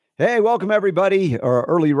Hey, welcome everybody, our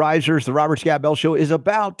early risers. The Robert Scott Bell Show is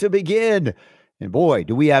about to begin. And boy,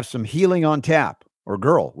 do we have some healing on tap. Or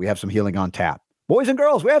girl, we have some healing on tap. Boys and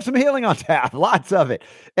girls, we have some healing on tap. Lots of it.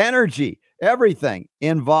 Energy, everything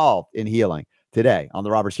involved in healing today on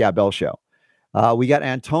the Robert Scott Bell Show. We got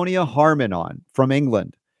Antonia Harman on from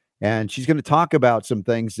England, and she's going to talk about some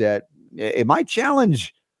things that it might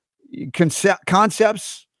challenge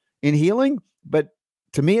concepts in healing. But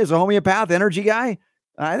to me, as a homeopath energy guy,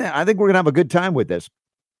 I think we're going to have a good time with this,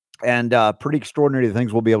 and pretty extraordinary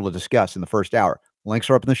things we'll be able to discuss in the first hour.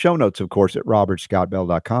 Links are up in the show notes, of course, at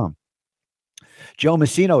robertscottbell.com. Joe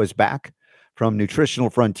Messino is back from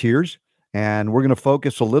Nutritional Frontiers, and we're going to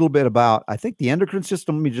focus a little bit about, I think, the endocrine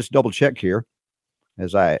system. Let me just double check here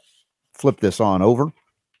as I flip this on over.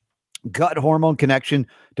 Gut hormone connection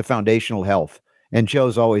to foundational health. And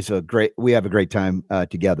Joe's always we have a great time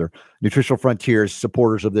together. Nutritional Frontiers,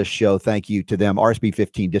 supporters of this show, thank you to them. RSB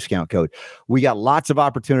 15 discount code. We got lots of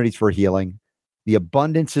opportunities for healing. The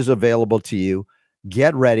abundance is available to you.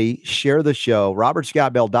 Get ready. Share the show.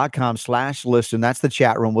 robertscottbell.com/listen. That's the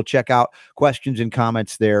chat room. We'll check out questions and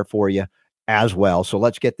comments there for you as well. So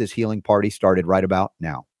let's get this healing party started right about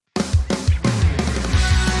now.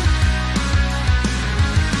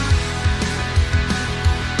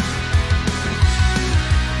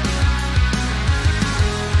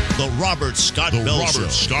 The Robert Scott Bell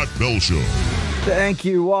Show. Thank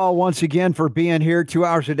you all once again for being here 2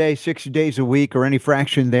 hours a day, 6 days a week, or any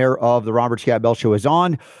fraction thereof. The Robert Scott Bell Show is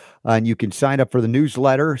on, and you can sign up for the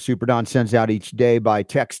newsletter Super Don sends out each day by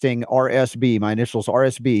texting RSB, my initials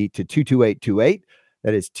RSB, to 22828.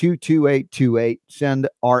 That is 22828. Send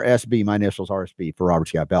RSB, my initials RSB, for Robert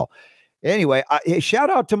Scott Bell. Anyway,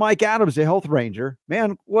 shout out to Mike Adams, the health ranger.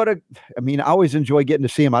 Man, I always enjoy getting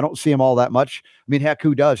to see him. I don't see him all that much. I mean, heck,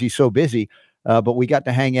 who does? He's so busy. But we got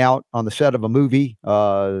to hang out on the set of a movie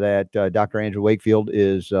that Dr. Andrew Wakefield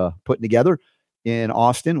is putting together in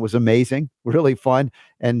Austin. It was amazing, really fun.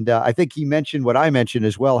 And I think he mentioned what I mentioned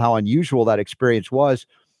as well, how unusual that experience was,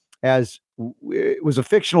 as it was a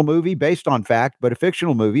fictional movie based on fact, but a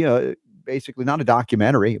fictional movie, basically not a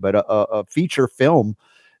documentary, but a feature film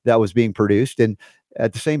that was being produced. And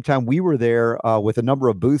at the same time, we were there with a number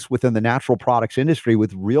of booths within the natural products industry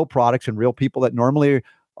with real products and real people that normally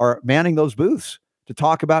are manning those booths to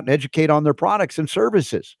talk about and educate on their products and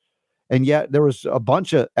services. And yet there was a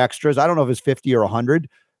bunch of extras. I don't know if it's 50 or 100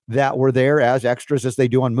 that were there as extras as they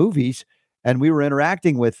do on movies. And we were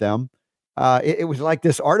interacting with them. It was like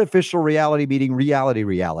this artificial reality meeting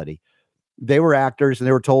reality. They were actors and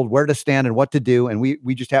they were told where to stand and what to do. And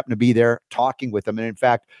we just happened to be there talking with them. And in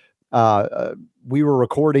fact, we were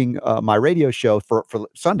recording my radio show for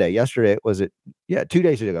Sunday. Yesterday, was it? Yeah, 2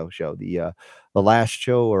 days ago show. The last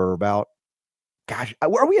show, or about, gosh,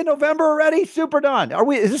 are we in November already? Super Don.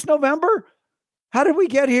 Is this November? How did we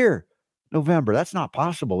get here? November. That's not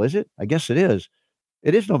possible, is it? I guess it is.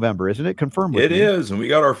 It is November, isn't it? Confirm with me. It is. And we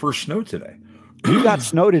got our first snow today. We got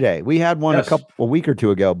snow today. We had one a week or two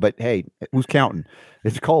ago, but hey, who's counting?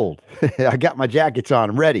 It's cold. I got my jackets on.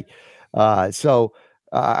 I'm ready. So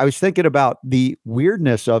I was thinking about the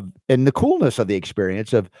weirdness and the coolness of the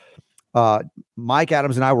experience of Mike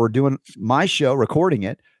Adams and I were doing my show, recording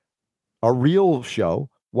it, a real show,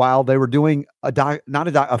 while they were doing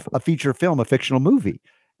a feature film, a fictional movie.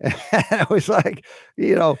 And it was like,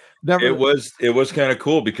 never. It was kind of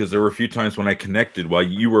cool because there were a few times when I connected while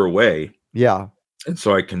you were away. Yeah. And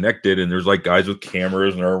so I connected, and there's like guys with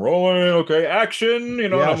cameras and they're rolling. Okay, action.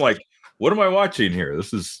 And I'm like, what am I watching here?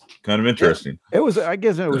 This is kind of interesting. I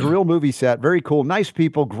guess it was a real movie set. Very cool. Nice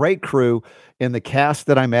people, great crew. In the cast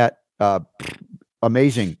that I met,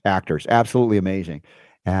 amazing actors, absolutely amazing.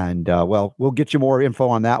 And we'll get you more info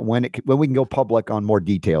on that when we can go public on more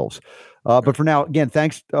details. But for now, again,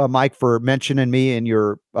 thanks, Mike, for mentioning me in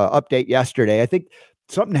your update yesterday. I think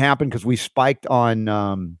something happened because we spiked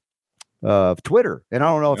on Twitter. And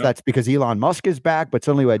I don't know if that's because Elon Musk is back, but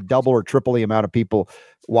suddenly we had double or triple the amount of people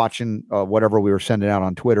watching whatever we were sending out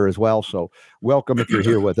on Twitter as well. So welcome if you're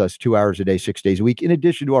here with us 2 hours a day, 6 days a week, in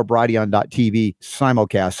addition to our Brighteon.tv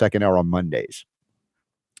simulcast, second hour on Mondays.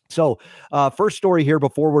 So first story here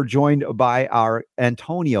before we're joined by our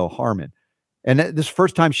Antonia Harman. And this is the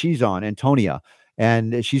first time she's on, Antonia,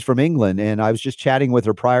 and she's from England. And I was just chatting with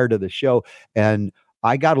her prior to the show, and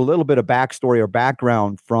I got a little bit of backstory or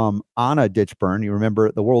background from Anna Ditchburn. You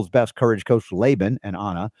remember the world's best courage coach, Laban, and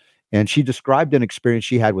Anna. And she described an experience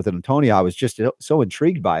she had with Antonia. I was just so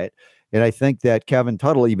intrigued by it. And I think that Kevin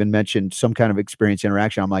Tuttle even mentioned some kind of experience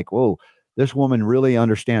interaction. I'm like, whoa, this woman really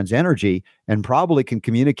understands energy and probably can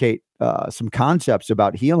communicate some concepts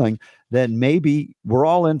about healing that maybe we're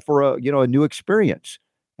all in for a new experience.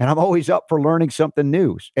 And I'm always up for learning something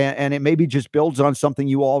new. And it maybe just builds on something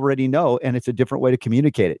you already know, and it's a different way to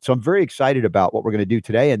communicate it. So I'm very excited about what we're going to do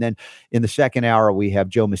today. And then in the second hour, we have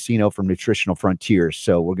Joe Messino from Nutritional Frontiers.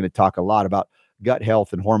 So we're going to talk a lot about gut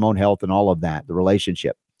health and hormone health and all of that, the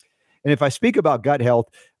relationship. And if I speak about gut health,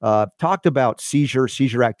 talked about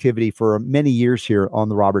seizure activity for many years here on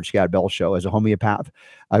the Robert Scott Bell Show as a homeopath.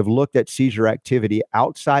 I've looked at seizure activity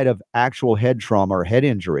outside of actual head trauma or head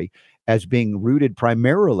injury as being rooted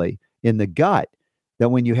primarily in the gut. That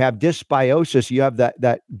when you have dysbiosis, you have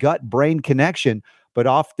that gut-brain connection, but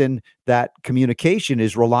often that communication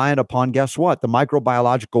is reliant upon, guess what? The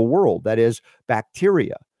microbiological world, that is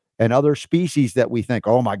bacteria and other species that we think,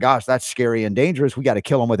 oh my gosh, that's scary and dangerous. We got to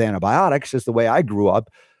kill them with antibiotics, is the way I grew up.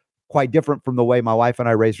 Quite different from the way my wife and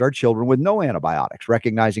I raised our children with no antibiotics,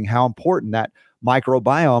 recognizing how important that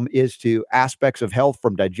microbiome is to aspects of health,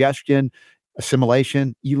 from digestion,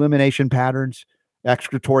 assimilation, elimination patterns,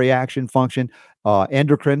 excretory action function,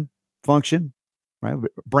 endocrine function, right?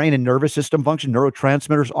 Brain and nervous system function,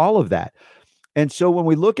 neurotransmitters, all of that. And so when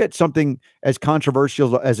we look at something as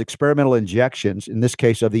controversial as experimental injections, in this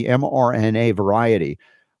case of the mRNA variety,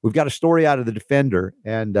 we've got a story out of the Defender,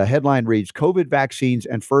 and the headline reads, COVID vaccines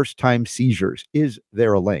and first-time seizures. Is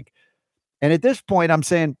there a link? And at this point, I'm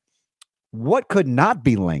saying, what could not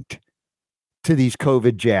be linked to these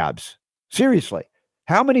COVID jabs? Seriously,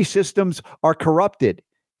 how many systems are corrupted,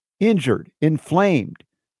 injured, inflamed?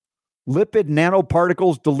 Lipid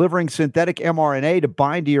nanoparticles delivering synthetic mRNA to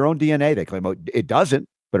bind to your own DNA. They claim it doesn't,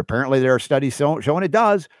 but apparently there are studies showing it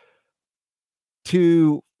does.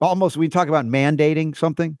 To almost, we talk about mandating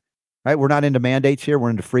something, right? We're not into mandates here. We're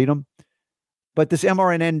into freedom. But this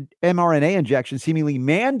mRNA injection seemingly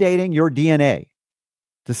mandating your DNA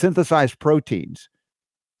to synthesize proteins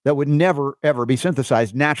that would never, ever be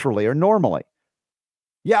synthesized naturally or normally.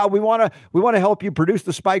 Yeah, we want to help you produce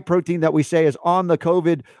the spike protein that we say is on the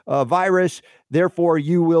COVID virus. Therefore,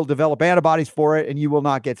 you will develop antibodies for it, and you will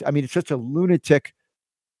not get. I mean, it's such a lunatic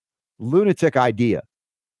idea.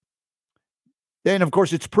 And of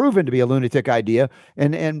course, it's proven to be a lunatic idea.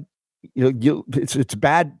 And it's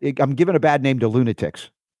bad. I'm giving a bad name to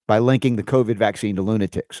lunatics by linking the COVID vaccine to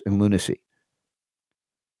lunatics and lunacy.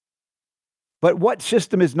 But what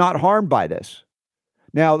system is not harmed by this?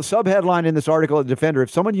 Now, the subheadline in this article at Defender,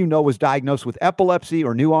 if someone you know was diagnosed with epilepsy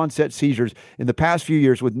or new onset seizures in the past few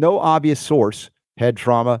years with no obvious source, head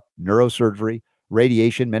trauma, neurosurgery,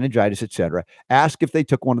 radiation, meningitis, etc., ask if they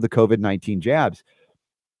took one of the COVID-19 jabs.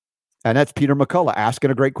 And that's Peter McCullough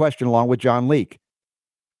asking a great question along with John Leake.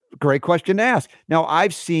 Great question to ask. Now,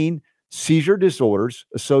 I've seen seizure disorders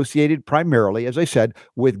associated primarily, as I said,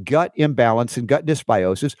 with gut imbalance and gut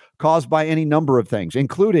dysbiosis caused by any number of things,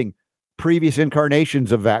 including previous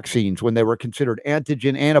incarnations of vaccines when they were considered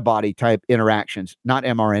antigen antibody type interactions, not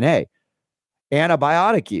mRNA,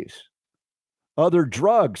 antibiotic use, other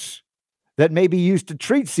drugs that may be used to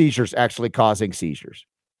treat seizures actually causing seizures.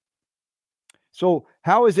 So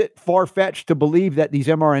how is it far-fetched to believe that these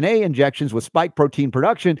mRNA injections with spike protein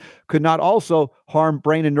production could not also harm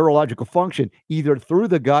brain and neurological function, either through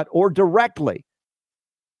the gut or directly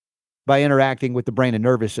by interacting with the brain and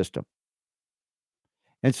nervous system?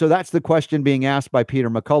 And so that's the question being asked by Peter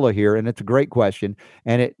McCullough here, and it's a great question.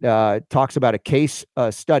 And it talks about a case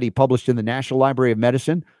study published in the National Library of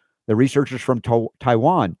Medicine. The researchers from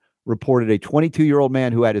Taiwan reported a 22-year-old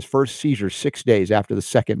man who had his first seizure 6 days after the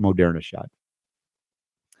second Moderna shot.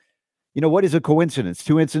 You know, what is a coincidence?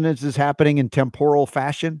 Two incidences happening in temporal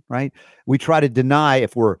fashion, right? We try to deny,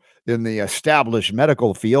 if we're in the established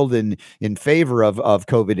medical field in favor of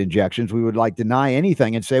COVID injections, we would like deny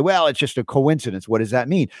anything and say, well, it's just a coincidence. What does that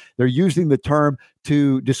mean? They're using the term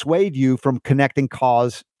to dissuade you from connecting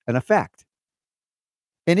cause and effect.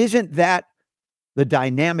 And isn't that the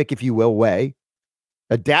dynamic, if you will, way,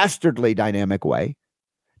 a dastardly dynamic way,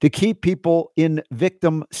 to keep people in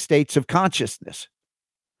victim states of consciousness?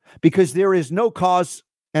 Because there is no cause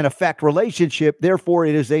and effect relationship, therefore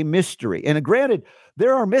it is a mystery. And granted,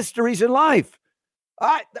 there are mysteries in life.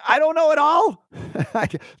 I don't know it all.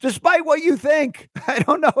 Despite what you think, I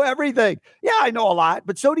don't know everything. Yeah, I know a lot,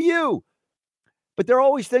 but so do you. But there are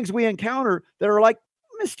always things we encounter that are like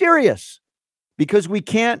mysterious because we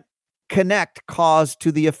can't connect cause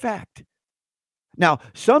to the effect. Now,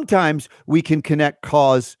 sometimes we can connect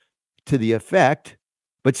cause to the effect,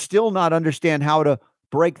 but still not understand how to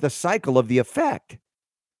break the cycle of the effect.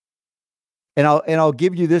 And I'll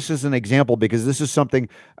give you this as an example because this is something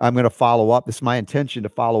I'm going to follow up. This is my intention to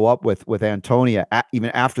follow up with Antonia even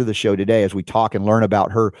after the show today as we talk and learn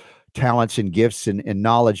about her talents and gifts and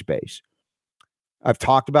knowledge base. I've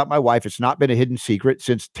talked about my wife. It's not been a hidden secret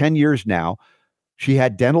since 10 years now. She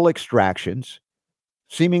had dental extractions,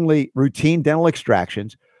 seemingly routine dental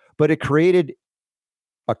extractions, but it created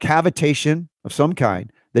a cavitation of some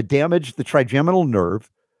kind that damaged the trigeminal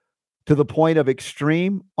nerve to the point of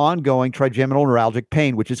extreme ongoing trigeminal neuralgic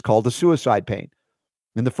pain, which is called the suicide pain.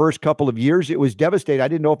 In the first couple of years, it was devastating. I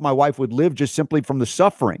didn't know if my wife would live just simply from the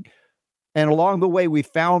suffering. And along the way, we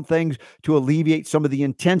found things to alleviate some of the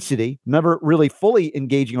intensity, never really fully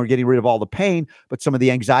engaging or getting rid of all the pain, but some of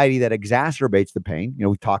the anxiety that exacerbates the pain.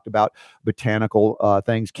 We talked about botanical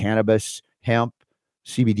things, cannabis, hemp,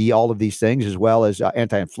 CBD, all of these things, as well as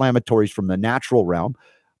anti-inflammatories from the natural realm,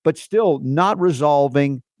 but still not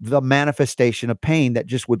resolving the manifestation of pain that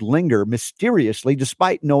just would linger mysteriously,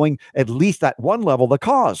 despite knowing at least at one level the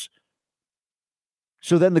cause.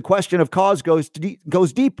 So then the question of cause goes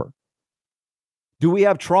deeper. Do we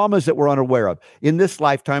have traumas that we're unaware of in this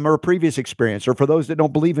lifetime or a previous experience? Or for those that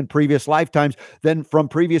don't believe in previous lifetimes, then from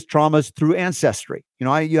previous traumas through ancestry.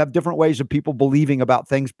 You have different ways of people believing about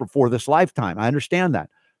things before this lifetime. I understand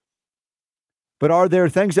that. But are there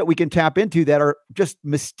things that we can tap into that are just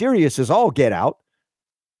mysterious as all get out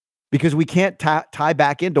because we can't tie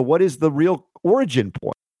back into what is the real origin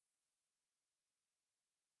point?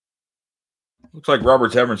 Looks like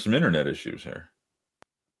Robert's having some internet issues here.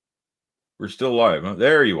 We're still live. Huh?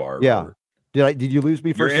 There you are. Yeah. Robert. Did you lose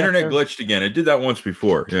me for your a second? Your internet glitched again. It did that once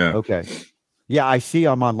before. Yeah. Okay. Yeah, I see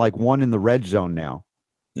I'm on like one in the red zone now.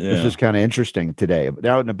 Yeah. This is kind of interesting today.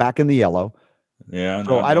 Now back in the yellow. Yeah.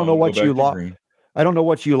 So I don't know what you lost. I don't know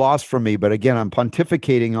what you lost from me, but again, I'm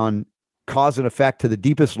pontificating on cause and effect to the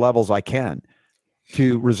deepest levels I can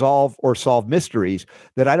to resolve or solve mysteries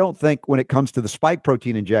that I don't think when it comes to the spike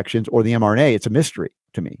protein injections or the mRNA, it's a mystery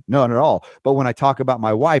to me. No, not at all. But when I talk about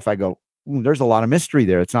my wife, I go, there's a lot of mystery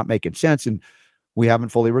there. It's not making sense. And we haven't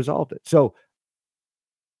fully resolved it. So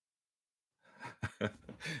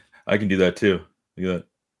I can do that too. Do that.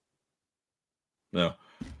 No.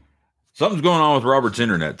 Something's going on with Robert's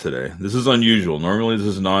internet today. This is unusual. Normally this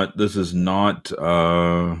is not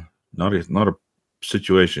a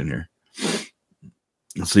situation here.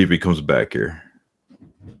 Let's see if he comes back here.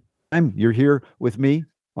 You're here with me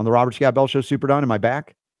on the Robert Scott Bell Show, Super Don. Am I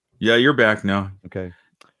back? Yeah, you're back now. Okay.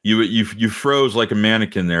 You froze like a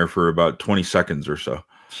mannequin there for about 20 seconds or so.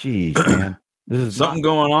 Jeez, man. This is something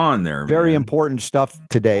going on there. Very important stuff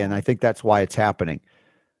today, and I think that's why it's happening.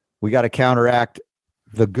 We got to counteract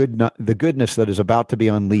the goodness that is about to be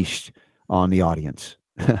unleashed on the audience,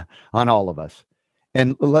 on all of us.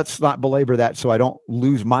 And let's not belabor that so I don't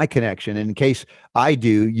lose my connection. And in case I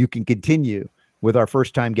do, you can continue with our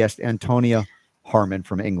first-time guest, Antonia Harman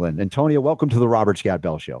from England. Antonia, welcome to the Robert Scott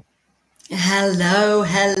Bell Show. Hello.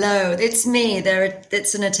 It's me.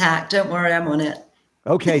 It's an attack. Don't worry, I'm on it.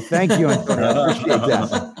 Okay, thank you, Antonia. I appreciate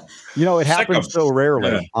that. It happens so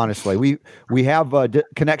rarely, honestly. We have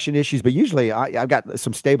connection issues, but usually I've got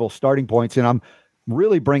some stable starting points, and I'm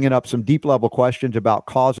really bringing up some deep-level questions about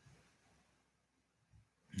cause.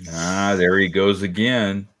 There he goes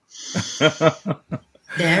again.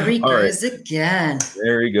 There he goes again.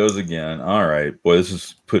 There he goes again. All right. Boy, this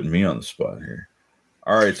is putting me on the spot here.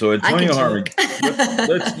 All right. So Antonia Harman,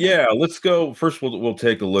 let's go. First, we'll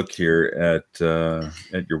take a look here at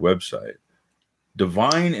your website,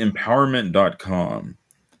 divineempowerment.com.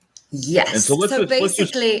 Yes. And so I can start. Let's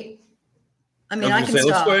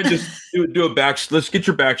go ahead and just do a let's get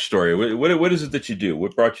your backstory. What is it that you do?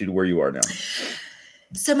 What brought you to where you are now?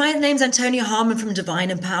 So my name's Antonia Harman from Divine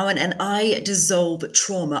Empowerment, and I dissolve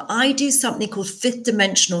trauma. I do something called fifth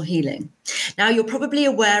dimensional healing. Now, you're probably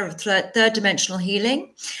aware of third dimensional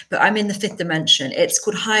healing, but I'm in the fifth dimension. It's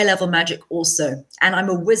called high level magic also, and I'm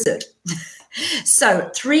a wizard.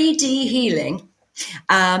 So 3D healing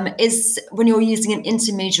is when you're using an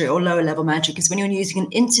intermediary, or lower level magic is when you're using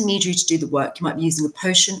an intermediary to do the work. You might be using a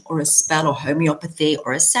potion or a spell or homeopathy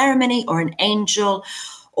or a ceremony or an angel,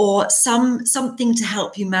 or something to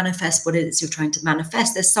help you manifest what it is you're trying to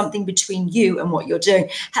manifest. There's something between you and what you're doing.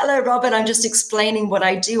 Hello, Robert. I'm just explaining what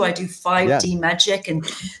I do. I do 5D magic, and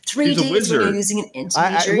 3D is when you're using an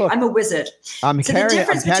intermediary. I'm a wizard. I'm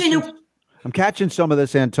catching some of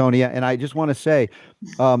this, Antonia, and I just want to say,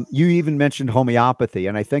 you even mentioned homeopathy,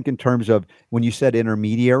 and I think in terms of when you said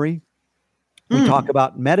intermediary, we talk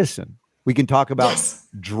about medicine. We can talk about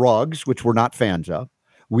drugs, which we're not fans of.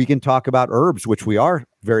 We can talk about herbs, which we are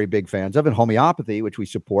very big fans of, and homeopathy, which we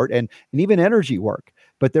support, and even energy work.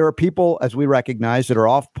 But there are people, as we recognize, that are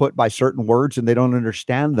off put by certain words and they don't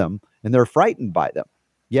understand them and they're frightened by them.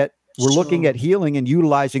 Yet we're looking at healing and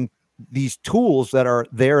utilizing these tools that are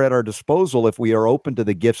there at our disposal if we are open to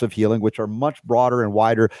the gifts of healing, which are much broader and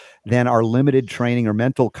wider than our limited training or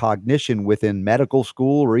mental cognition within medical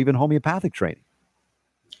school or even homeopathic training.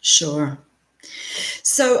 Sure.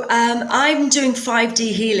 So I'm doing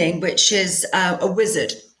 5D healing, which is a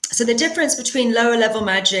wizard. So the difference between lower level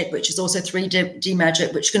magic, which is also 3D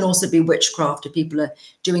magic, which can also be witchcraft if people are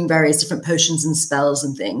doing various different potions and spells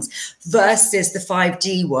and things, versus the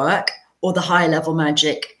 5D work or the higher level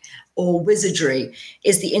magic or wizardry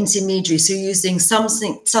is the intermediary. So you're using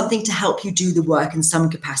something to help you do the work in some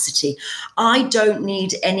capacity. I don't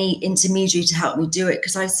need any intermediary to help me do it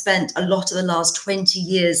because I've spent a lot of the last 20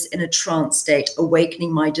 years in a trance state,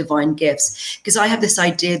 awakening my divine gifts. Because I have this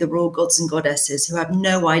idea that we're all gods and goddesses who have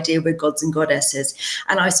no idea we're gods and goddesses.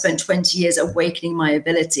 And I've spent 20 years awakening my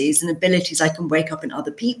abilities and abilities I can wake up in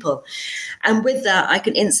other people. And with that, I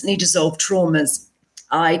can instantly dissolve traumas.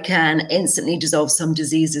 I can instantly dissolve some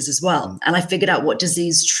diseases as well. And I figured out what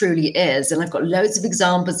disease truly is. And I've got loads of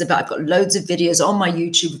examples I've got loads of videos on my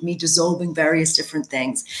YouTube of me dissolving various different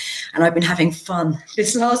things. And I've been having fun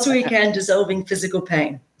this last weekend dissolving physical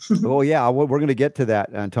pain. Oh, yeah. We're going to get to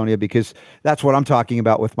that, Antonia, because that's what I'm talking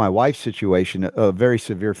about with my wife's situation, a very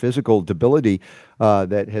severe physical debility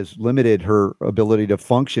that has limited her ability to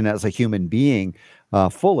function as a human being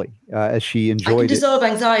fully as she enjoyed I can it. dissolve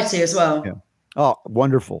anxiety as well. Yeah. Oh,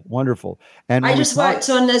 wonderful, wonderful. And I just worked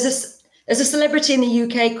on, there's a celebrity in the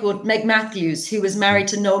UK called Meg Matthews, who was married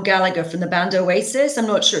to Noel Gallagher from the band Oasis. I'm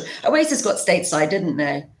not sure. Oasis got stateside, didn't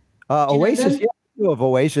they? Oasis, yeah, I knew of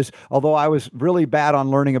Oasis, although I was really bad on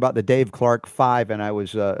learning about the Dave Clark Five, and I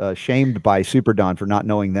was shamed by Super Don for not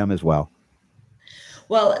knowing them as well.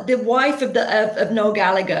 Well, the wife of Noel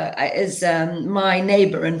Gallagher is my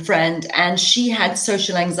neighbor and friend, and she had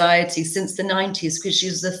social anxiety since the 90s because she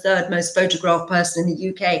was the third most photographed person in the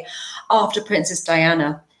UK after Princess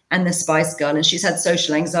Diana and the Spice Girl, and she's had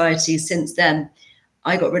social anxiety since then.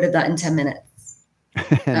 I got rid of that in 10 minutes.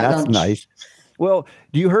 That's lunch. Nice. Well,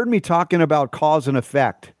 you heard me talking about cause and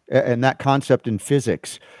effect and that concept in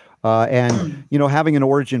physics. And, having an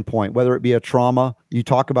origin point, whether it be a trauma, you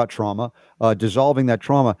talk about trauma, dissolving that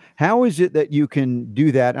trauma. How is it that you can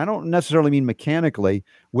do that? I don't necessarily mean mechanically,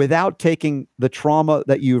 without taking the trauma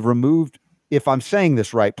that you've removed. If I'm saying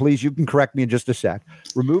this right, please, you can correct me in just a sec.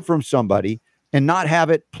 Remove from somebody and not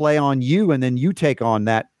have it play on you, and then you take on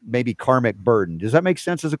that maybe karmic burden. Does that make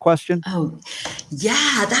sense as a question? Oh,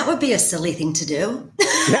 yeah, that would be a silly thing to do.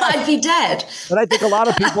 Yeah. I'd be dead. But I think a lot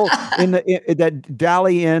of people that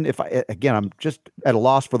dally in, I'm just at a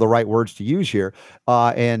loss for the right words to use here,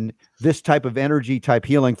 and this type of energy type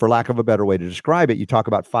healing, for lack of a better way to describe it, you talk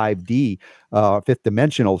about 5D, fifth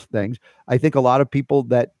dimensional things. I think a lot of people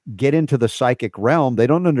that get into the psychic realm, they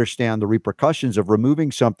don't understand the repercussions of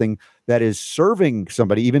removing something that is serving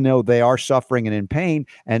somebody, even though they are suffering and in pain,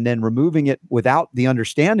 and then removing it without the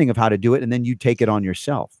understanding of how to do it, and then you take it on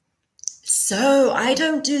yourself. So I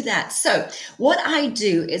don't do that. So what I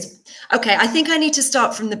do is, I think I need to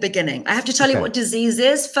start from the beginning. I have to tell you what disease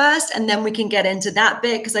is first, and then we can get into that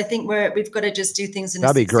bit, because I think we've got to just do things in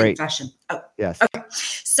a succinct fashion. Oh, yes. Okay.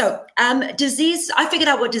 So disease, I figured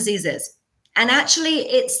out what disease is. And actually,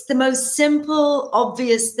 it's the most simple,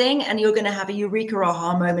 obvious thing, and you're going to have a eureka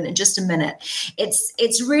aha moment in just a minute.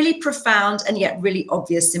 It's really profound and yet really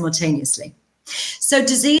obvious simultaneously. So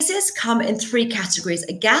diseases come in three categories: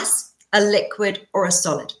 a gas, a liquid, or a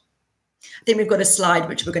solid. I think we've got a slide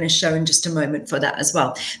which we're going to show in just a moment for that as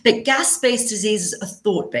well. But gas-based diseases are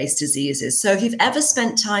thought-based diseases. So if you've ever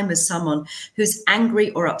spent time with someone who's angry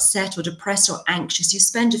or upset or depressed or anxious, you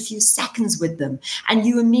spend a few seconds with them and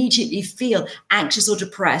you immediately feel anxious or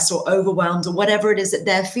depressed or overwhelmed or whatever it is that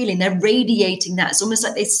they're feeling. They're radiating that. It's almost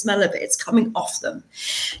like they smell of it. It's coming off them.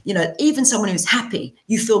 Even someone who's happy,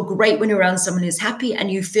 you feel great when you're around someone who's happy,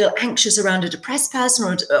 and you feel anxious around a depressed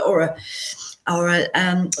person or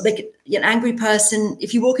an angry person.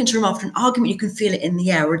 If you walk into a room after an argument, you can feel it in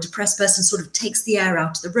the air, or a depressed person sort of takes the air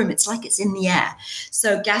out of the room. It's like it's in the air.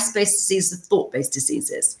 So gas-based diseases are thought-based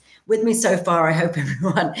diseases. With me so far, I hope,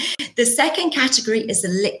 everyone. The second category is a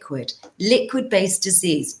liquid-based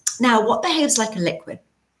disease. Now, what behaves like a liquid?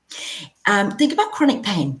 Think about chronic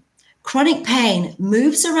pain. Chronic pain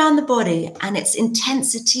moves around the body and its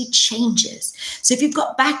intensity changes. So if you've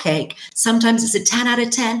got backache, sometimes it's a 10 out of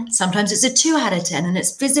 10, sometimes it's a 2 out of 10, and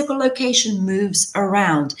its physical location moves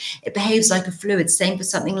around. It behaves like a fluid. Same for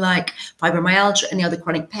something like fibromyalgia, any other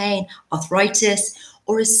chronic pain, arthritis,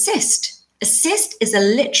 or a cyst. A cyst is a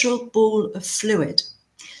literal ball of fluid.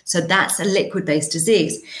 So that's a liquid-based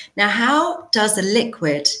disease. Now, how does a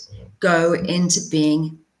liquid go into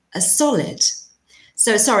being a solid?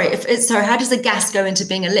 So how does the gas go into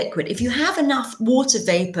being a liquid? If you have enough water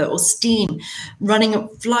vapor or steam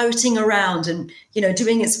floating around and,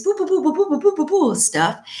 doing its boo, boo, boo, boo, boo, boo, boo, boo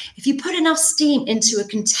stuff, if you put enough steam into a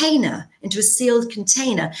container, into a sealed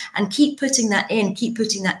container, and keep putting that in,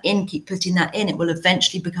 it will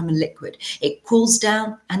eventually become a liquid. It cools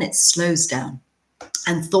down and it slows down.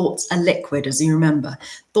 And thoughts are liquid, as you remember.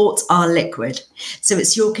 Thoughts are liquid. So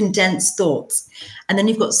it's your condensed thoughts. And then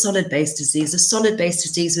you've got solid-base disease. A solid-base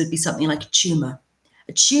disease would be something like a tumor.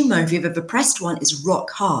 A tumor, if you've ever pressed one, is rock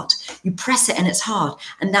hard. You press it and it's hard.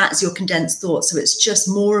 And that's your condensed thoughts. So it's just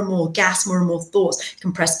more and more gas, more and more thoughts,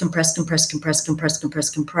 compressed, until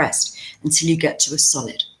you get to a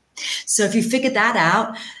solid. So if you figure that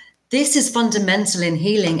out, this is fundamental in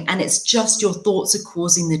healing, and it's just your thoughts are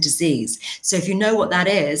causing the disease. So if you know what that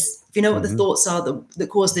is, if you know what the thoughts are that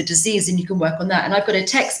cause the disease, then you can work on that. And I've got a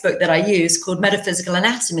textbook that I use called Metaphysical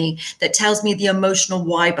Anatomy that tells me the emotional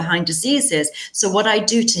why behind diseases. So what I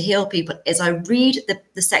do to heal people is I read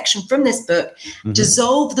the section from this book,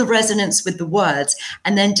 dissolve the resonance with the words,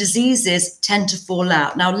 and then diseases tend to fall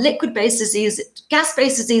out. Now, liquid-based disease,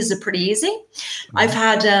 gas-based diseases are pretty easy. I've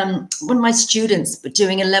had one of my students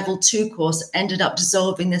doing a level 2 course ended up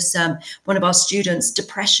dissolving this, one of our students,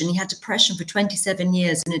 depression. He had depression for 27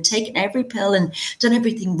 years and had taken every pill and done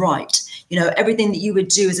everything right. Everything that you would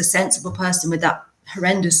do as a sensible person with that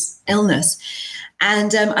horrendous illness.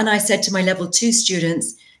 And I said to my level 2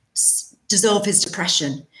 students, dissolve his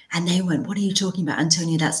depression. And they went, what are you talking about,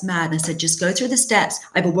 Antonia? That's mad. And I said, just go through the steps.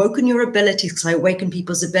 I've awoken your abilities, because I awaken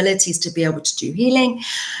people's abilities to be able to do healing.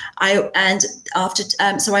 So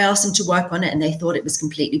I asked them to work on it, and they thought it was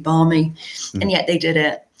completely balmy, and yet they did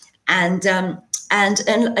it. And in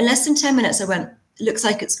less than 10 minutes, I went, looks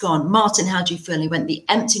like it's gone. Martin, how do you feel? And he went, the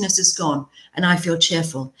emptiness is gone and I feel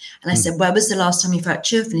cheerful. And I said, when was the last time you felt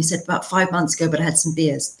cheerful? And he said, about 5 months ago, but I had some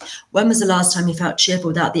beers. When was the last time you felt cheerful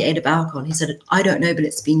without the aid of alcohol? He said, I don't know, but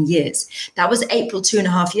it's been years. That was April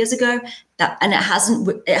 2.5 years ago. And it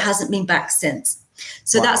hasn't been back since.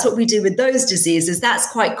 So that's what we do with those diseases. That's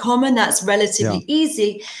quite common. That's relatively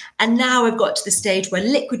easy. And now I've got to the stage where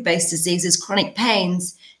liquid-based diseases, chronic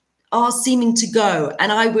pains, are seeming to go.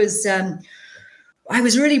 And I was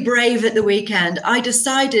really brave at the weekend. I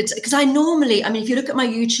decided, because if you look at my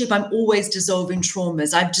YouTube, I'm always dissolving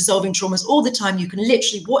traumas. I'm dissolving traumas all the time. You can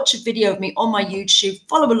literally watch a video of me on my YouTube,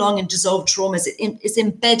 follow along and dissolve traumas. It's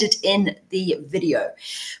embedded in the video.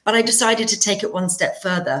 But I decided to take it one step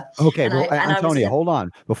further. Okay, Antonia, hold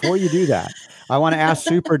on. Before you do that, I want to ask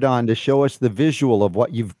Super Don to show us the visual of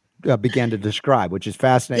what you've began to describe, which is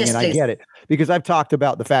fascinating. Yes, and I get it, because I've talked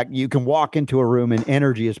about the fact you can walk into a room and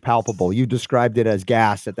energy is palpable. You described it as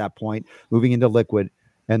gas at that point, moving into liquid,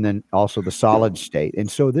 and then also the solid state.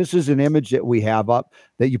 And so this is an image that we have up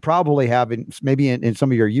that you probably have in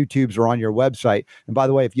some of your YouTubes or on your website. And by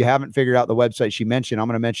the way, if you haven't figured out the website she mentioned, I'm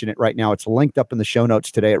going to mention it right now. It's linked up in the show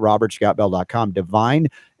notes today at robertscottbell.com,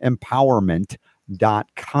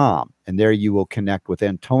 divineempowerment.com. And there you will connect with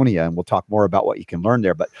Antonia, and we'll talk more about what you can learn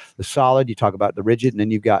there. But the solid, you talk about the rigid, and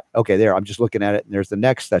then you've got, there, I'm just looking at it, and there's the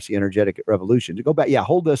next, that's the energetic revolution. To go back,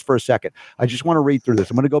 hold this for a second. I just want to read through this.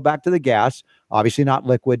 I'm going to go back to the gas, obviously not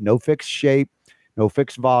liquid, no fixed shape, no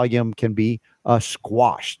fixed volume, can be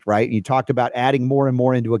squashed, right? And you talked about adding more and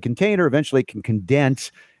more into a container, eventually it can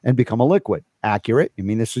condense and become a liquid. Accurate. I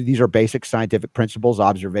mean, these are basic scientific principles,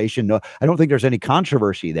 observation. No, I don't think there's any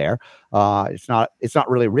controversy there. It's not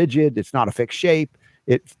really rigid. It's not a fixed shape.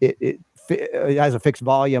 It has a fixed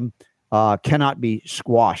volume, cannot be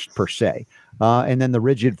squashed per se. And then the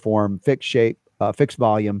rigid form, fixed shape, fixed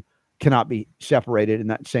volume, cannot be separated in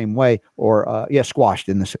that same way, or squashed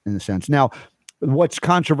in the sense. Now, what's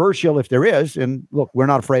controversial, if there is, and look, we're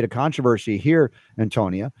not afraid of controversy here,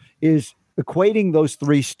 Antonia, is equating those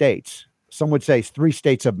three states. Some would say 3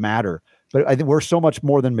 states of matter, but I think we're so much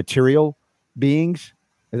more than material beings.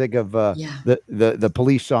 I think of the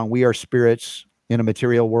Police song, "We Are Spirits in a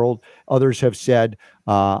Material World." Others have said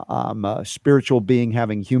I'm a spiritual being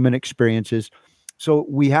having human experiences. So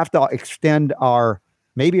we have to extend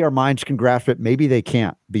maybe our minds can grasp it, maybe they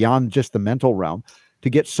can't, beyond just the mental realm, to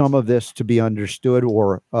get some of this to be understood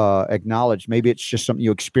or acknowledged. Maybe it's just something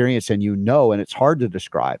you experience and and it's hard to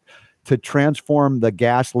describe. To transform the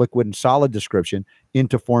gas, liquid, and solid description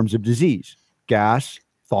into forms of disease. Gas,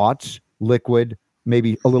 thoughts, liquid,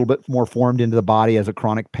 maybe a little bit more formed into the body as a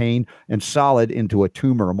chronic pain, and solid into a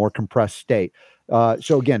tumor, a more compressed state.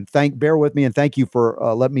 So again, bear with me, and thank you for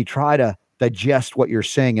letting me try to digest what you're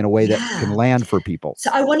saying in a way that can land for people. So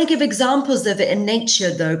I want to give examples of it in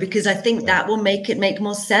nature, though, because I think that will make it make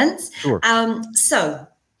more sense. Sure. So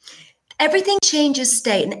everything changes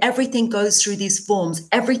state and everything goes through these forms.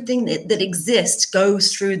 Everything that exists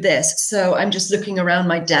goes through this. So I'm just looking around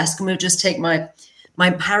my desk. I'm going to just take my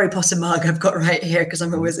Harry Potter mug I've got right here because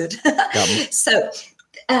I'm a wizard. So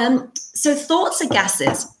thoughts are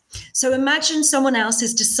gases. So imagine someone else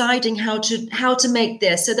is deciding how to make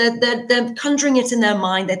this. So they're conjuring it in their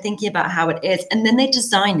mind. They're thinking about how it is, and then they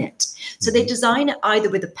design it. So they design it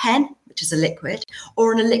either with a pen, which is a liquid,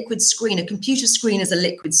 or on a liquid screen. A computer screen is a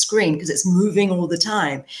liquid screen because it's moving all the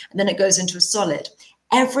time, and then it goes into a solid.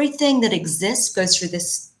 Everything that exists goes through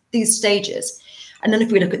these stages. And then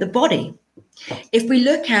if we look at the body, if we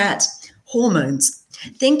look at hormones,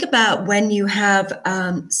 think about when you have,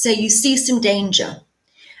 say, you see some danger.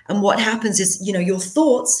 And what happens is, your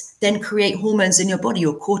thoughts then create hormones in your body,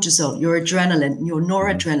 your cortisol, your adrenaline, your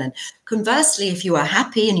noradrenaline. Conversely, if you are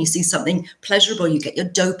happy and you see something pleasurable, you get your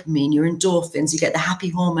dopamine, your endorphins, you get the happy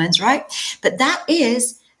hormones, right? But that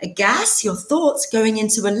is a gas, your thoughts going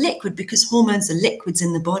into a liquid, because hormones are liquids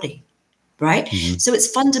in the body, right? Mm-hmm. So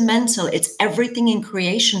it's fundamental. It's everything in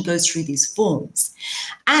creation goes through these forms.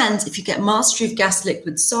 And if you get mastery of gas,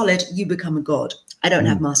 liquid, solid, you become a god. I don't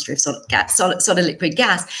have mastery of solid, liquid,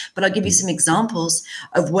 gas, but I'll give you some examples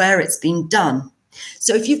of where it's been done.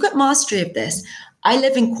 So if you've got mastery of this, I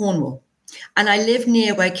live in Cornwall, and I live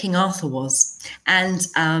near where King Arthur was, and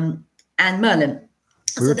Merlin.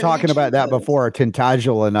 We were talking about that before,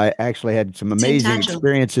 Tintagel, and I actually had some amazing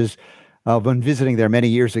experiences when visiting there many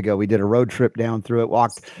years ago. We did a road trip down through it,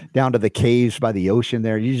 walked down to the caves by the ocean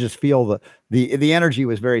there. You just feel the energy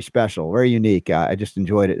was very special, very unique. I just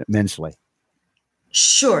enjoyed it immensely.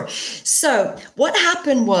 Sure. So what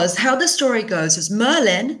happened was, how the story goes, was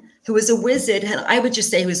Merlin, who was a wizard, and I would just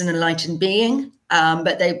say he was an enlightened being,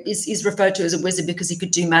 but he's referred to as a wizard because he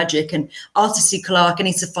could do magic. And Arthur C. Clarke,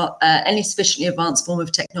 any sufficiently advanced form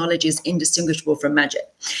of technology is indistinguishable from magic.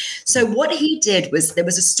 So what he did was, there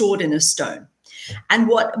was a sword in a stone. And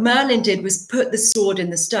what Merlin did was put the sword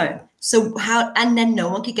in the stone. And then no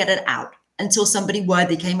one could get it out until somebody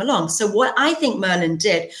worthy came along. So what I think Merlin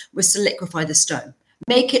did was to liquefy the stone,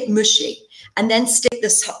 make it mushy, and then stick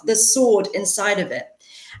the sword inside of it.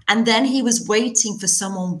 And then he was waiting for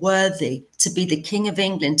someone worthy to be the King of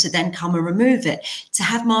England to then come and remove it. To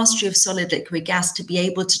have mastery of solid, liquid, gas, to be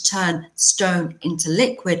able to turn stone into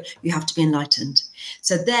liquid, you have to be enlightened.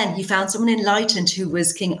 So then he found someone enlightened who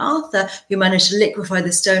was King Arthur, who managed to liquefy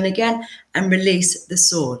the stone again and release the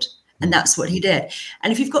sword. And that's what he did.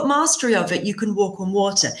 And if you've got mastery of it, you can walk on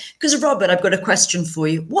water. Because, Robert, I've got a question for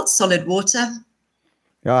you. What's solid water?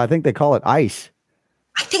 Yeah, I think they call it ice.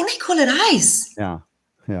 I think they call it ice. Yeah.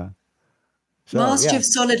 So, mastery of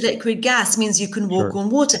solid, liquid, gas means you can walk on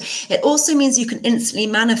water. It also means you can instantly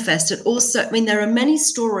manifest. It also, there are many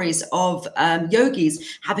stories of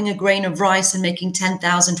yogis having a grain of rice and making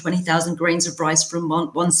 10,000, 20,000 grains of rice from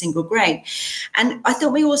one single grain. And I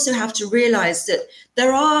thought we also have to realize that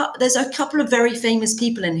there's a couple of very famous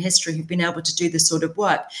people in history who've been able to do this sort of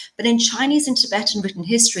work. But in Chinese and Tibetan written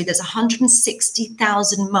history, there's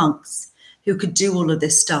 160,000 monks who could do all of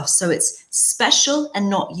this stuff. So it's special and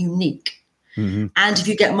not unique. Mm-hmm. And if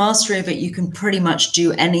you get mastery of it, you can pretty much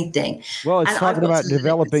do anything. Well, it's talking about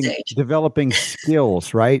developing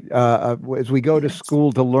skills, right? As we go to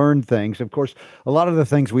school to learn things, of course, a lot of the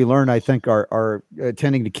things we learn, I think, are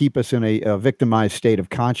tending to keep us in a victimized state of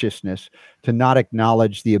consciousness, to not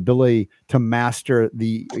acknowledge the ability to master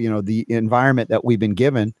the environment that we've been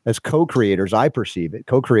given as co-creators. I perceive it,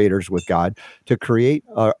 co-creators with God, to create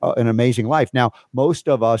an amazing life. Now, most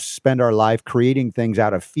of us spend our life creating things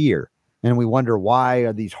out of fear. And we wonder, why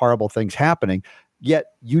are these horrible things happening? Yet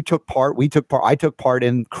I took part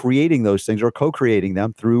in creating those things, or co-creating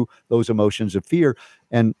them through those emotions of fear.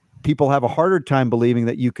 And people have a harder time believing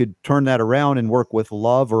that you could turn that around and work with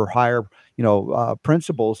love or higher,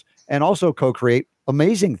 principles, and also co-create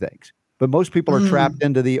amazing things. But most people are trapped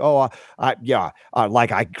into the,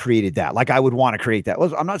 like I created that, like I would want to create that.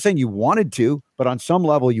 Well, I'm not saying you wanted to, but on some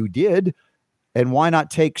level you did. And why not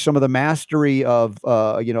take some of the mastery of,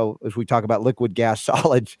 as we talk about liquid, gas,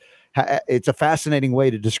 solids? It's a fascinating way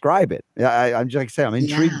to describe it. I'm just like I say, I'm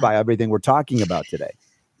intrigued by everything we're talking about today.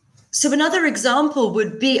 So another example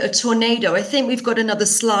would be a tornado. I think we've got another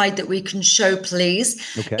slide that we can show,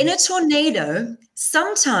 please. Okay. In a tornado,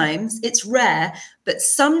 sometimes it's rare, but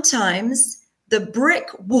sometimes the brick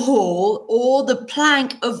wall or the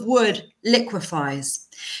plank of wood liquefies.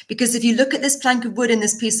 Because if you look at this plank of wood and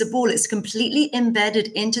this piece of wall, it's completely embedded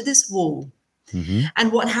into this wall. Mm-hmm.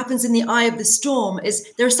 And what happens in the eye of the storm is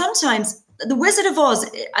there are sometimes the Wizard of Oz,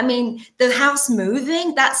 I mean, the house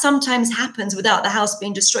moving, that sometimes happens without the house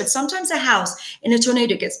being destroyed. Sometimes a house in a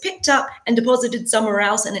tornado gets picked up and deposited somewhere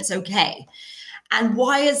else and it's okay. And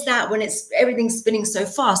why is that when everything's spinning so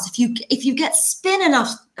fast? If you get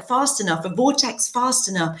fast enough, a vortex fast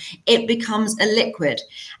enough, it becomes a liquid.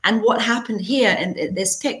 And what happened here in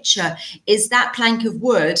this picture is that plank of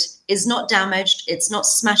wood is not damaged, it's not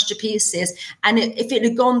smashed to pieces. And if it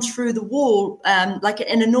had gone through the wall, like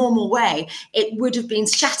in a normal way, it would have been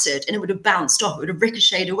shattered and it would have bounced off, it would have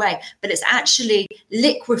ricocheted away. But it's actually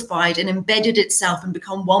liquefied and embedded itself and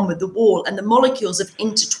become one with the wall. And the molecules have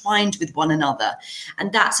intertwined with one another.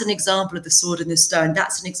 And that's an example of the sword and the stone.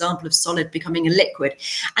 That's an example of solid becoming a liquid.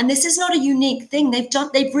 And this is not a unique thing.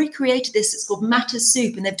 They've recreated this. It's called matter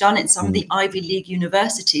soup, and they've done it in some of the Ivy League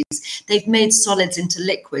universities. They've made solids into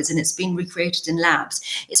liquids, and it's been recreated in labs.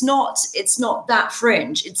 It's not that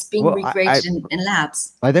fringe. It's been recreated in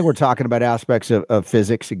labs. I think we're talking about aspects of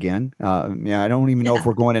physics again. I don't even know if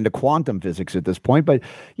we're going into quantum physics at this point, but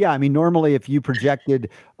yeah, I mean, normally if you projected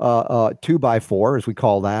 2x4, as we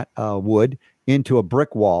call that, wood into a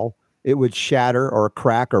brick wall, it would shatter or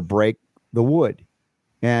crack or break the wood.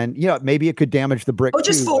 And, maybe it could damage the brick. Or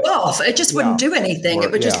just fall off. It just wouldn't do anything.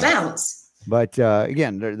 It would just bounce. But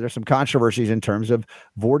again, there's some controversies in terms of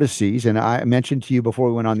vortices. And I mentioned to you before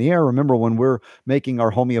we went on the air, remember when we're making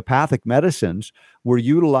our homeopathic medicines, we're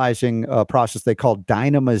utilizing a process they call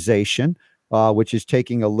dynamization, which is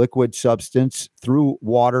taking a liquid substance through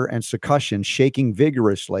water and succussion, shaking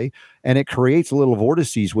vigorously, and it creates little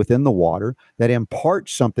vortices within the water that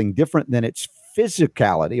impart something different than its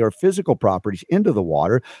physicality or physical properties into the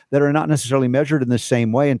water that are not necessarily measured in the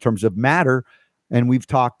same way in terms of matter. And we've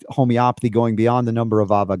talked homeopathy going beyond the number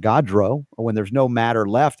of Avogadro when there's no matter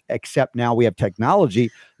left, except now we have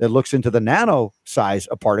technology that looks into the nano size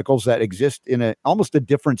of particles that exist in almost a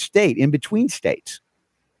different state, in between states.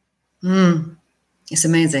 It's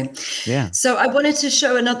amazing. Yeah. So I wanted to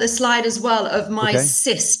show another slide as well of my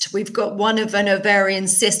cyst. We've got one of an ovarian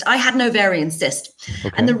cyst. I had an ovarian cyst. Okay.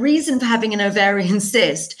 And the reason for having an ovarian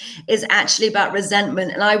cyst is actually about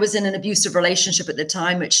resentment. And I was in an abusive relationship at the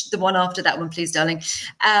time, which the one after that one, please, darling.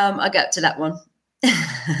 I'll get to that one.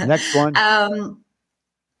 Next one.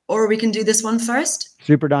 Or we can do this one first.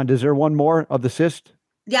 Super Don, is there one more of the cyst?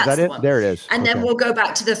 Yeah, is that it? One. There it is. And then we'll go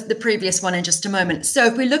back to the previous one in just a moment. So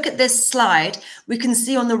if we look at this slide, we can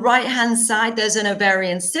see on the right-hand side, there's an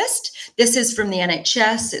ovarian cyst. This is from the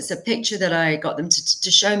NHS. It's a picture that I got them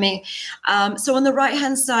to show me. So on the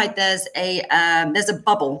right-hand side, there's a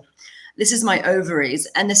bubble. This is my ovaries,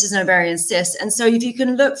 and this is an ovarian cyst. And so if you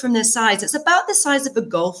can look from this size, it's about the size of a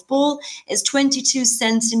golf ball. It's 22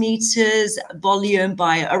 centimeters volume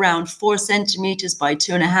by around 4 centimeters by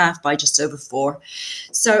 2.5 by just over 4.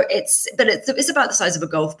 So it's about the size of a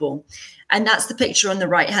golf ball. And that's the picture on the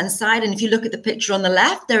right-hand side. And if you look at the picture on the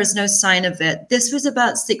left, there is no sign of it. This was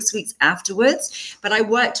about 6 weeks afterwards, but I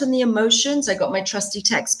worked on the emotions. I got my trusty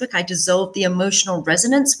textbook. I dissolved the emotional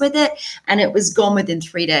resonance with it, and it was gone within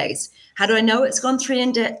 3 days. How do I know it's gone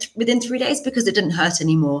within 3 days? Because it didn't hurt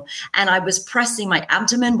anymore. And I was pressing my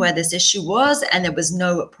abdomen where this issue was, and there was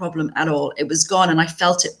no problem at all. It was gone, and I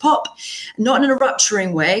felt it pop, not in a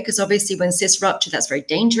rupturing way, because obviously when cysts rupture, that's very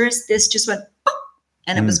dangerous. This just went pop,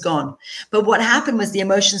 and it was gone. But what happened was the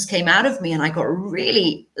emotions came out of me, and I got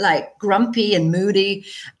really grumpy and moody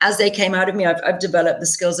as they came out of me. I've developed the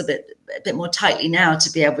skills a bit more tightly now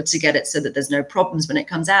to be able to get it so that there's no problems when it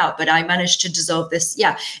comes out. But I managed to dissolve this.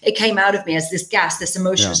 Yeah, it came out of me as this gas, this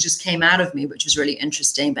emotions just came out of me, which was really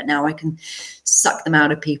interesting. But now I can suck them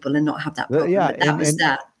out of people and not have that problem. Yeah, but that was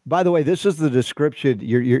that. By the way, this is the description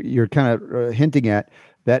you're kind of hinting at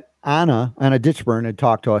that Anna Ditchburn had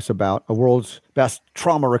talked to us about, a world's best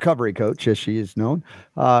trauma recovery coach, as she is known,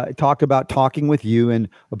 talked about talking with you in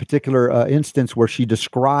a particular instance where she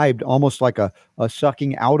described almost like a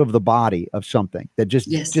sucking out of the body of something that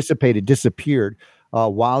just disappeared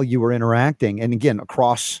while you were interacting. And again,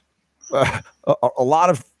 across a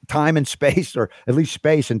lot of time and space, or at least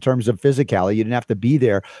space in terms of physicality. You didn't have to be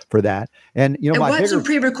there for that. And, it works in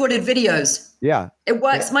pre-recorded videos. Yeah. It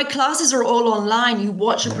works. Yeah. My classes are all online. You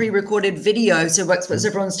watch a pre-recorded video. So it works with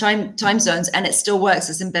everyone's time zones, and it still works.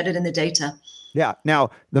 It's embedded in the data. Yeah. Now,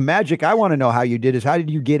 the magic I want to know how you did is, how did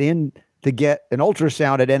you get in to get an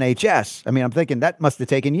ultrasound at NHS? I mean, I'm thinking that must have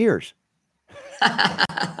taken years.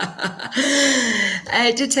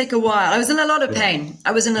 It did take a while. I was in a lot of pain.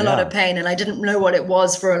 And I didn't know what it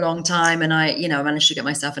was for a long time. And I managed to get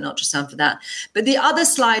myself an ultrasound for that. But the other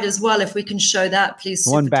slide as well, if we can show that, please,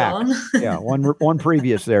 Super One back. Don. Yeah, one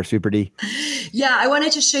previous there, Super D. Yeah, I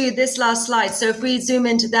wanted to show you this last slide. So if we zoom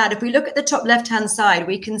into that, if we look at the top left-hand side,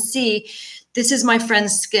 we can see this is my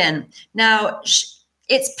friend's skin. Now,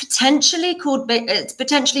 it's potentially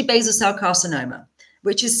basal cell carcinoma,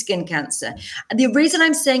 which is skin cancer. And the reason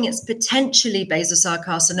I'm saying it's potentially basal cell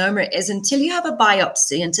carcinoma is until you have a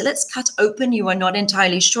biopsy, until it's cut open, you are not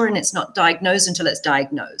entirely sure, and it's not diagnosed until it's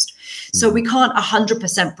diagnosed. So we can't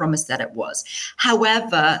 100% promise that it was.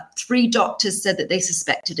 However, 3 doctors said that they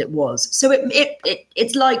suspected it was. So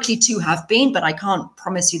it's likely to have been, but I can't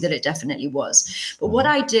promise you that it definitely was. But what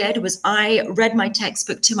I did was I read my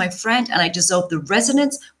textbook to my friend, and I dissolved the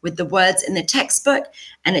resonance with the words in the textbook,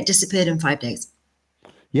 and it disappeared in 5 days.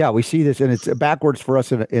 Yeah, we see this, and it's backwards for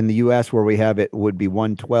us in the U.S. where we have it would be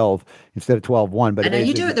 112 instead of 12-1. But I know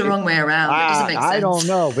you do it the wrong way around. It doesn't make sense. I don't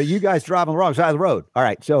know, but you guys drive on the wrong side of the road. All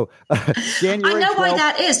right, so January. I know 12th, why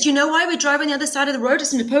that is. Do you know why we drive on the other side of the road?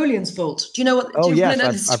 It's Napoleon's fault. Do you know what?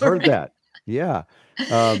 Yes, I've heard that. Yeah.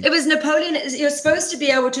 It was Napoleon. You're supposed to be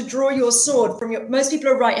able to draw your sword from your. Most people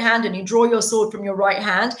are right-handed, and you draw your sword from your right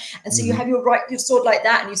hand, and so you have your sword like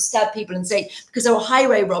that, and you stab people and say, because they were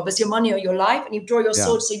highway robbers, your money or your life, and you draw your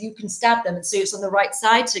sword so you can stab them, and so it's on the right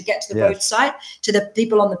side to get to the road side, to the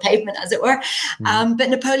people on the pavement, as it were. But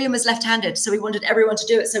Napoleon was left-handed, so he wanted everyone to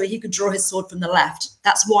do it so he could draw his sword from the left.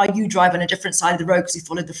 That's why you drive on a different side of the road, because he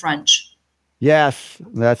followed the French. Yes,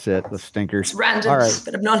 that's it. The stinkers. It's random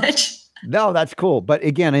bit of knowledge. No, that's cool. But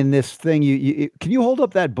again, in this thing, you can you hold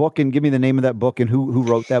up that book and give me the name of that book and who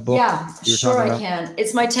wrote that book? Yeah, sure I can.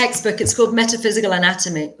 It's my textbook. It's called Metaphysical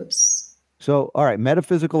Anatomy. Oops. So, all right,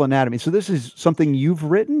 Metaphysical Anatomy. So this is something you've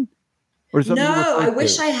written? Or something No, I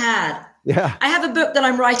wish I had. Yeah. I have a book that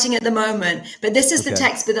I'm writing at the moment, but this is the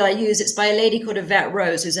textbook that I use. It's by a lady called Yvette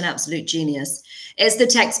Rose, who's an absolute genius. It's the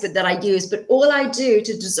textbook that I use, but all I do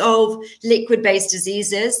to dissolve liquid-based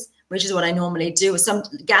diseases, which is what I normally do, with some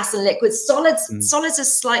gas and liquids. Solids are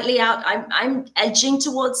slightly out. I'm edging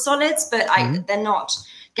towards solids, but they're not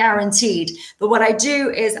guaranteed. But what I do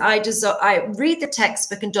is I read the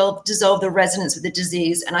textbook and dissolve the resonance with the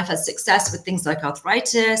disease. And I've had success with things like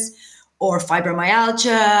arthritis or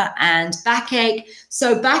fibromyalgia and backache.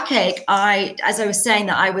 So backache, as I was saying,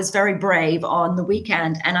 that I was very brave on the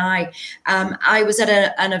weekend, and I was at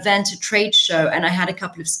an event, a trade show, and I had a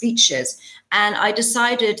couple of speeches. And I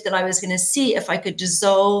decided that I was going to see if I could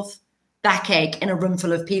dissolve backache in a room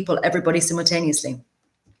full of people, everybody simultaneously.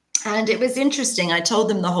 And it was interesting. I told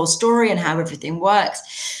them the whole story and how everything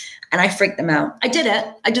works. And I freaked them out. I did it.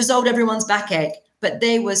 I dissolved everyone's backache. But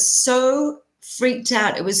they were so freaked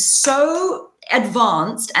out. It was so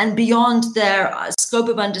advanced and beyond their scope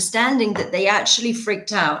of understanding that they actually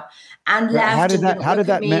freaked out and laughed. How did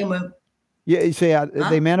that Yeah, you say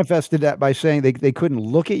they manifested that by saying they couldn't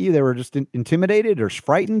look at you. They were just intimidated or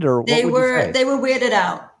frightened, or they were weirded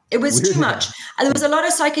out. It was too much. And there was a lot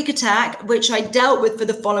of psychic attack, which I dealt with for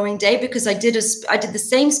the following day, because I did the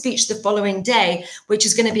same speech the following day, which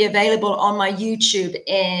is going to be available on my YouTube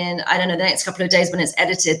in, I don't know, the next couple of days when it's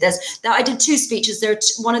edited. I did 2 speeches.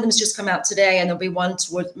 One of them has just come out today, and there'll be one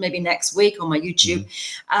towards maybe next week on my YouTube.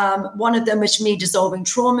 One of them was me dissolving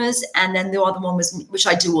traumas, and then the other one was, which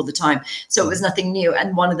I do all the time, so it was nothing new.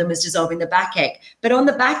 And one of them was dissolving the backache. But on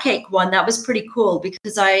the backache one, that was pretty cool,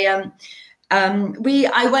 because I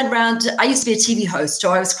went around. I used to be a TV host,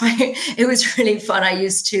 so it was really fun. I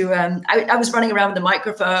used to, I was running around with a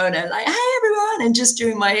microphone and like, hey everyone, and just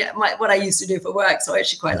doing my what I used to do for work. So I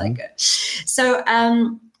actually quite like it. So,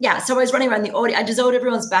 so I was running around the audience. I dissolved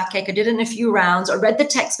everyone's backache. I did it in a few rounds. I read the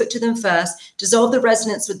textbook to them first, dissolved the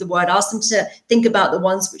resonance with the word, asked them to think about the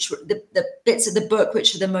ones which were the bits of the book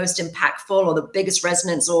which are the most impactful or the biggest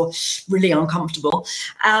resonance or really uncomfortable.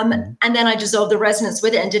 And then I dissolved the resonance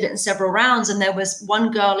with it and did it in several rounds. And there was one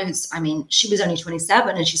girl she was only 27,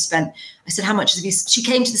 and I said, how much have you? She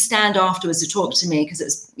came to the stand afterwards to talk to me, because it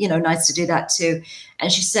was, nice to do that too.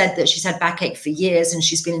 And she said that she's had backache for years and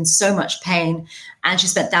she's been in so much pain, and she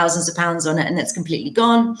spent thousands of pounds on it, and it's completely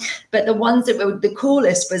gone. But the ones that were the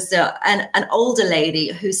coolest was an older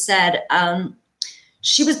lady who said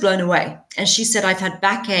she was blown away. And she said, I've had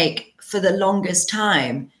backache for the longest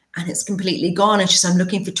time, and it's completely gone. And she said, I'm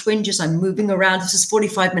looking for twinges. I'm moving around. This is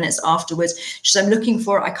 45 minutes afterwards. She said, I'm looking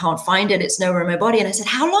for it. I can't find it. It's nowhere in my body. And I said,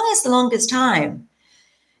 how long is the longest time?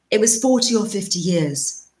 It was 40 or 50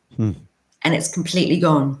 years. And it's completely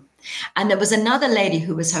gone. And there was another lady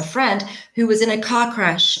who was her friend who was in a car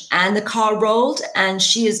crash, and the car rolled, and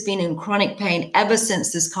she has been in chronic pain ever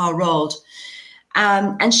since this car rolled.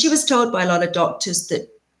 And she was told by a lot of doctors that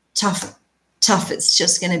tough, it's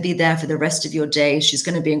just going to be there for the rest of your days. She's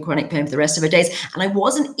going to be in chronic pain for the rest of her days. And I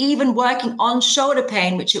wasn't even working on shoulder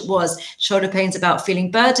pain, which it was. Shoulder pain is about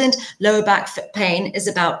feeling burdened. Lower back pain is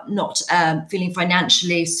about not feeling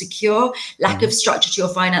financially secure. Lack of structure to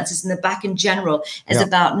your finances, and the back in general is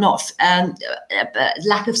about not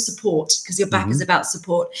lack of support, because your back is about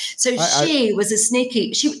support. So she was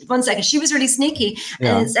really sneaky.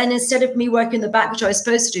 And instead of me working the back, which I was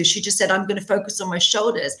supposed to do, she just said, I'm going to focus on my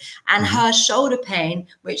shoulders. And her shoulder pain,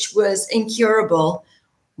 which was incurable,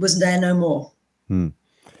 was there no more.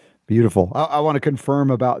 Beautiful. I want to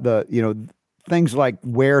confirm about the, things like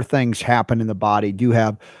where things happen in the body do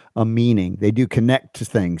have a meaning. They do connect to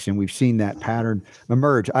things. And we've seen that pattern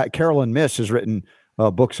emerge. Carolyn Miss has written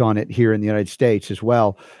books on it here in the United States as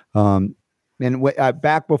well. And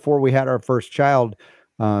back before we had our first child,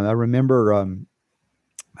 I remember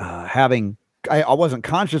I wasn't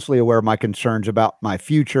consciously aware of my concerns about my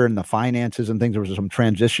future and the finances and things. There was some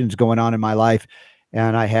transitions going on in my life,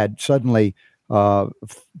 and I had suddenly,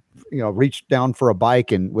 reached down for a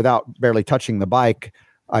bike, and without barely touching the bike,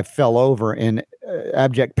 I fell over in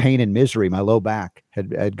abject pain and misery. My low back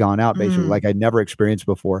had gone out, basically, like I'd never experienced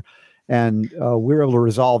before. And we were able to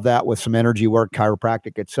resolve that with some energy work,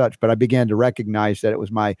 chiropractic and such. But I began to recognize that it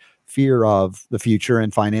was my fear of the future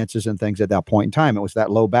and finances and things at that point in time. It was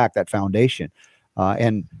that low back, that foundation.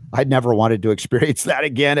 And I'd never wanted to experience that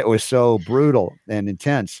again. It was so brutal and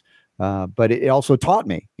intense. But it also taught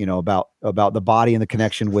me, about the body and the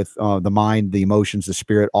connection with the mind, the emotions, the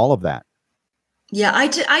spirit, all of that. Yeah, I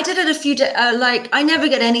did it a few days. I never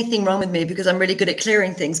get anything wrong with me because I'm really good at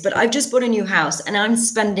clearing things. But I've just bought a new house, and I'm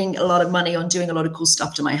spending a lot of money on doing a lot of cool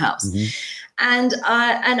stuff to my house. And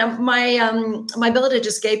my builder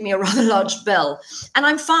just gave me a rather large bill, and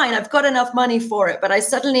I'm fine. I've got enough money for it, but I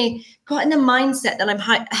suddenly got in the mindset that I'm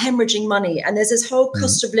hemorrhaging money, and there's this whole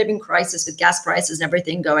cost of living crisis with gas prices and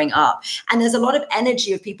everything going up, and there's a lot of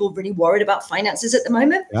energy of people really worried about finances at the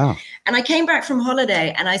moment. Yeah. And I came back from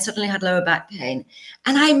holiday, and I suddenly had lower back pain,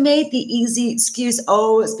 and I made the easy excuse,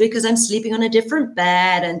 it's because I'm sleeping on a different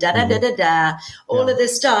bed and all of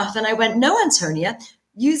this stuff. And I went, no, Antonia.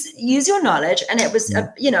 Use your knowledge. And it was,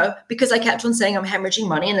 because I kept on saying I'm hemorrhaging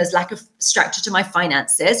money and there's lack of structure to my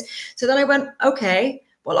finances. So then I went, okay,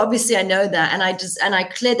 well, obviously I know that. And I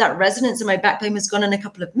cleared that resonance, and my back pain was gone in a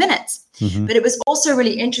couple of minutes. But it was also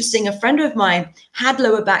really interesting. A friend of mine had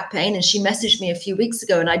lower back pain, and she messaged me a few weeks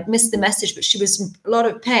ago, and I'd missed the message, but she was in a lot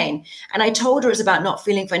of pain. And I told her it was about not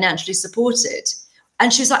feeling financially supported.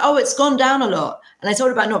 And she was like, it's gone down a lot. And I told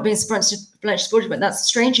her about not being financially supported. But that's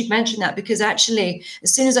strange you mentioned that, because actually,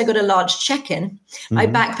 as soon as I got a large check-in, my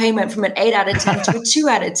back pain went from an 8 out of 10 to a 2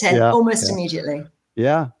 out of 10 almost immediately.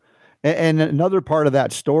 Yeah. And another part of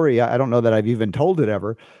that story, I don't know that I've even told it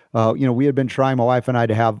ever. We had been trying, my wife and I,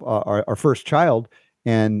 to have our first child.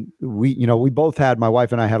 And my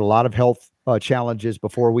wife and I had a lot of health challenges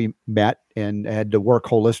before we met, and had to work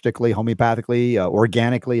holistically, homeopathically,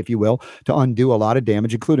 organically, if you will, to undo a lot of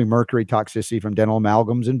damage, including mercury toxicity from dental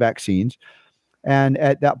amalgams and vaccines. And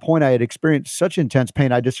at that point, I had experienced such intense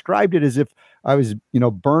pain. I described it as if I was,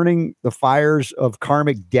 burning the fires of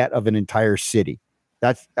karmic debt of an entire city.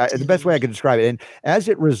 That's the best way I could describe it. And as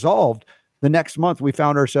it resolved, the next month we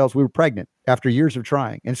found ourselves, we were pregnant after years of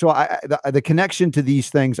trying. And so the connection to these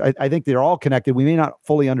things, I think they're all connected. We may not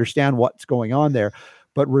fully understand what's going on there,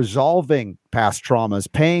 but resolving past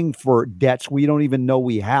traumas, paying for debts we don't even know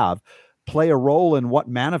we have, play a role in what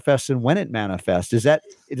manifests and when it manifests. Does that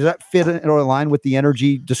fit in or align with the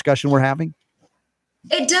energy discussion we're having?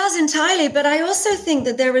 It does entirely, but I also think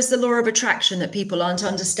that there is the law of attraction that people aren't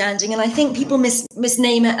understanding, and I think people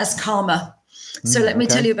misname it as karma. So let me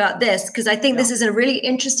tell you about this, because I think this is a really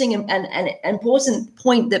interesting and important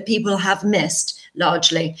point that people have missed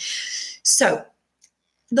largely. So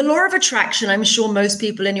the law of attraction, I'm sure most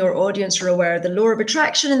people in your audience are aware of the law of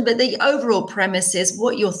attraction, but the overall premise is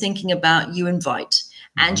what you're thinking about, you invite.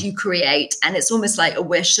 And you create, and it's almost like a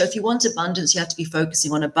wish. So if you want abundance, you have to be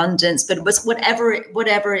focusing on abundance, but whatever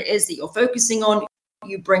it is that you're focusing on,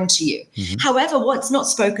 you bring to you. However, what's not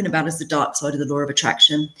spoken about is the dark side of the law of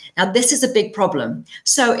attraction. Now, this is a big problem.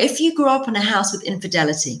 So if you grew up in a house with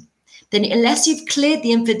infidelity, then unless you've cleared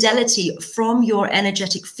the infidelity from your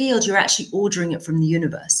energetic field, you're actually ordering it from the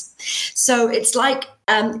universe. So it's like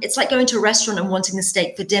going to a restaurant and wanting the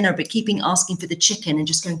steak for dinner, but keeping asking for the chicken and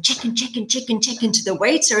just going chicken, chicken, chicken, chicken to the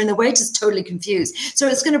waiter, and the waiter's totally confused. So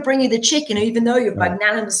it's going to bring you the chicken, even though you've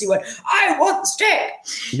magnanimously went, I want the steak.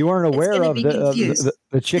 You weren't aware of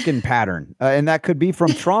the chicken pattern, and that could be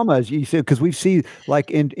from trauma, as you see, because we've seen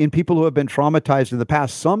like in people who have been traumatized in the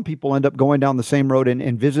past, some people end up going down the same road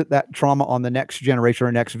and visit that trauma on the next generation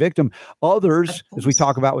or next victim. Others, as we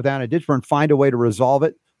talk about with Anna Ditchburn, find a way to resolve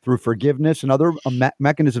it through forgiveness and other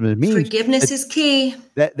mechanisms and means. Forgiveness is key.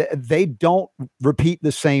 That they don't repeat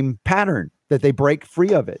the same pattern, that they break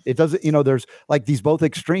free of it. It doesn't, there's like these both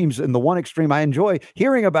extremes, and the one extreme I enjoy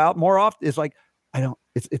hearing about more often is like,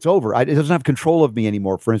 it's over. It doesn't have control of me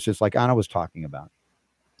anymore. For instance, like Anna was talking about.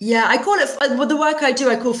 Yeah, I call it, the work I do,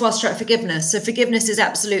 I call fast track forgiveness. So forgiveness is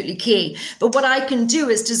absolutely key. But what I can do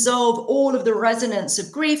is dissolve all of the resonance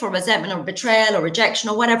of grief or resentment or betrayal or rejection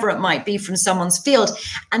or whatever it might be from someone's field.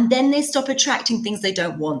 And then they stop attracting things they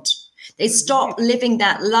don't want. They stop living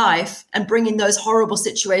that life and bringing those horrible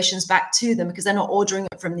situations back to them because they're not ordering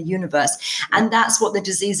it from the universe. And that's what the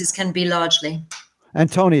diseases can be largely.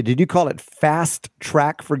 Antonia, did you call it fast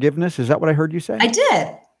track forgiveness? Is that what I heard you say? I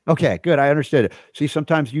did. Okay, good. I understood it. See,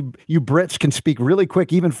 sometimes you Brits can speak really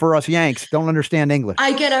quick, even for us Yanks, don't understand English.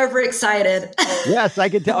 I get overexcited. Yes, I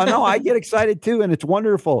can tell. No, I get excited too, and it's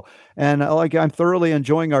wonderful. And I'm thoroughly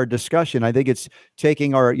enjoying our discussion. I think it's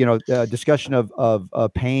taking our discussion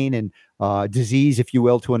of pain and disease, if you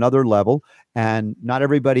will, to another level. And not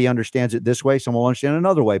everybody understands it this way. Some will understand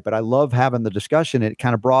another way. But I love having the discussion. It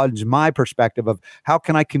kind of broadens my perspective of how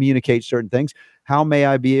can I communicate certain things? How may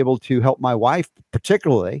I be able to help my wife,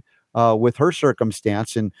 particularly with her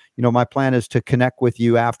circumstance? And, my plan is to connect with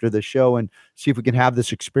you after the show and see if we can have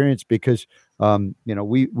this experience because,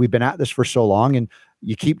 we've been at this for so long and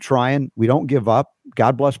you keep trying. We don't give up.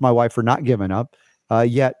 God bless my wife for not giving up.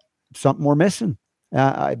 Yet something we're missing.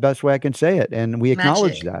 Best way I can say it. And we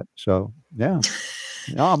acknowledge that. So, yeah.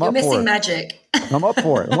 No, I'm You're up for it. missing magic. I'm up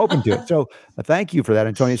for it. I'm open to it. So thank you for that,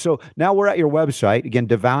 Antonia. So now we're at your website, again,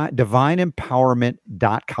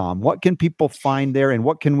 divineempowerment.com. What can people find there and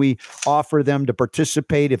what can we offer them to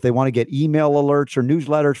participate if they want to get email alerts or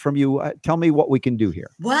newsletters from you? Tell me what we can do here.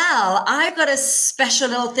 Well, I've got a special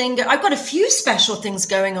little thing. I've got a few special things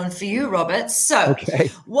going on for you, Robert. So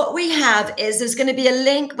what we have is there's going to be a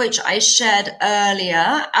link, which I shared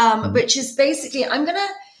earlier, which is basically I'm going to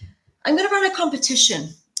run a competition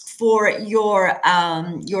for your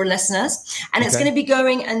listeners, and it's going to be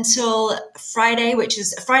going until Friday, which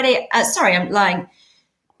is Friday. Sorry, I'm lying.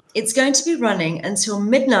 It's going to be running until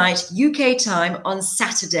midnight UK time on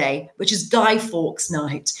Saturday, which is Guy Fawkes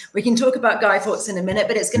night. We can talk about Guy Fawkes in a minute,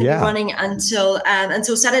 but it's going to be running until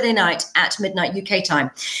Saturday night at midnight UK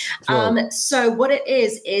time. So what it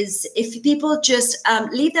is if people just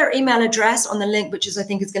leave their email address on the link, which I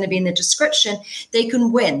think is going to be in the description, they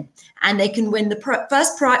can win. And they can win the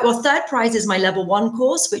third prize is my level 1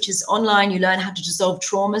 course, which is online. You learn how to dissolve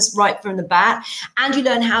traumas right from the bat, and you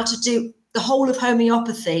learn how to do the whole of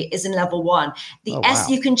homeopathy is in level 1.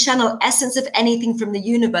 You can channel essence of anything from the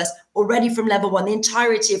universe already from level 1, the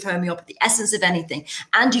entirety of homeopathy, essence of anything.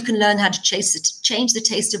 And you can learn how to change the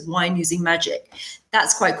taste of wine using magic.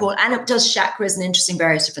 That's quite cool. And it does chakras and interesting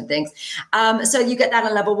various different things. So you get that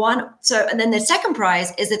on level 1. And then the second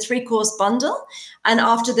prize is a 3-course bundle. And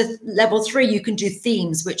after the level 3, you can do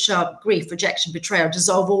themes, which are grief, rejection, betrayal,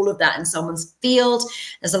 dissolve all of that in someone's field.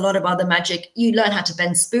 There's a lot of other magic. You learn how to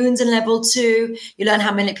bend spoons in level 2. You learn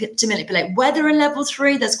how to manipulate weather in level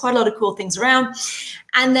 3. There's quite a lot of cool things around.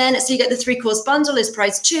 And then, so you get the 3-course bundle is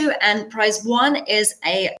prize 2, and prize 1 is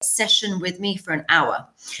a session with me for an hour.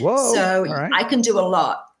 Whoa. So I can do a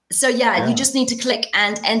lot. So you just need to click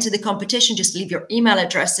and enter the competition. Just leave your email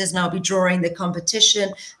addresses and I'll be drawing the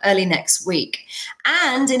competition early next week.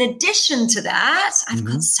 And in addition to that, I've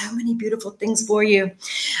got so many beautiful things for you.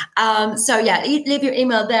 Leave your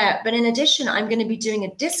email there. But in addition, I'm going to be doing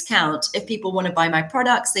a discount if people want to buy my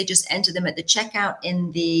products. They just enter them at the checkout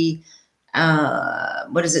in the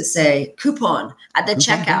what does it say? Coupon at the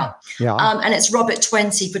checkout. Yeah. And it's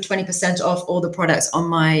Robert20 for 20% off all the products on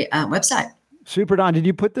my website. Super, Don. Did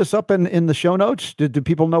you put this up in the show notes? Do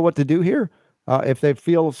people know what to do here? If they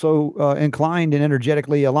feel so inclined and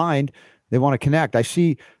energetically aligned, they want to connect. I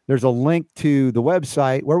see there's a link to the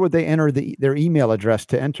website. Where would they enter their email address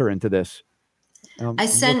to enter into this? I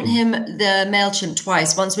sent him the MailChimp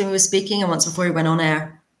twice, once when we were speaking and once before he went on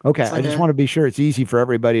air. Okay. I just want to be sure it's easy for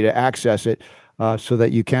everybody to access it so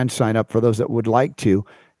that you can sign up for those that would like to.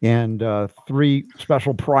 And 3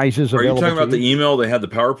 special prizes available. Are you talking about the email? They had the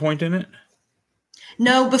PowerPoint in it?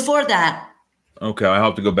 No, before that. Okay, I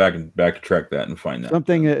have to go back and backtrack that and find that.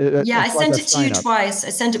 Something. I sent it to you twice. I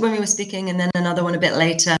sent it when we were speaking, and then another one a bit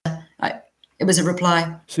later. It was a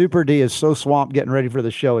reply. Super D is so swamped getting ready for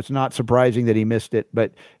the show. It's not surprising that he missed it,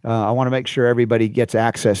 but I want to make sure everybody gets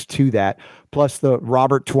access to that. Plus the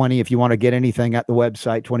Robert 20, if you want to get anything at the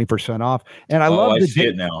website, 20% off. And I love the see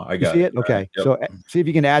it now. I got it. Okay. Yep. So see if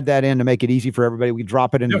you can add that in to make it easy for everybody. We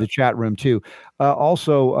drop it into the chat room too.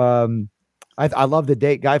 I love the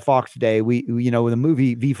date, Guy Fawkes Day. The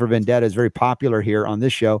movie V for Vendetta is very popular here on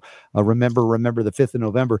this show. Remember the 5th of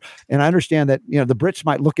November. And I understand that, the Brits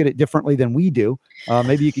might look at it differently than we do.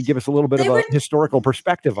 Maybe you could give us a little bit of a historical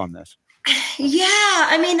perspective on this. Yeah,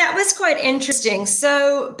 I mean, that was quite interesting.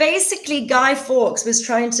 So basically, Guy Fawkes was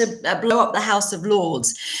trying to blow up the House of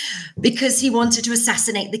Lords because he wanted to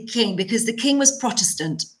assassinate the king, because the king was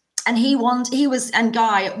Protestant. And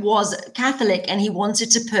Guy was Catholic, and he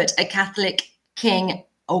wanted to put a Catholic king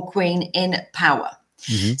or queen in power.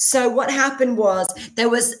 Mm-hmm. So what happened was there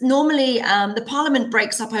was normally the Parliament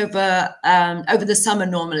breaks up over the summer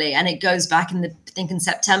normally, and it goes back in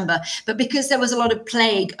September. But because there was a lot of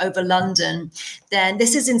plague over London, then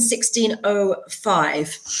this is in 1605.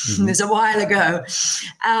 Mm-hmm. It was a while ago.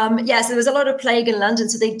 So there was a lot of plague in London,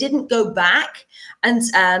 so they didn't go back and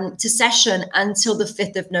to session until the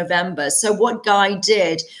 5th of November. So what Guy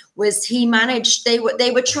did was he managed, they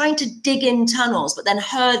were trying to dig in tunnels, but then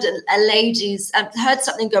heard heard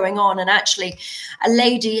something going on. And actually a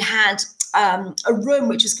lady had a room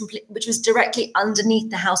which was directly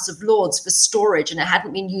underneath the House of Lords for storage, and it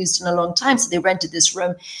hadn't been used in a long time. So they rented this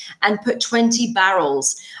room and put 20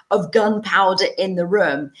 barrels of gunpowder in the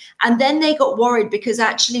room. And then they got worried because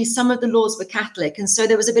actually some of the Lords were Catholic. And so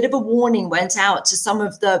there was a bit of a warning went out to some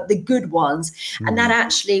of the good ones. Mm-hmm. And that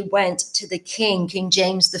actually went to the King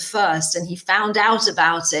James I, and he found out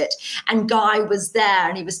about it. And Guy was there,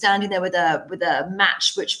 and he was standing there with a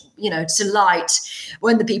match, which, to light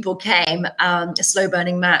when the people came, a slow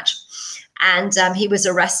burning match. And he was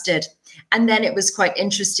arrested. And then it was quite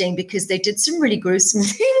interesting because they did some really gruesome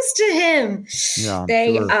things to him. Yeah,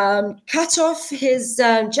 they cut off his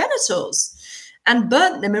genitals and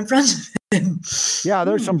burnt them in front of him. Yeah,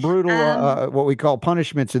 there's some brutal, what we call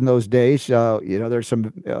punishments in those days. There's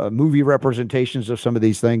some movie representations of some of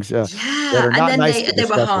these things. That are not and then nice they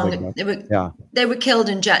were hung. They were killed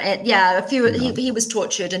in a few. He was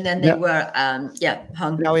tortured, and then they were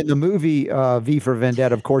hung. Now, in the movie V for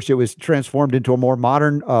Vendetta, of course, it was transformed into a more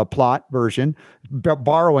modern plot version,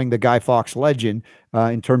 borrowing the Guy Fawkes legend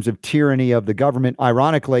in terms of tyranny of the government.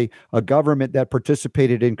 Ironically, a government that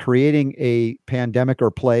participated in creating a pandemic or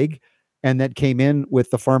plague, and that came in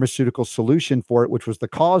with the pharmaceutical solution for it, which was the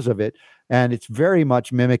cause of it. And it's very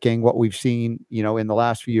much mimicking what we've seen, in the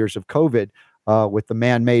last few years of COVID, with the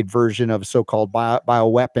man-made version of so-called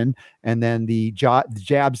bioweapon, and then the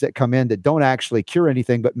jabs that come in that don't actually cure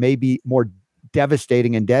anything, but may be more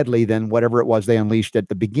devastating and deadly than whatever it was they unleashed at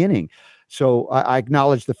the beginning. So I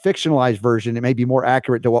acknowledge the fictionalized version. It may be more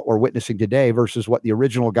accurate to what we're witnessing today versus what the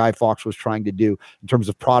original Guy Fawkes was trying to do in terms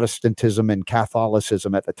of Protestantism and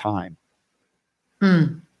Catholicism at the time.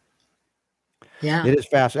 Yeah, it is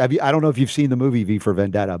fast. I don't know if you've seen the movie V for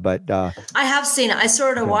Vendetta, but I have seen it. I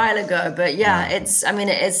saw it a while ago, but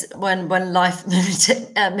it is when life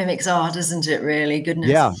mimics art, isn't it? Really,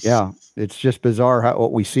 goodness. Yeah. It's just bizarre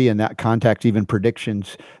what we see in that context, even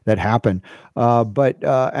predictions that happen. But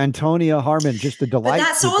Antonia Harman, just a delight. But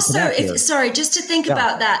that's also, just to think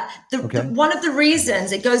about that. One of the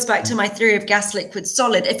reasons, it goes back to my theory of gas, liquid,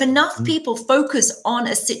 solid. If enough people focus on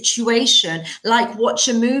a situation, like watch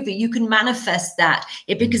a movie, you can manifest that.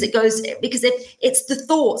 Because if it's the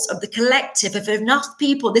thoughts of the collective. If enough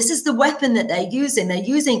people, this is the weapon that they're using.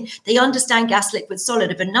 They understand gas, liquid,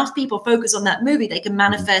 solid. If enough people focus on that movie, they can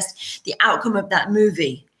manifest the outcome of that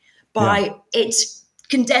movie by it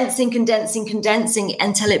condensing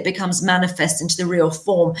until it becomes manifest into the real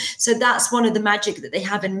form. So that's one of the magic that they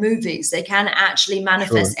have in movies. They can actually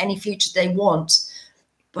manifest any future they want.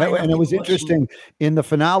 And it was interesting in the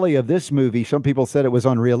finale of this movie, some people said it was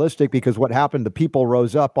unrealistic because what happened, the people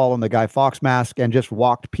rose up all in the Guy Fawkes mask and just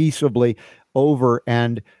walked peaceably over,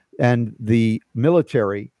 and the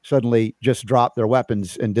military suddenly just dropped their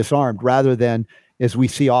weapons and disarmed, rather than, as we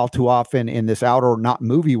see all too often in this outer, not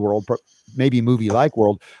movie world, but maybe movie-like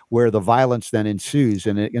world, where the violence then ensues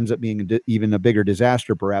and it ends up being even a bigger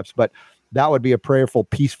disaster, perhaps. But that would be a prayerful,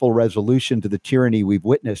 peaceful resolution to the tyranny we've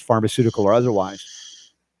witnessed, pharmaceutical or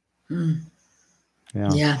otherwise.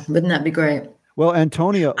 Yeah, wouldn't that be great? Well,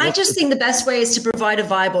 Antonia, I just think the best way is to provide a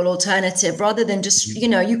viable alternative rather than just,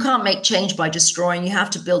 you can't make change by destroying. You have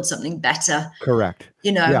to build something better. correct.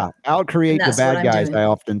 Yeah, Out-create the that's what bad I'm guys, doing. I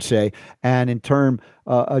often say. And in terms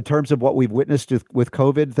of what we've witnessed with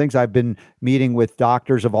COVID things, I've been meeting with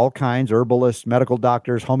doctors of all kinds, herbalists, medical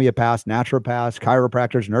doctors, homeopaths, naturopaths,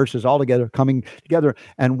 chiropractors, nurses, all together, coming together.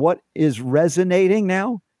 And what is resonating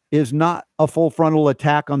now is not a full frontal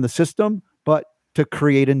attack on the system, but to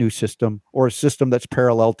create a new system or a system that's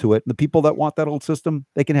parallel to it. And the people that want that old system,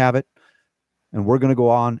 they can have it. And we're going to go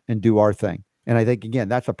on and do our thing. And I think, again,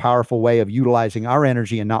 that's a powerful way of utilizing our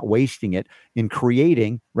energy and not wasting it in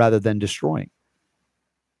creating rather than destroying.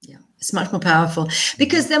 Yeah, it's much more powerful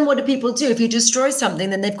because then what do people do? If you destroy something,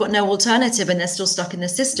 then they've got no alternative and they're still stuck in the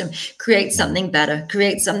system. Create something better,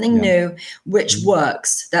 create something new, which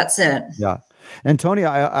works. That's it. Yeah. Antonia,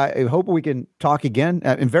 I hope we can talk again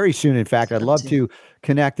and very soon. In fact, I'd love to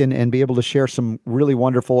connect and be able to share some really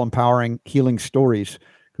wonderful, empowering, healing stories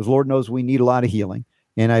because Lord knows we need a lot of healing.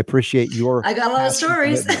 And I appreciate your. I got a lot of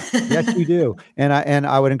stories. Yes, you do. And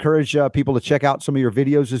I would encourage people to check out some of your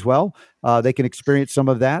videos as well. They can experience some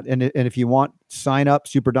of that. And if you want, sign up.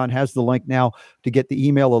 Super Don has the link now to get the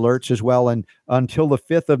email alerts as well. And until the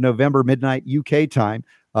 5th of November, midnight UK time,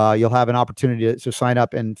 you'll have an opportunity to sign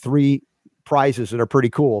up, and 3 prizes that are pretty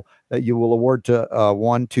cool that you will award to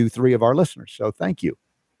 1, 2, 3 of our listeners. So thank you.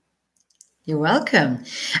 You're welcome.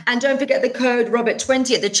 And don't forget the code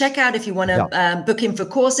Robert20 at the checkout if you want to book in for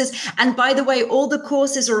courses. And by the way, all the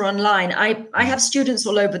courses are online. I have students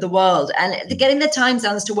all over the world, and getting their time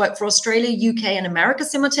zones to work for Australia, UK, and America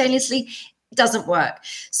simultaneously doesn't work.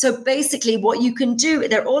 So basically what you can do,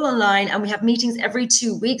 they're all online, and we have meetings every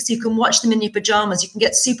 2 weeks. You can watch them in your pajamas. You can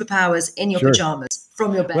get superpowers in your pajamas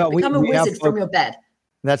from your bed. Well, Become a wizard from your bed.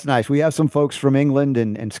 That's nice. We have some folks from England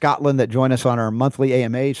and Scotland that join us on our monthly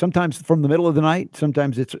AMA, sometimes from the middle of the night.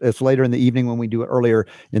 Sometimes it's later in the evening when we do it earlier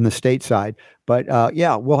in the stateside. But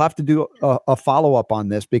we'll have to do a follow-up on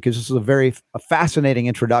this because this is a fascinating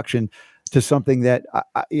introduction to something that,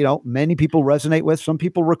 many people resonate with, some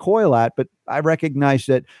people recoil at, but I recognize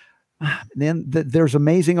that then there's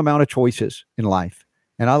amazing amount of choices in life.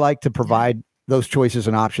 And I like to provide those choices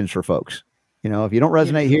and options for folks. If you don't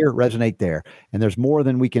resonate here, resonate there. And there's more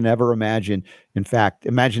than we can ever imagine. In fact,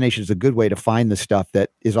 imagination is a good way to find the stuff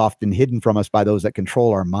that is often hidden from us by those that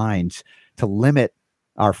control our minds, to limit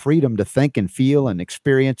our freedom to think and feel and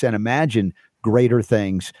experience and imagine greater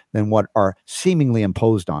things than what are seemingly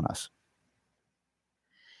imposed on us.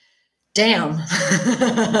 Damn.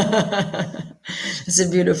 It's a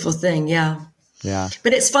beautiful thing. Yeah. Yeah.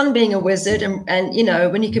 But it's fun being a wizard and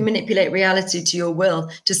when you can manipulate reality to your will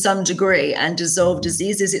to some degree and dissolve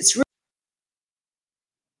diseases, it's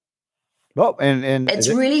it's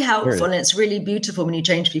really helpful and it's really beautiful when you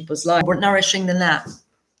change people's lives. More nourishing than that.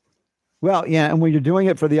 Well, yeah, and when you're doing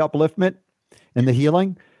it for the upliftment and the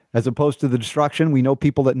healing, as opposed to the destruction, we know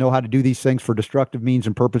people that know how to do these things for destructive means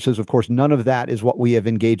and purposes. Of course, none of that is what we have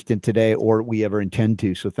engaged in today or we ever intend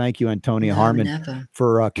to. So thank you, Antonia Harman,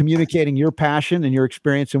 for communicating your passion and your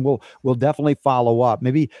experience. And we'll definitely follow up.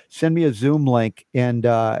 Maybe send me a Zoom link and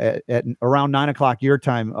at around 9:00 your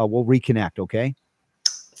time, we'll reconnect. Okay.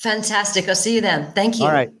 Fantastic. I'll see you then. Thank you.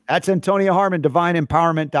 All right. That's Antonia Harman,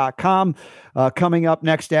 divineempowerment.com. Coming up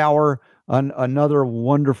next hour, another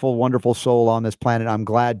wonderful, wonderful soul on this planet I'm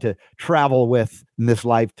glad to travel with in this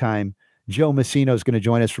lifetime. Joe Messino is going to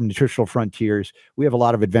join us from Nutritional Frontiers. We have a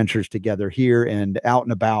lot of adventures together here and out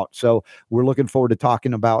and about. So we're looking forward to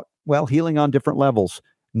talking about, healing on different levels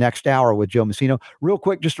next hour with Joe Messino. Real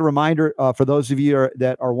quick, just a reminder for those of you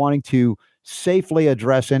that are wanting to safely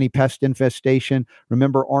address any pest infestation.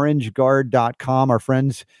 Remember orangeguard.com. Our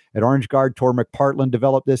friends at Orange Guard, Tor McPartland,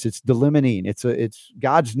 developed this. It's Delimonene. It's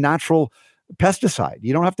God's natural pesticide.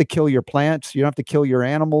 You don't have to kill your plants. You don't have to kill your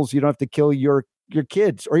animals. You don't have to kill your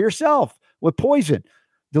kids or yourself with poison.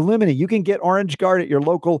 Delimonene. You can get Orange Guard at your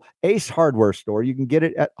local Ace hardware store. You can get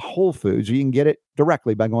it at Whole Foods, or you can get it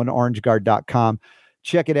directly by going to orangeguard.com.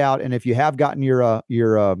 Check it out. And if you have gotten your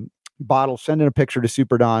bottle, send in a picture to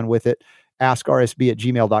Super Don with it.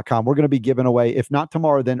 AskRSB@gmail.com. We're going to be giving away, if not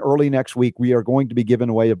tomorrow, then early next week, we are going to be giving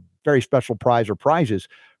away a very special prize or prizes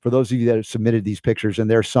for those of you that have submitted these pictures. And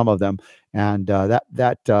there's some of them. And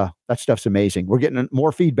that stuff's amazing. We're getting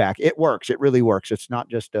more feedback. It works. It really works. It's not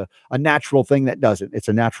just a natural thing that doesn't. It's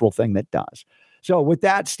a natural thing that does. So with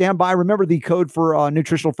that, stand by. Remember the code for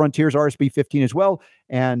Nutritional Frontiers, RSB15 as well.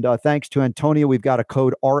 And thanks to Antonia, we've got a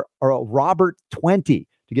code Robert20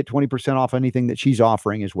 to get 20% off anything that she's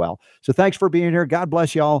offering as well. So thanks for being here. God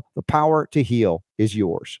bless y'all. The power to heal is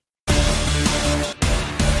yours.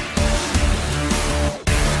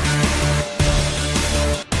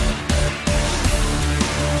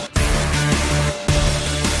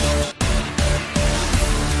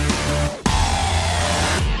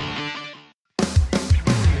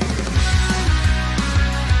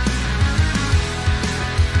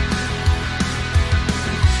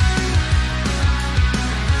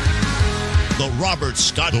 Robert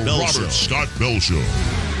Scott Bell Show. Scott Bell Show.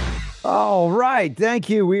 All right. Thank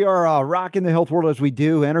you. We are rocking the health world as we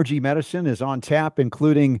do. Energy medicine is on tap,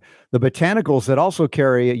 including the botanicals that also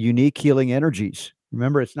carry unique healing energies.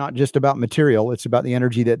 Remember, it's not just about material. It's about the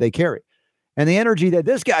energy that they carry. And the energy that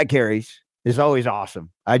this guy carries is always awesome.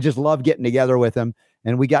 I just love getting together with him.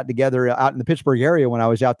 And we got together out in the Pittsburgh area when I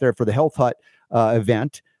was out there for the Health Hut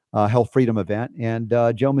event, Health Freedom event. And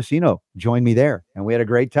Joe Messino joined me there. And we had a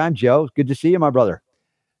great time. Joe, good to see you, my brother.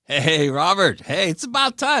 Hey, Robert. Hey, it's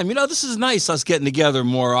about time. This is nice, us getting together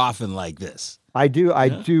more often like this. I do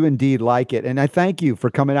indeed like it. And I thank you for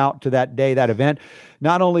coming out to that event.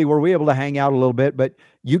 Not only were we able to hang out a little bit, but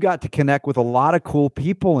you got to connect with a lot of cool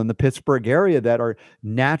people in the Pittsburgh area that are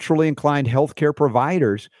naturally inclined healthcare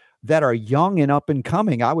providers that are young and up and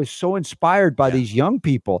coming. I was so inspired by these young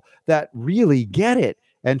people that really get it.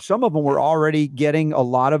 And some of them were already getting a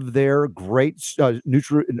lot of their great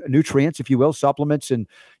nutrients, if you will, supplements, and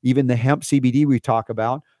even the hemp CBD we talk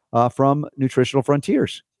about from Nutritional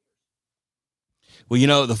Frontiers.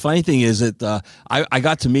 Well, the funny thing is that I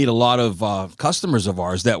got to meet a lot of customers of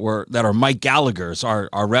ours that are Mike Gallagher's,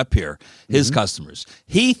 our rep here, his customers.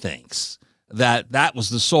 He thinks that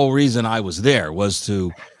was the sole reason I was there, was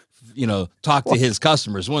to talk to his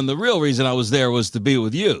customers, when the real reason I was there was to be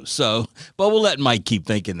with you. So, but we'll let Mike keep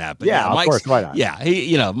thinking that. But of course, why not? Yeah,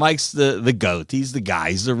 he, Mike's the goat. He's the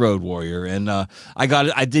guy. He's the road warrior. And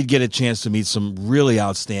I did get a chance to meet some really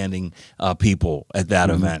outstanding people at that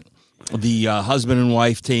event. The husband and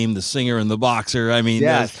wife team, the singer and the boxer. I mean,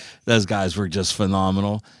 those guys were just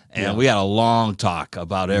phenomenal. And we had a long talk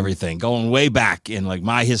about everything, going way back in like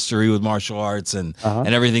my history with martial arts and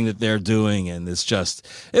everything that they're doing. And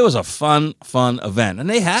it was a fun event. And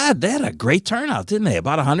they had a great turnout, didn't they?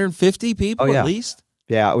 About 150 people at least.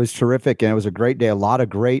 Yeah, it was terrific. And it was a great day. A lot of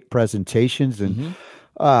great presentations. And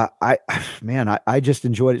I just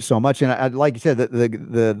enjoyed it so much. And I like you said,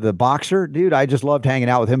 the boxer dude, I just loved hanging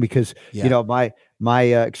out with him because, my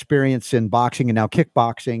experience in boxing and now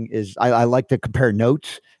kickboxing is I like to compare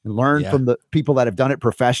notes and learn from the people that have done it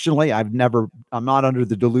professionally. I'm not under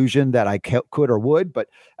the delusion that I could or would, but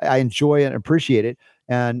I enjoy it and appreciate it.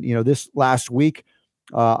 And, this last week,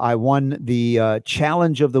 I won the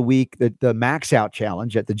challenge of the week, the max out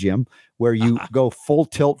challenge at the gym, where you go full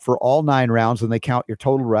tilt for all 9 rounds and they count your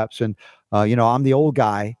total reps. And, I'm the old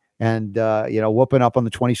guy and, whooping up on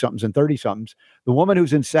the 20-somethings and 30-somethings. The woman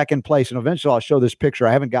who's in second place, and eventually I'll show this picture.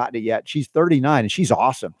 I haven't gotten it yet. She's 39 and she's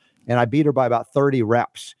awesome. And I beat her by about 30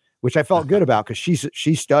 reps, which I felt good about because she's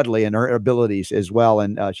studly in her abilities as well.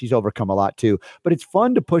 And she's overcome a lot too. But it's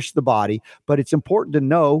fun to push the body, but it's important to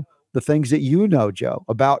know the things that Joe,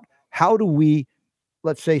 about how do we,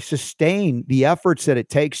 let's say, sustain the efforts that it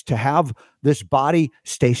takes to have this body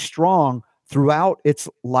stay strong throughout its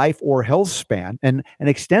life or health span and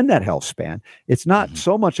extend that health span. It's not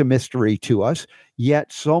so much a mystery to us,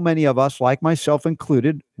 yet so many of us, like myself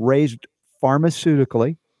included, raised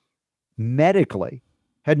pharmaceutically, medically,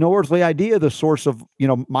 had no earthly idea the source of,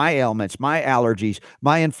 my ailments, my allergies,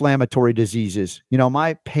 my inflammatory diseases,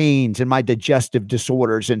 my pains and my digestive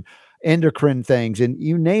disorders and endocrine things, and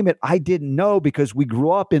you name it. I didn't know because we grew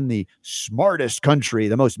up in the smartest country,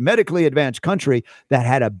 the most medically advanced country that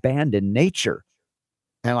had abandoned nature.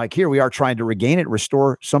 And like here we are trying to regain it,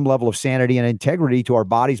 restore some level of sanity and integrity to our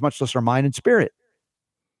bodies, much less our mind and spirit.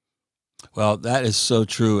 Well, that is so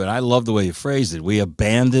true. And I love the way you phrased it. We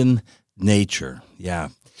abandon nature. Yeah.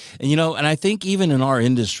 And, and I think even in our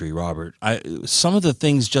industry, Robert, some of the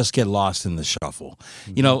things just get lost in the shuffle.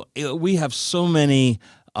 We have so many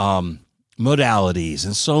modalities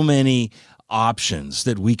and so many options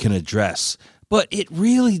that we can address, but it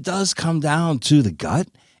really does come down to the gut.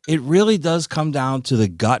 It really does come down to the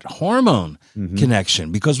gut hormone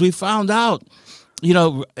connection, because we found out,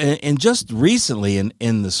 and just recently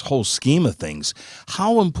in this whole scheme of things,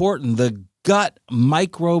 how important the gut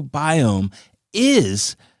microbiome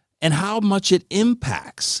is and how much it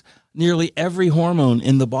impacts nearly every hormone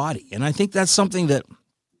in the body. And I think that's something that,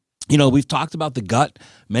 we've talked about the gut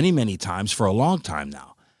many, many times for a long time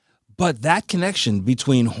now. But that connection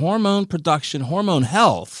between hormone production, hormone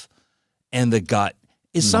health, and the gut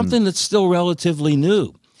is something that's still relatively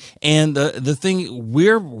new. And the thing,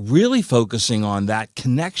 we're really focusing on that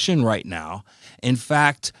connection right now. In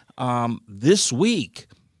fact, this week,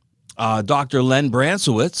 Dr. Len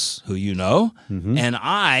Bransowitz, who and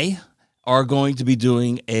I are going to be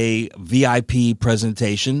doing a VIP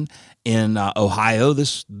presentation in Ohio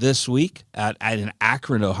this week in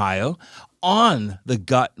Akron, Ohio, on the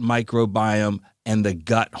gut microbiome and the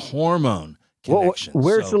gut hormone connection.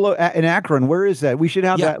 Where's in Akron? Where is that? We should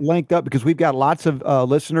have that linked up because we've got lots of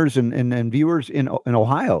listeners and viewers in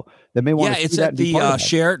Ohio that may want to see it's that. at the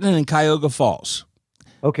Sheraton in Cuyahoga Falls.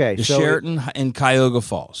 Okay, the Sheraton in Cuyahoga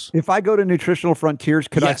Falls. If I go to Nutritional Frontiers,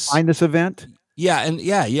 could I find this event? Yeah, and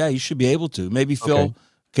you should be able to. Maybe Phil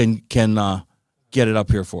can get it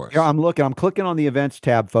up here for us. Yeah, I'm looking. I'm clicking on the events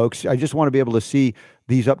tab, folks. I just want to be able to see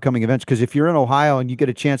these upcoming events because if you're in Ohio and you get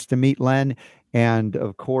a chance to meet Len and,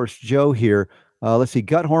 of course, Joe here, let's see,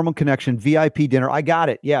 Gut Hormone Connection VIP dinner. I got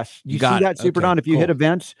it. Yes. You see that, Super Don? If you hit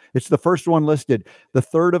events, it's the first one listed, the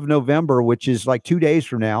 3rd of November, which is like 2 days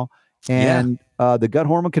from now. And the Gut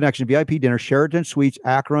Hormone Connection VIP dinner, Sheraton Suites,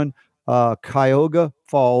 Akron, Cuyahoga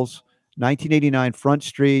Falls, 1989 Front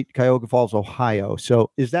Street, Cuyahoga Falls, Ohio.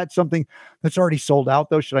 So is that something that's already sold out,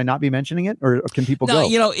 though? Should I not be mentioning it, or can people go?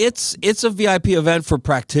 It's a VIP event for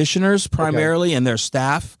practitioners primarily and their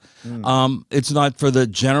staff. It's not for the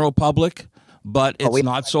general public, but it's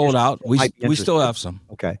not sold out. We still have some.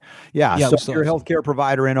 Okay. Yeah. So if you're a healthcare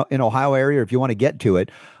provider in Ohio area, or if you want to get to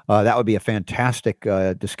it, that would be a fantastic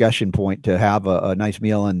discussion point to have a nice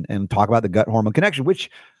meal and talk about the Gut Hormone Connection,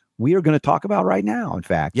 which we are going to talk about right now. In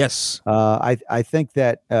fact, yes, I think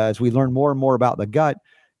that as we learn more and more about the gut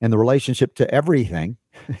and the relationship to everything,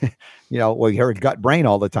 we hear gut brain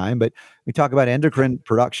all the time, but we talk about endocrine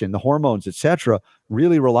production, the hormones, etc.,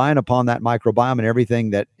 really relying upon that microbiome and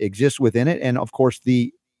everything that exists within it. And of course,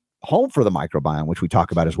 the home for the microbiome, which we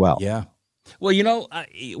talk about as well. Yeah. Well,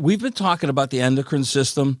 we've been talking about the endocrine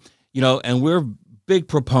system, and we're a big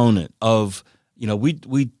proponent of,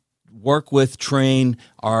 we work with, train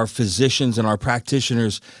our physicians and our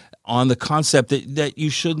practitioners on the concept that you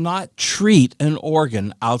should not treat an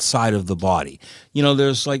organ outside of the body.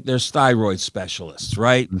 There's thyroid specialists,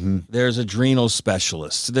 right? Mm-hmm. There's adrenal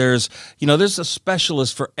specialists. There's a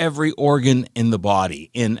specialist for every organ in the body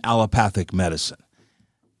in allopathic medicine.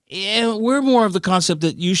 And we're more of the concept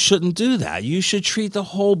that you shouldn't do that. You should treat the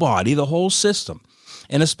whole body, the whole system.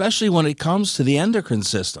 And especially when it comes to the endocrine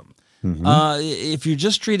system. Mm-hmm. If you're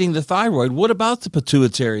just treating the thyroid, what about the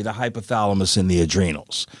pituitary, the hypothalamus, and the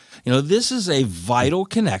adrenals? This is a vital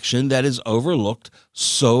connection that is overlooked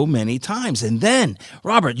so many times. And then,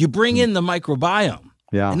 Robert, you bring in the microbiome.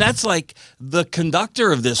 Yeah. And that's like the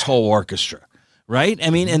conductor of this whole orchestra, right? I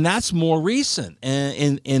mean, and that's more recent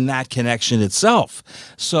in that connection itself.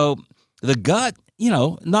 So the gut,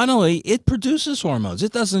 not only it produces hormones,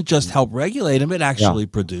 it doesn't just help regulate them, it actually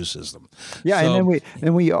produces them. Yeah, so, and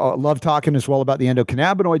then we love talking as well about the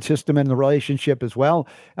endocannabinoid system and the relationship as well.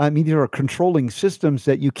 I mean, there are controlling systems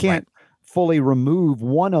that you can't fully remove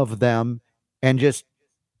one of them and just,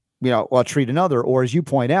 treat another. Or as you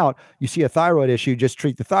point out, you see a thyroid issue, just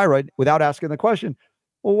treat the thyroid without asking the question,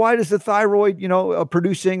 well, why does the thyroid,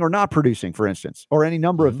 producing or not producing, for instance, or any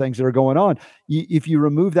number of things that are going on? If you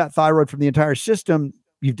remove that thyroid from the entire system,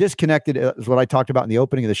 you've disconnected, is what I talked about in the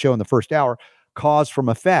opening of the show in the first hour, cause from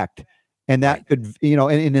effect. And that could,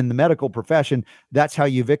 and in the medical profession, that's how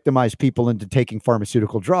you victimize people into taking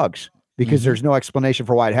pharmaceutical drugs because there's no explanation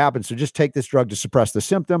for why it happens. So just take this drug to suppress the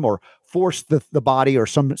symptom or force the body or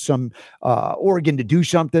some organ to do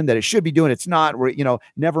something that it should be doing. It's not,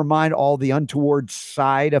 never mind all the untoward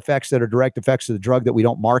side effects that are direct effects of the drug that we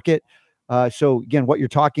don't market. So again, what you're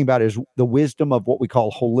talking about is the wisdom of what we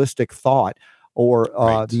call holistic thought or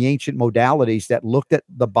the ancient modalities that looked at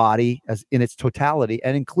the body as in its totality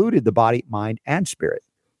and included the body, mind, and spirit.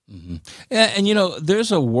 Mm-hmm. And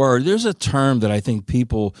there's a term that I think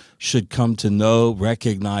people should come to know,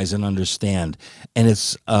 recognize, and understand. And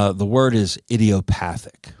it's the word is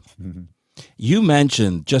idiopathic. Mm-hmm. You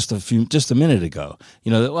mentioned just a minute ago,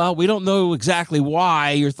 that, we don't know exactly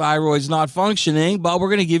why your thyroid's not functioning, but we're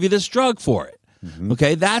going to give you this drug for it. Mm-hmm.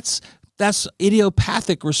 Okay, that's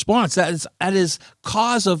idiopathic response. That is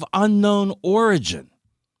cause of unknown origin.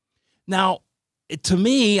 Now, to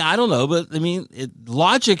me, I don't know, but I mean,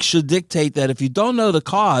 logic should dictate that if you don't know the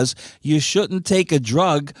cause, you shouldn't take a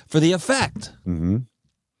drug for the effect. Mm-hmm.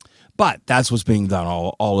 But that's what's being done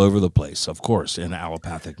all over the place, of course, in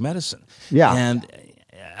allopathic medicine. Yeah. And,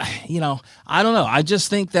 I don't know. I just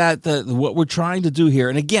think that what we're trying to do here,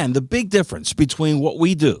 and again, the big difference between what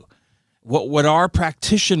we do, what our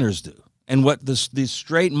practitioners do, and what these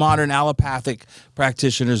straight modern allopathic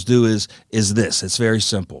practitioners do is this. It's very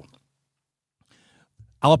simple.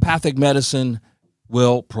 Allopathic medicine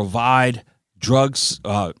will provide drugs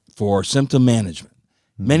for symptom management,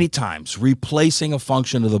 many times replacing a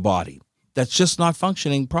function of the body that's just not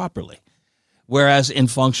functioning properly. Whereas in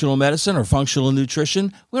functional medicine or functional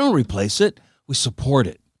nutrition, we don't replace it. We support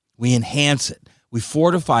it. We enhance it. We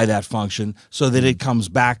fortify that function so that it comes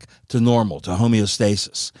back to normal, to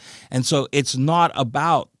homeostasis. And so it's not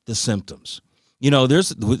about the symptoms.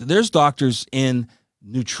 There's doctors in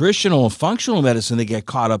nutritional and functional medicine that get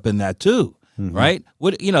caught up in that too, right?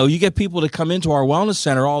 You get people to come into our wellness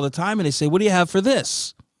center all the time and they say, what do you have for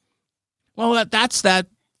this? Well, that's that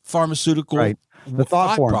pharmaceutical right. The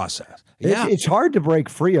thought form process. It's hard to break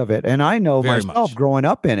free of it. And I know Very myself much. growing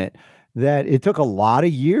up in it, that it took a lot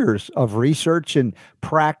of years of research and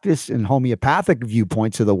practice and homeopathic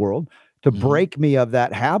viewpoints of the world to break me of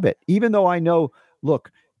that habit. Even though I know,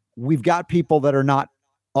 look, we've got people that are not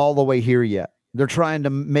all the way here yet. They're trying to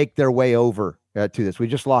make their way over to this. We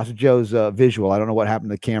just lost Joe's visual. I don't know what happened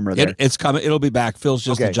to the camera there. It's coming. It'll be back. Phil's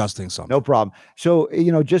just adjusting something. No problem. So,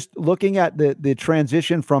 just looking at the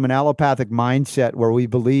transition from an allopathic mindset where we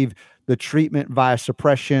believe the treatment via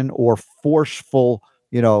suppression or forceful,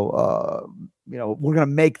 we're going to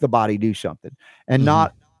make the body do something and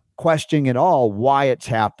not questioning at all why it's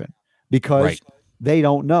happened, because they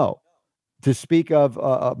don't know. To speak of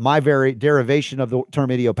my very derivation of the term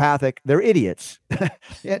idiopathic, they're idiots.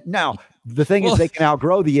 Now, the thing is they can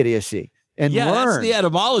outgrow the idiocy and learn. That's the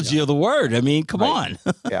etymology of the word. I mean, come on.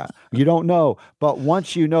 Yeah. You don't know, but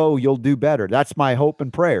once you know, you'll do better. That's my hope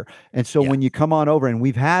and prayer. And so when you come on over, and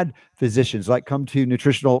we've had physicians like come to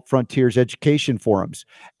Nutritional Frontiers education forums,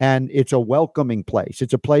 and it's a welcoming place.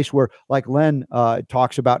 It's a place where, like Len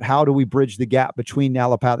talks about, how do we bridge the gap between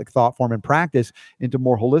allopathic thought form and practice into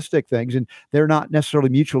more holistic things? And they're not necessarily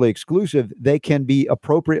mutually exclusive. They can be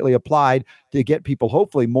appropriately applied to get people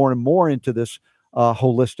hopefully more and more into this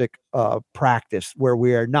holistic practice, where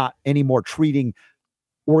we are not anymore treating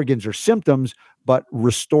organs or symptoms, but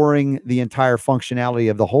restoring the entire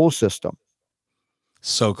functionality of the whole system.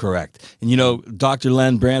 So correct. And Dr.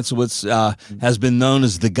 Len Bransowitz has been known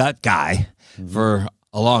as the gut guy for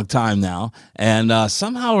a long time now. And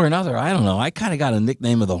somehow or another, I don't know, I kind of got a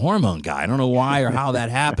nickname of the hormone guy. I don't know why or how that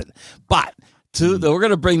happened. But we're going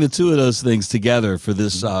to bring the two of those things together for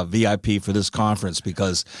this VIP, for this conference,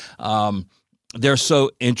 because they're so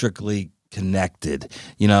intricately connected,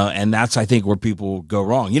 and that's, I think, where people go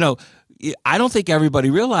wrong. I don't think everybody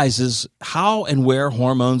realizes how and where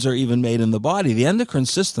hormones are even made in the body. The endocrine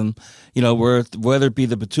system, whether it be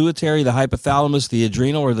the pituitary, the hypothalamus, the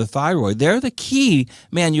adrenal, or the thyroid, they're the key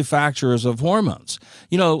manufacturers of hormones.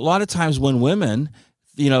 A lot of times when women,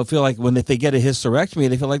 feel like if they get a hysterectomy,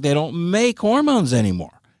 they feel like they don't make hormones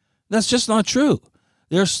anymore. That's just not true.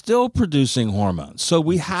 They're still producing hormones. So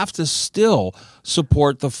we have to still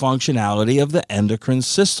support the functionality of the endocrine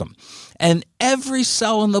system. And every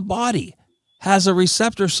cell in the body has a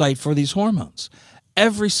receptor site for these hormones.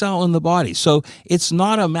 Every cell in the body. So it's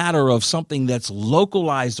not a matter of something that's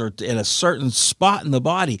localized or in a certain spot in the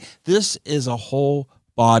body. This is a whole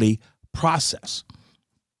body process.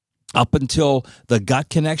 Up until the gut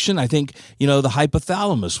connection, I think, the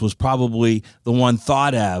hypothalamus was probably the one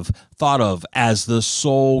thought of as the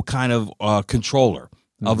sole kind of controller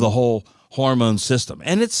of the whole hormone system.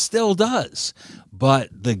 And it still does. But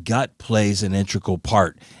the gut plays an integral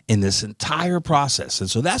part in this entire process. And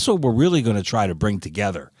so that's what we're really going to try to bring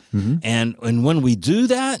together. And when we do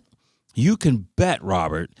that, you can bet,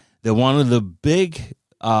 Robert, that one of the big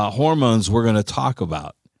hormones we're going to talk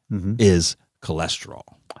about is cholesterol.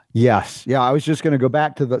 Yes. Yeah. I was just going to go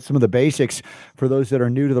back to some of the basics for those that are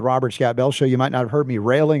new to the Robert Scott Bell Show. You might not have heard me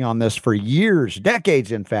railing on this for years,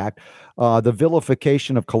 decades, in fact. The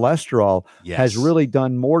vilification of cholesterol has really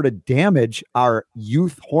done more to damage our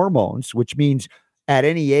youth hormones, which means at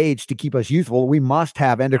any age, to keep us youthful, we must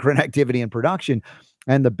have endocrine activity and production.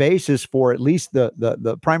 And the basis for at least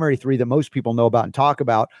the primary three that most people know about and talk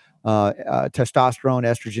about, testosterone,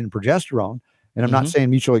 estrogen, and progesterone. And I'm not saying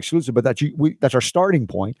mutually exclusive, but that's our starting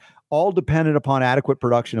point, all dependent upon adequate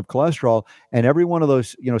production of cholesterol. And every one of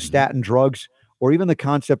those, statin drugs, or even the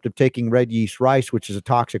concept of taking red yeast rice, which is a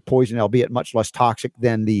toxic poison, albeit much less toxic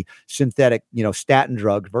than the synthetic, statin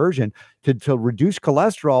drug version, to reduce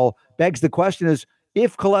cholesterol, begs the question is,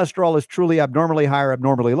 if cholesterol is truly abnormally high or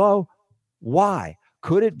abnormally low, why?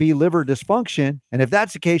 Could it be liver dysfunction? And if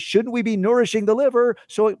that's the case, shouldn't we be nourishing the liver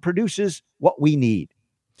so it produces what we need?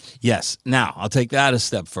 Yes. Now, I'll take that a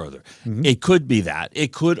step further. It could be that.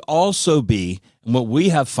 It could also be, what we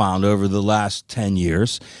have found over the last 10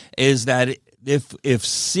 years, is that if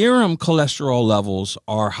serum cholesterol levels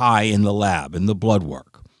are high in the lab, in the blood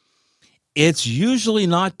work, it's usually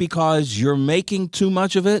not because you're making too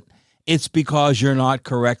much of it. It's because you're not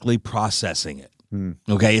correctly processing it.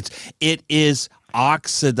 Okay? It is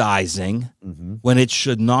oxidizing when it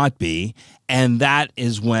should not be, and that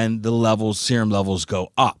is when the serum levels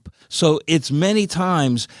go up. So it's many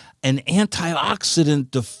times an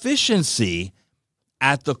antioxidant deficiency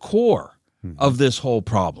at the core of this whole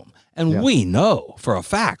problem. And we know for a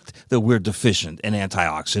fact that we're deficient in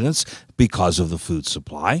antioxidants because of the food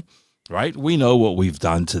supply, right? We know what we've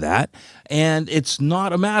done to that. And it's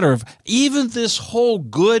not a matter of even this whole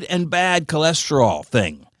good and bad cholesterol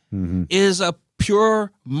thing is a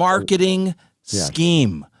pure marketing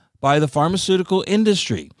scheme by the pharmaceutical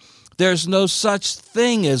industry. There's no such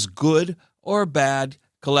thing as good or bad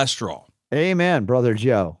cholesterol. Amen, Brother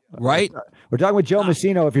Joe. Right? We're talking with Joe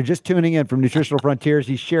Messino. If you're just tuning in from Nutritional Frontiers,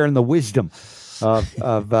 he's sharing the wisdom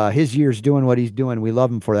of his years doing what he's doing. We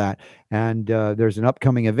love him for that. And there's an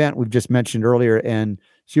upcoming event we've just mentioned earlier, and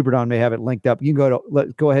Super Don may have it linked up. You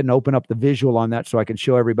can go ahead and open up the visual on that so I can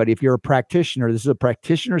show everybody. If you're a practitioner, this is a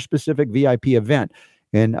practitioner-specific VIP event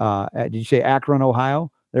in, did you say Akron,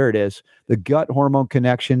 Ohio? There it is. The Gut Hormone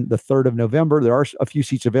Connection, the 3rd of November. There are a few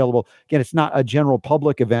seats available. Again, it's not a general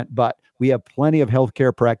public event, but we have plenty of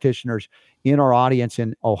healthcare practitioners in our audience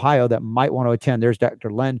in Ohio that might want to attend. There's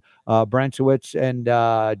Dr. Len Branczewitz and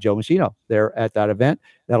Joe Messino there at that event.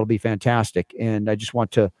 That'll be fantastic. And I just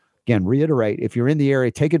want to, again, reiterate, if you're in the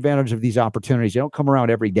area, take advantage of these opportunities. They don't come around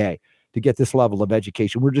every day to get this level of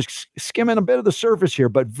education. We're just skimming a bit of the surface here,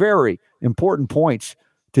 but very important points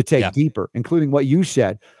to take deeper, including what you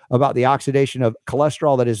said about the oxidation of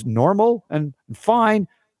cholesterol that is normal and fine,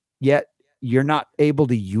 yet you're not able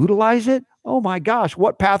to utilize it. Oh my gosh,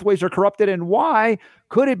 what pathways are corrupted and why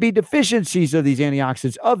could it be deficiencies of these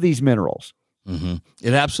antioxidants, of these minerals?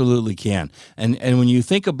 It absolutely can. And when you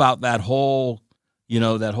think about that whole,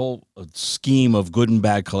 that whole scheme of good and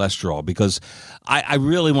bad cholesterol, because I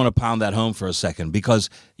really want to pound that home for a second, because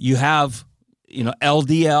you have,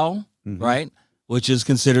 LDL, right? Which is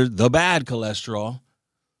considered the bad cholesterol,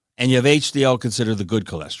 and you have HDL considered the good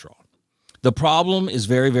cholesterol. The problem is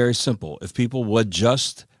very, very simple. If people would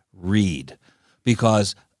just read,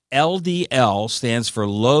 because LDL stands for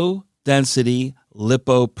low density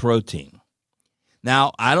lipoprotein.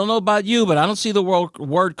 Now, I don't know about you, but I don't see the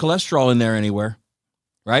word cholesterol in there anywhere,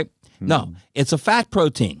 right? No, it's a fat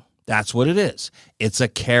protein. That's what it is. It's a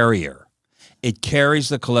carrier. It carries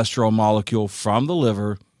the cholesterol molecule from the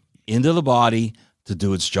liver into the body to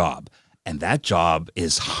do its job. And that job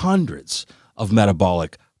is hundreds of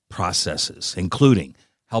metabolic processes, including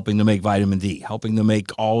helping to make vitamin D, helping to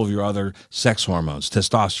make all of your other sex hormones,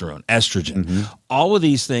 testosterone, estrogen. All of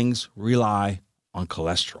these things rely on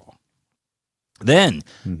cholesterol. Then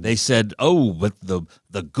they said, but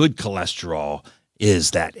the good cholesterol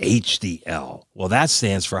is that HDL. Well, that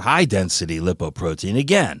stands for high density lipoprotein.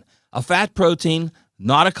 Again, a fat protein,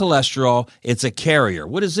 not a cholesterol. It's a carrier.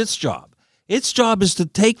 What is its job? Its job is to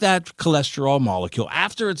take that cholesterol molecule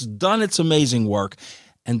after it's done its amazing work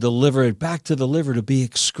and deliver it back to the liver to be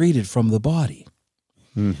excreted from the body.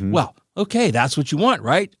 Well, okay, that's what you want,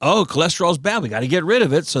 right? Oh, cholesterol's bad. We got to get rid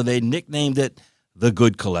of it. So they nicknamed it the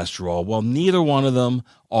good cholesterol. Well, neither one of them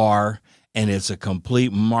are, and it's a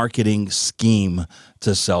complete marketing scheme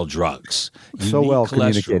to sell drugs. So well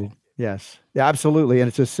communicated. Yes, absolutely. And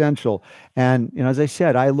it's essential. And, as I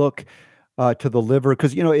said, I look to the liver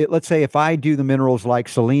because, let's say if I do the minerals like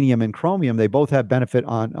selenium and chromium, they both have benefit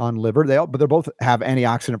on liver. But they both have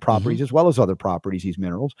antioxidant properties as well as other properties, these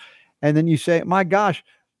minerals. And then you say, my gosh,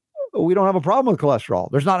 we don't have a problem with cholesterol.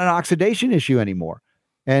 There's not an oxidation issue anymore.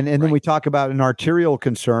 And then we talk about an arterial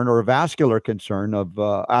concern or a vascular concern of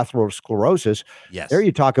atherosclerosis. Yes. There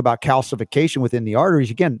you talk about calcification within the arteries.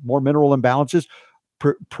 Again, more mineral imbalances.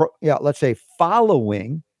 Let's say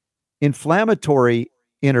following inflammatory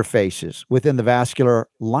interfaces within the vascular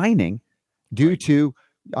lining due to,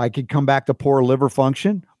 I could come back to poor liver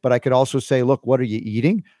function, but I could also say, look, what are you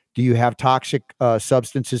eating? Do you have toxic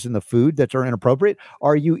substances in the food that are inappropriate?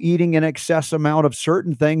 Are you eating an excess amount of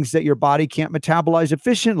certain things that your body can't metabolize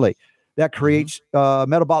efficiently? That creates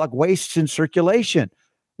metabolic wastes in circulation.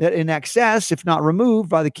 That in excess, if not removed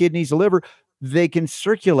by the kidneys, the liver, they can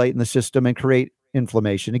circulate in the system and create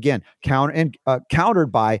inflammation. Again,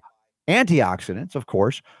 countered by antioxidants, of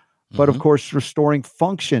course, but of course, restoring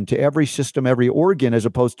function to every system, every organ, as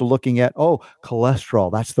opposed to looking at,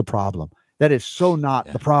 cholesterol, that's the problem. That is so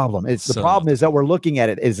not the problem. It's the problem is that we're looking at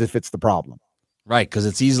it as if it's the problem. Right, because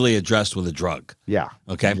it's easily addressed with a drug. Yeah.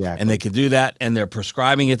 Okay. Exactly. And they can do that, and they're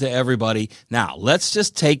prescribing it to everybody. Now, let's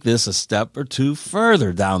just take this a step or two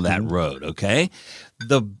further down that road, okay?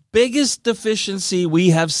 The biggest deficiency we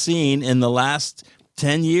have seen in the last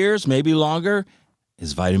 10 years, maybe longer,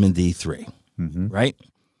 is vitamin D3, right?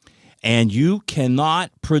 And you cannot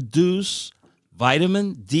produce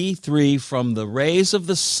vitamin D3 from the rays of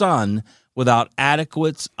the sun without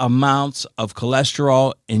adequate amounts of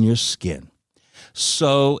cholesterol in your skin.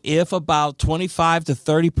 So if about 25 to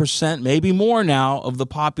 30%, maybe more now, of the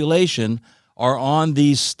population are on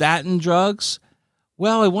these statin drugs,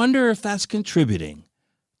 well, I wonder if that's contributing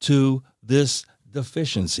to this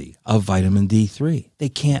deficiency of vitamin D3. They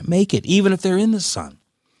can't make it, even if they're in the sun.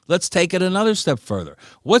 Let's take it another step further.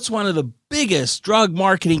 What's one of the biggest drug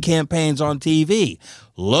marketing campaigns on TV?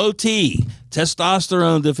 Low T,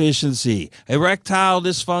 testosterone deficiency, erectile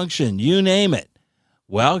dysfunction, you name it.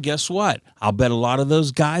 Well, guess what? I'll bet a lot of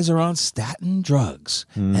those guys are on statin drugs,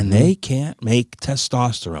 and they can't make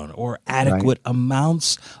testosterone or adequate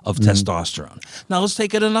amounts of testosterone. Now, let's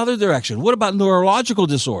take it another direction. What about neurological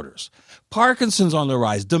disorders? Parkinson's on the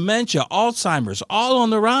rise, dementia, Alzheimer's, all on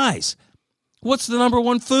the rise. What's the number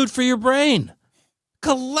one food for your brain?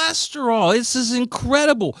 Cholesterol. This is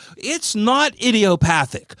incredible. It's not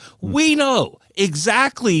idiopathic. We know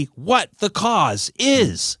exactly what the cause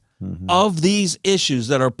is of these issues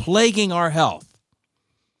that are plaguing our health.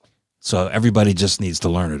 So everybody just needs to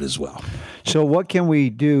learn it as well. So what can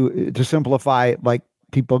we do to simplify? Like,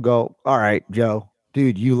 people go, all right, Joe,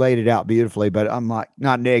 dude, you laid it out beautifully, but I'm not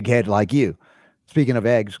an egghead like you. Speaking of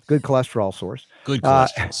eggs, good cholesterol source. Good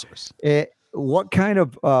cholesterol source. What kind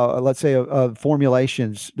of, let's say,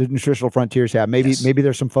 formulations the Nutritional Frontiers have? Maybe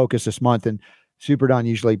there's some focus this month, and Super Don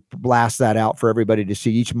usually blasts that out for everybody to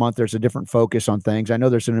see. Each month there's a different focus on things. I know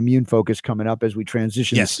there's an immune focus coming up as we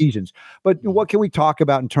transition the seasons. But what can we talk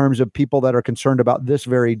about in terms of people that are concerned about this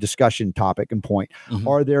very discussion topic and point?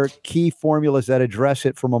 Are there key formulas that address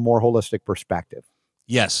it from a more holistic perspective?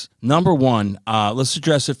 Yes. Number one, let's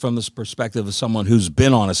address it from this perspective of someone who's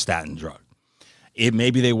been on a statin drug.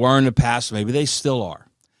 Maybe they were in the past, maybe they still are.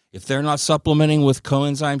 If they're not supplementing with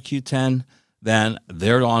coenzyme Q10, then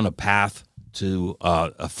they're on a path to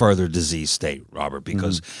a further disease state, Robert,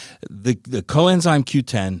 because the coenzyme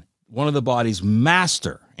Q10, one of the body's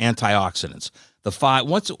master antioxidants,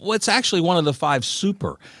 what's actually one of the 5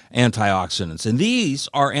 super antioxidants, and these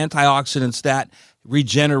are antioxidants that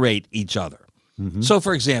regenerate each other. So,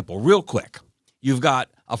 for example, real quick, you've got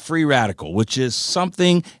a free radical, which is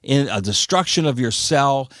something in a destruction of your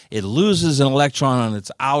cell. It loses an electron on its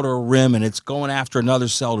outer rim, and it's going after another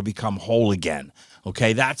cell to become whole again.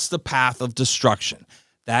 Okay, that's the path of destruction.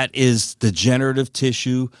 That is degenerative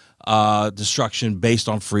tissue destruction based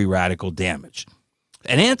on free radical damage.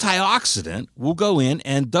 An antioxidant will go in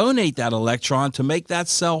and donate that electron to make that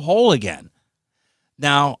cell whole again.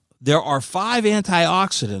 Now, there are 5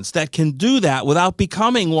 antioxidants that can do that without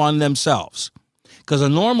becoming one themselves. Because a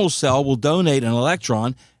normal cell will donate an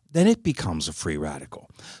electron, then it becomes a free radical.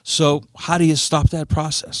 So how do you stop that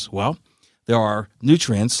process? Well, there are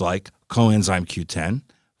nutrients like coenzyme Q10,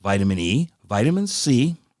 vitamin E, vitamin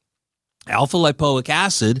C, alpha-lipoic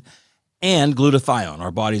acid, and glutathione,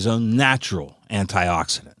 our body's own natural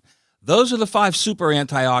antioxidant. Those are the 5 super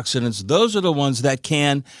antioxidants. Those are the ones that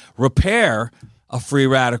can repair a free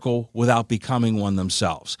radical without becoming one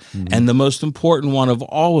themselves. And the most important one of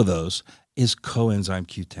all of those is coenzyme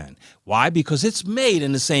Q10. Why? Because it's made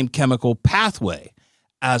in the same chemical pathway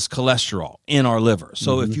as cholesterol in our liver.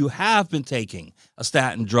 So if you have been taking a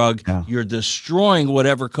statin drug, you're destroying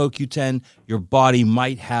whatever CoQ10 your body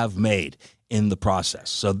might have made in the process.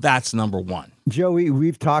 So that's number one. Joey,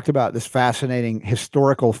 we've talked about this fascinating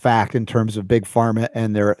historical fact in terms of big pharma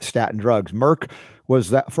and their statin drugs. Merck was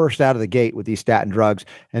that first out of the gate with these statin drugs,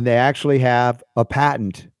 and they actually have a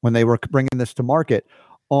patent when they were bringing this to market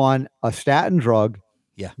on a statin drug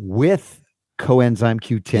with coenzyme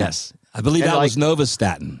Q10. Yes. I believe that was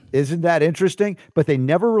Novastatin. Isn't that interesting? But they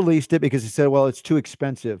never released it because they said, well, it's too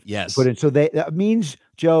expensive. Yes. To put in. So that means,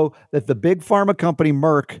 Joe, that the big pharma company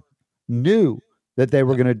Merck knew that they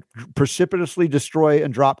were going to precipitously destroy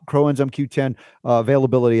and drop coenzyme Q10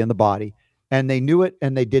 availability in the body. And they knew it,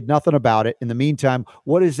 and they did nothing about it. In the meantime,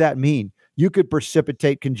 what does that mean? You could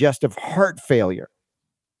precipitate congestive heart failure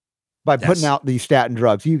by putting out these statin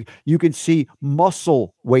drugs. You can see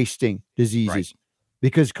muscle wasting diseases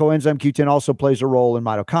because coenzyme Q10 also plays a role in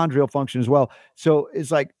mitochondrial function as well. So it's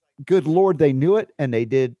like, good Lord, they knew it, and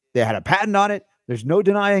they had a patent on it. There's no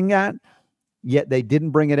denying that. Yet they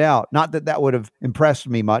didn't bring it out. Not that that would have impressed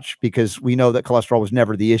me much, because we know that cholesterol was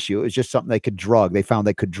never the issue. It was just something they could drug. They found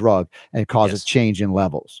they could drug and cause a change in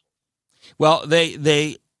levels. Well,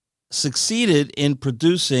 they succeeded in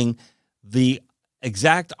producing the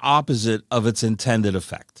exact opposite of its intended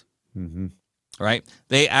effect. Right?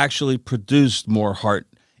 They actually produced more heart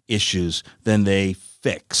issues than they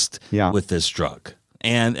fixed with this drug.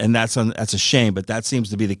 And that's a shame, but that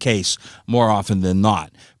seems to be the case more often than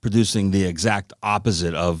not, producing the exact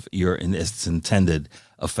opposite of its intended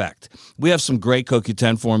effect. We have some great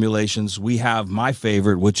CoQ10 formulations. We have my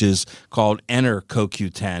favorite, which is called Enter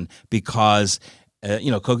CoQ10, because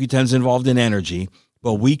CoQ10 is involved in energy,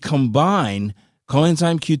 but we combine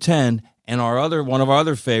coenzyme Q10 and one of our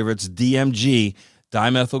other favorites, DMG,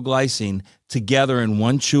 dimethylglycine, together in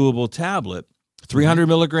one chewable tablet, 300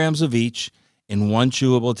 milligrams of each in one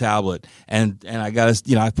chewable tablet. And I got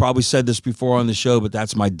to, I've probably said this before on the show, but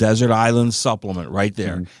that's my desert island supplement right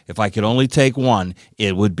there. If I could only take one,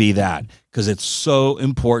 it would be that, because it's so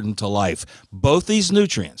important to life. Both these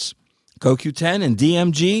nutrients, CoQ10 and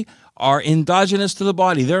DMG, are endogenous to the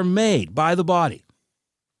body. They're made by the body.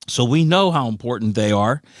 So we know how important they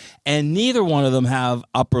are, and neither one of them have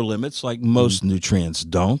upper limits like most nutrients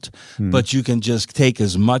don't, but you can just take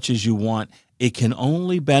as much as you want. It can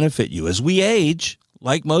only benefit you. As we age,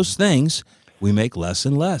 like most things, we make less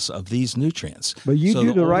and less of these nutrients. But you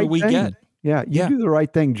do the right thing. You do the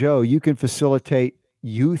right thing, Joe. You can facilitate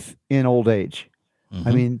youth in old age.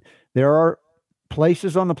 I mean, there are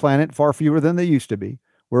places on the planet, far fewer than they used to be,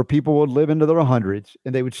 where people would live into their hundreds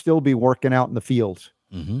and they would still be working out in the fields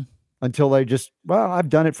until they just, I've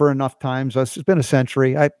done it for enough times. It's been a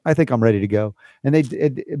century. I think I'm ready to go. And they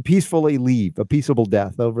peacefully leave a peaceable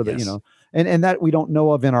death over the, and that we don't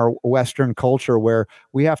know of in our Western culture, where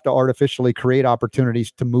we have to artificially create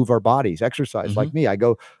opportunities to move our bodies, exercise. Like me, I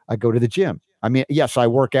go to the gym. I mean, yes, I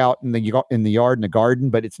work out in the yard, in the garden,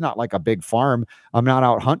 but it's not like a big farm. I'm not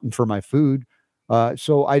out hunting for my food.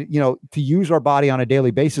 So to use our body on a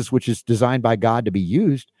daily basis, which is designed by God to be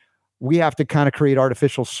used, we have to kind of create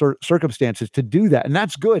artificial circumstances to do that. And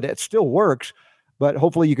that's good. It still works, but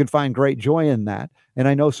hopefully you can find great joy in that. And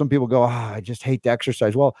I know some people go, I just hate to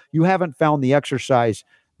exercise. Well, you haven't found the exercise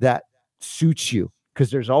that suits you, because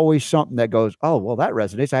there's always something that goes, oh, well, that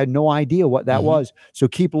resonates. I had no idea what that was. So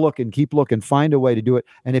keep looking, find a way to do it.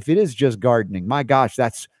 And if it is just gardening, my gosh,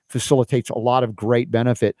 that's facilitates a lot of great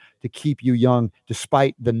benefit to keep you young,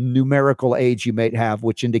 despite the numerical age you may have,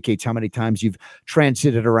 which indicates how many times you've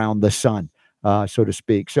transited around the sun, so to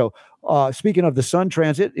speak. So speaking of the sun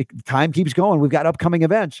transit, time keeps going. We've got upcoming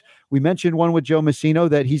events. We mentioned one with Joe Messino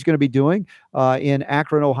that he's going to be doing in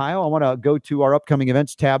Akron, Ohio. I want to go to our upcoming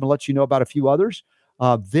events tab and let you know about a few others.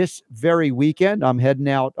 This very weekend, I'm heading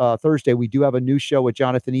out Thursday. We do have a new show with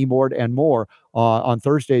Jonathan E. Mord and more on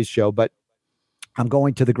Thursday's show, but I'm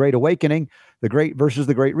going to the Great Awakening, the Great versus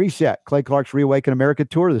the Great Reset, Clay Clark's Reawaken America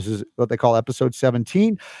Tour. This is what they call episode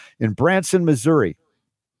 17 in Branson, Missouri.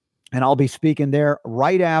 And I'll be speaking there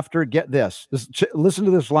right after, get this, listen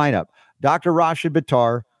to this lineup: Dr. Rashid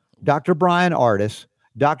Bittar, Dr. Brian Artis,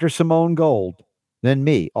 Dr. Simone Gold, then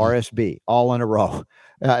me, RSB, all in a row.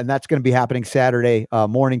 And that's going to be happening Saturday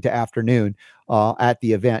morning to afternoon at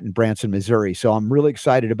the event in Branson, Missouri. So I'm really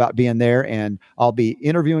excited about being there, and I'll be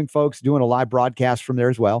interviewing folks, doing a live broadcast from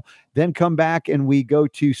there as well. Then come back and we go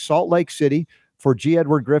to Salt Lake City for G.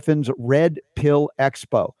 Edward Griffin's Red Pill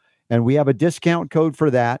Expo. And we have a discount code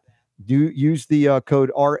for that. Do use the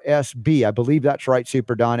code RSB. I believe that's right,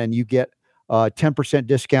 Super Don, and you get 10%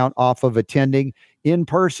 discount off of attending in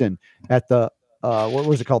person at the what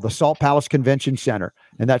was it called? The Salt Palace Convention Center.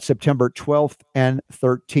 And that's September 12th and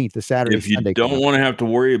 13th, the Saturday, If you Sunday. don't want to have to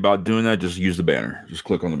worry about doing that, just use the banner. Just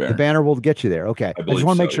click on the banner. The banner will get you there. Okay. I just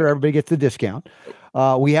want to make sure everybody gets the discount.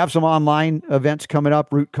 We have some online events coming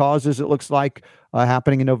up. Root Causes, it looks like,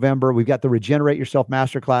 happening in November. We've got the Regenerate Yourself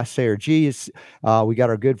Masterclass, Sayer G's. We got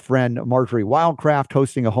our good friend Marjorie Wildcraft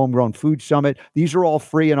hosting a homegrown food summit. These are all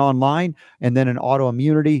free and online. And then an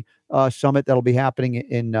autoimmunity summit that'll be happening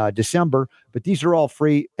in December. But these are all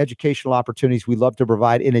free educational opportunities we love to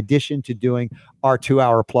provide, in addition to doing our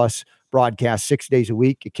 2-hour plus broadcast 6 days a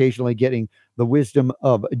week, occasionally getting the wisdom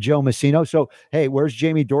of Joe Messino. So, hey, where's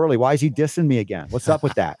Jamie Dorley? Why is he dissing me again? What's up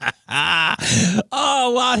with that?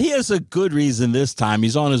 Oh, well, he has a good reason this time.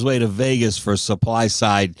 He's on his way to Vegas for Supply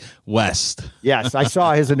Side West. Yes, I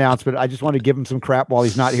saw his announcement. I just want to give him some crap while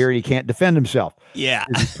he's not here and he can't defend himself. Yeah.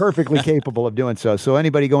 He's perfectly capable of doing so. So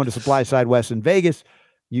anybody going to Supply Side West in Vegas,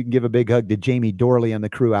 you can give a big hug to Jamie Dorley and the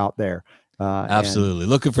crew out there. Absolutely.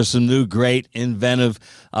 Looking for some new, great, inventive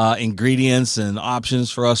ingredients and options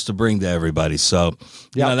for us to bring to everybody. So,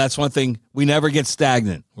 you know, that's one thing. We never get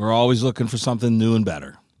stagnant. We're always looking for something new and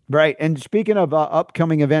better. Right. And speaking of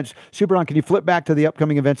upcoming events, Superon, can you flip back to the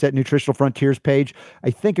upcoming events at Nutritional Frontiers page? I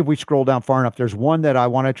think if we scroll down far enough, there's one that I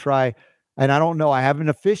want to try. And I don't know, I haven't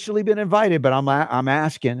officially been invited, but I'm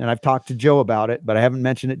asking, and I've talked to Joe about it, but I haven't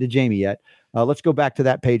mentioned it to Jamie yet. Let's go back to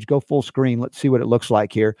that page, go full screen. Let's see what it looks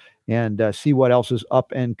like here and see what else is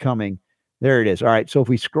up and coming There it is. All right. So if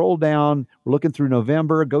we scroll down, we're looking through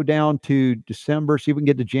November, go down to December, see if we can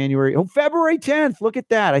get to January. Oh, February 10th. Look at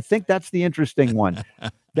that. I think that's the interesting one.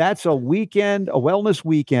 That's a weekend, a wellness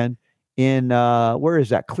weekend in where is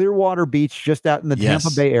that? Clearwater Beach, just out in the Tampa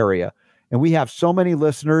Bay area. And we have so many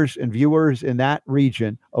listeners and viewers in that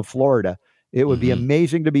region of Florida. It would be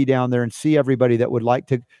amazing to be down there and see everybody that would like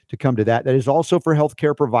to come to that. That is also for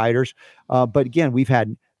healthcare providers. But again, we've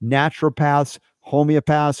had naturopaths,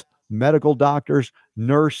 homeopaths, medical doctors,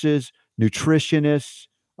 nurses, nutritionists,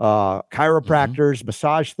 chiropractors,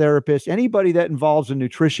 massage therapists, anybody that involves in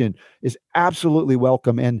nutrition is absolutely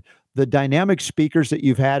welcome. And the dynamic speakers that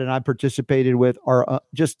you've had and I participated with are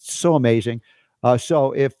just so amazing.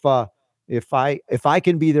 So if I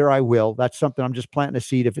can be there, I will. That's something I'm just planting a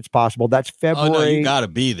seed if it's possible. That's February. Oh, no, you got to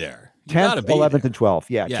be there. 10th, 11th, and 12th.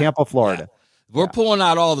 Yeah, Tampa, Florida. Yeah. We're pulling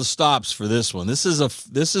out all the stops for this one. This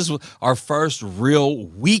is our first real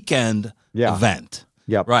weekend event.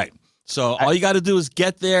 Yep. Right. So all you got to do is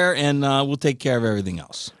get there, and we'll take care of everything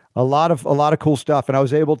else. A lot of cool stuff, and I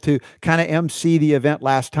was able to kind of MC the event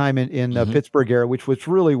last time in Pittsburgh area, which was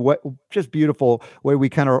really just beautiful way we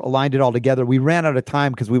kind of aligned it all together. We ran out of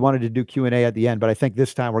time because we wanted to do Q&A at the end, but I think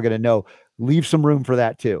this time we're going to leave some room for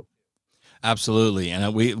that too. Absolutely,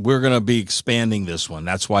 and we're going to be expanding this one.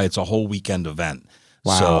 That's why it's a whole weekend event.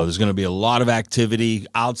 Wow. So there's going to be a lot of activity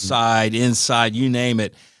outside, inside, you name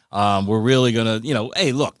it. We're really going to,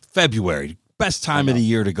 hey, look, February, best time of the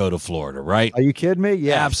year to go to Florida, right? Are you kidding me?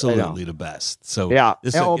 Yeah, absolutely the best. So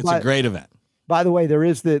it's a great event. By the way, there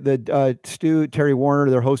is the Stu, Terry Warner.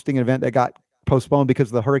 They're hosting an event that got postponed because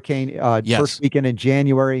of the hurricane first weekend in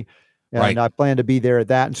January. And I plan to be there at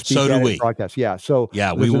that and speak at the broadcast. Yeah. So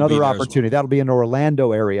there's another opportunity. That'll be in the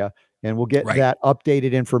Orlando area, and we'll get that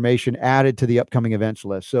updated information added to the upcoming events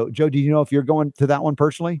list. So, Joe, do you know if you're going to that one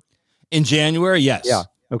personally? In January? Yes. Yeah.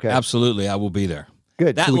 Okay. Absolutely. I will be there.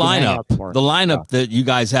 Good. That lineup that you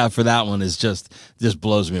guys have for that one is just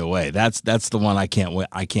blows me away. That's the one I can't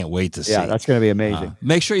wait to see. Yeah, that's going to be amazing.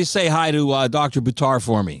 Make sure you say hi to Dr. Buttar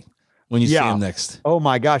for me when you see him next. Oh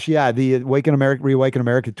my gosh, yeah, the Reawaken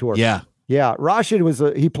America tour. Yeah, Rashid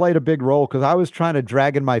he played a big role because I was trying to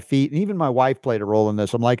drag my feet, and even my wife played a role in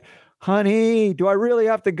this. I'm like, honey, do I really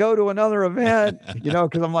have to go to another event?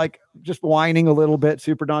 Because I'm like just whining a little bit.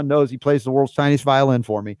 Super Don knows he plays the world's tiniest violin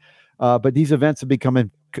for me. But these events have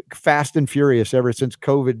become fast and furious ever since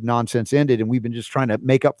COVID nonsense ended, and we've been just trying to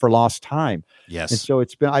make up for lost time. Yes. And so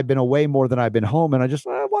I've been away more than I've been home, and I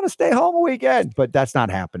want to stay home a weekend, but that's not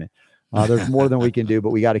happening. There's more than we can do, but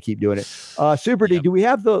we got to keep doing it. Super D, do we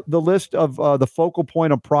have the list of the focal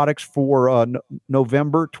point of products for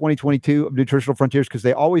November 2022 of Nutritional Frontiers? Because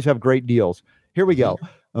they always have great deals. Here we go.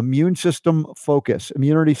 Immune System Focus,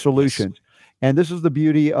 Immunity Solutions. Yes. And this is the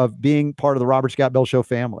beauty of being part of the Robert Scott Bell Show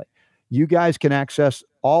family. You guys can access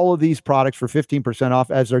all of these products for 15%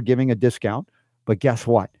 off as they're giving a discount. But guess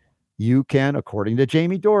what? You can, according to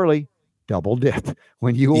Jamie Dorley, double dip.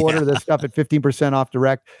 When you order this stuff at 15% off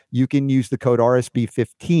direct, you can use the code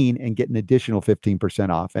RSB15 and get an additional 15%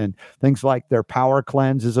 off. And things like their Power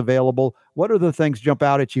Cleanse is available. What are the things jump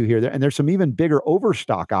out at you here? And there's some even bigger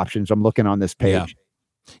overstock options I'm looking on this page.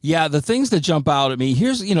 Yeah, the things that jump out at me,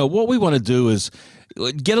 here's, what we want to do is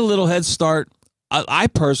get a little head start. I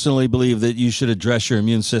personally believe that you should address your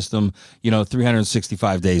immune system,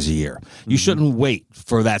 365 days a year. You shouldn't wait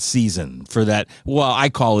for that season, for that, I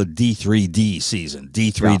call it D3D season,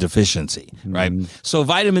 D3 deficiency, right? So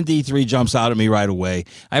vitamin D3 jumps out at me right away.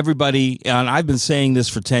 Everybody, and I've been saying this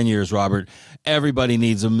for 10 years, Robert, everybody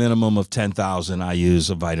needs a minimum of 10,000 IUs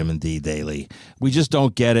of vitamin D daily. We just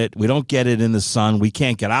don't get it. We don't get it in the sun. We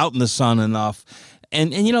can't get out in the sun enough.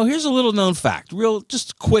 And here's a little known fact,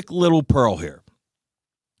 just a quick little pearl here.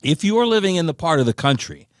 If you are living in the part of the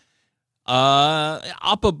country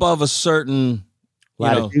up above a certain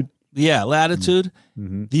latitude, latitude,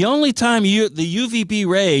 the only time the UVB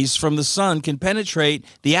rays from the sun can penetrate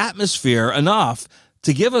the atmosphere enough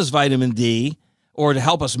to give us vitamin D or to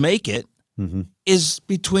help us make it is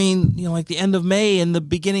between like the end of May and the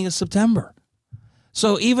beginning of September.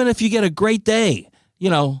 So even if you get a great day,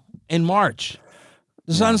 in March,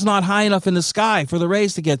 the sun's not high enough in the sky for the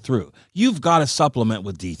rays to get through. You've got to supplement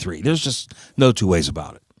with D3. There's just no two ways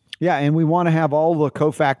about it. Yeah, and we want to have all the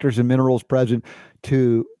cofactors and minerals present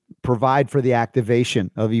to provide for the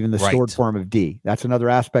activation of even the stored form of D. That's another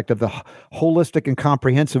aspect of the holistic and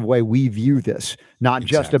comprehensive way we view this, not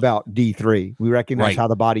just about D3. We recognize how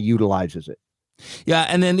the body utilizes it. Yeah,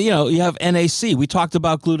 and then, you have NAC. We talked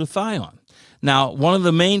about glutathione. Now, one of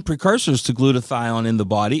the main precursors to glutathione in the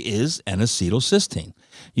body is N-acetylcysteine.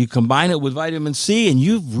 you combine it with vitamin C, and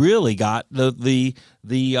you've really got the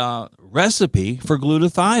recipe for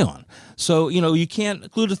glutathione. So,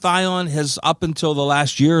 glutathione has, up until the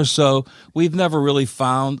last year or so, we've never really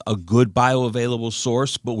found a good bioavailable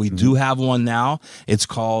source, but we do have one now. It's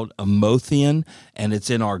called Amothian, and it's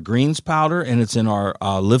in our greens powder, and it's in our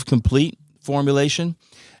Live Complete formulation.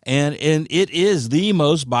 And it is the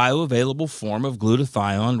most bioavailable form of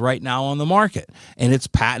glutathione right now on the market. And it's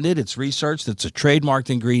patented, it's researched, it's a trademarked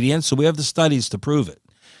ingredient, so we have the studies to prove it.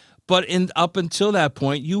 But up until that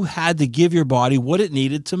point, you had to give your body what it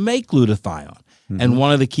needed to make glutathione. And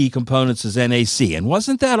one of the key components is NAC. And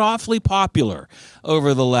wasn't that awfully popular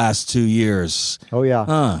over the last 2 years? Oh,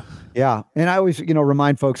 yeah. Yeah. And I always,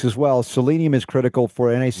 remind folks as well, selenium is critical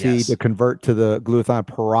for NAC to convert to the glutathione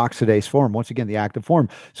peroxidase form, once again, the active form.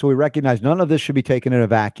 So we recognize none of this should be taken in a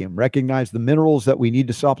vacuum. Recognize the minerals that we need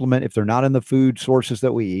to supplement if they're not in the food sources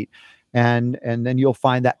that we eat. And then you'll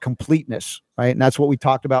find that completeness, right? And that's what we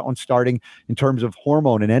talked about when starting in terms of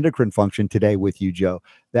hormone and endocrine function today with you, Joe,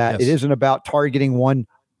 that it isn't about targeting one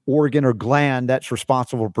organ or gland that's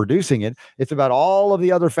responsible for producing it. It's about all of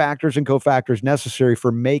the other factors and cofactors necessary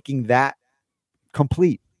for making that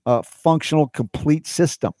complete, functional, complete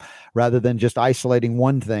system, rather than just isolating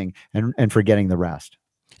one thing and forgetting the rest.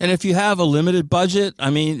 And if you have a limited budget, I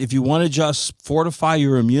mean, if you want to just fortify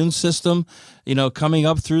your immune system, coming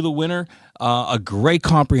up through the winter, a great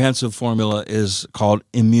comprehensive formula is called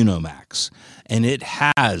Immunomax. And it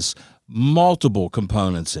has multiple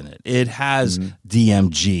components in it. It has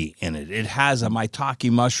DMG in it. It has a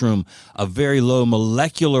maitake mushroom, a very low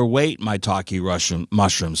molecular weight maitake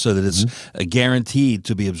mushroom, so that it's guaranteed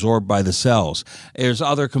to be absorbed by the cells. There's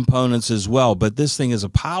other components as well, but this thing is a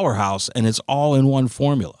powerhouse, and it's all in one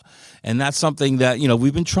formula. And that's something that,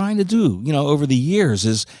 we've been trying to do, over the years,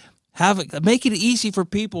 is make it easy for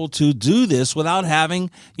people to do this without having,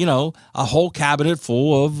 a whole cabinet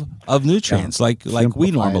full of nutrients like we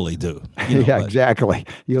normally do. Exactly.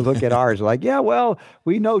 You look at ours like,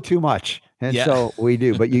 we know too much. And so we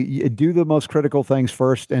do, but you do the most critical things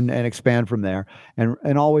first and expand from there.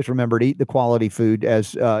 And always remember to eat the quality food,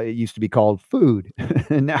 as it used to be called food.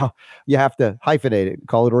 And now you have to hyphenate it,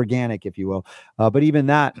 call it organic, if you will. But even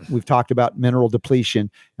that, we've talked about mineral depletion,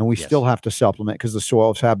 and we still have to supplement because the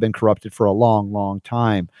soils have been corrupted for a long, long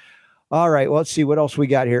time. All right, well, let's see what else we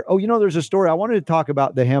got here. Oh, there's a story. I wanted to talk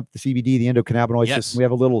about the hemp, the CBD, the endocannabinoid system. We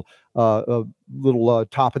have a little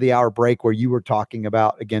top of the hour break where you were talking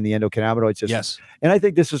about, again, the endocannabinoid system. Yes. And I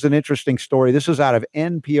think this is an interesting story. This is out of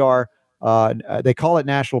NPR. They call it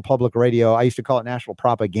National Public Radio. I used to call it National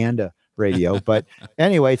Propaganda Radio. But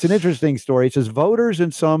anyway, it's an interesting story. It says voters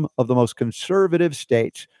in some of the most conservative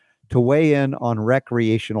states to weigh in on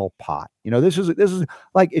recreational pot. This is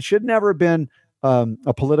like, it should never have been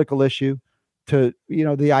a political issue, to,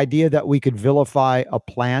 the idea that we could vilify a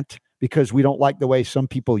plant because we don't like the way some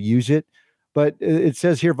people use it. But it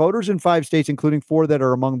says here, voters in 5 states, including 4 that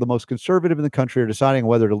are among the most conservative in the country, are deciding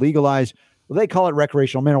whether to legalize. Well, they call it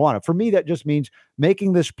recreational marijuana. For me, that just means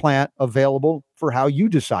making this plant available for how you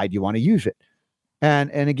decide you want to use it.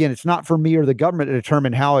 And again, it's not for me or the government to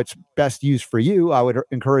determine how it's best used for you. I would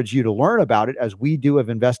encourage you to learn about it, as we have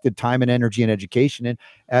invested time and energy and education in,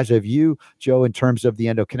 as of you, Joe, in terms of the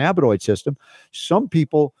endocannabinoid system. Some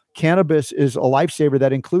people, cannabis is a lifesaver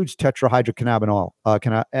that includes tetrahydrocannabinol.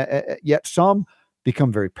 Yet some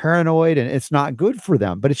become very paranoid, and it's not good for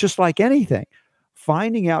them. But it's just like anything.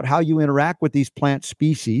 Finding out how you interact with these plant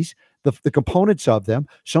species, the components of them.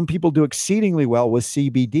 Some people do exceedingly well with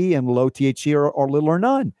CBD and low THC or little or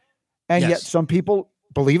none. And yet some people,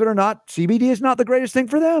 believe it or not, CBD is not the greatest thing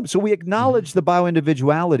for them. So we acknowledge the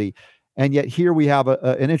bioindividuality. And yet here we have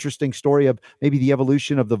an interesting story of maybe the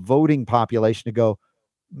evolution of the voting population to go,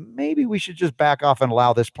 maybe we should just back off and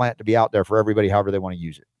allow this plant to be out there for everybody, however they want to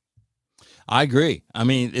use it. I agree. I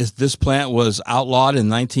mean, this plant was outlawed in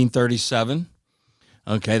 1937.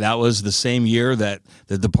 Okay, that was the same year that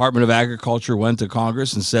the Department of Agriculture went to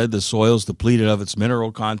Congress and said the soil's depleted of its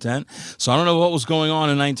mineral content. So I don't know what was going on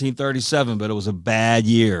in 1937, but it was a bad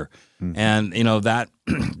year. And,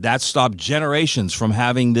 that stopped generations from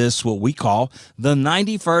having this, what we call the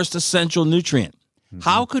 91st essential nutrient.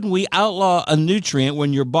 How can we outlaw a nutrient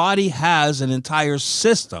when your body has an entire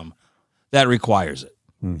system that requires it?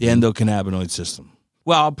 The endocannabinoid system.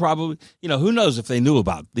 Well, probably, who knows if they knew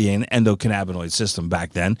about the endocannabinoid system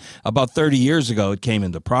back then. About 30 years ago, it came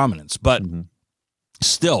into prominence. But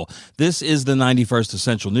still, this is the 91st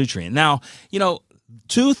essential nutrient. Now,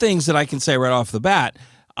 2 things that I can say right off the bat.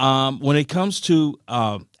 When it comes to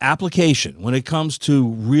application, when it comes to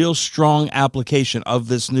real strong application of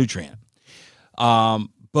this nutrient,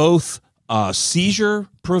 both seizure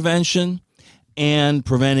prevention and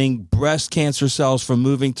preventing breast cancer cells from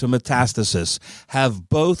moving to metastasis have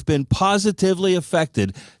both been positively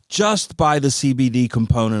affected just by the CBD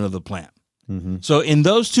component of the plant. So in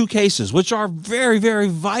those two cases, which are very, very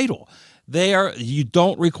vital, you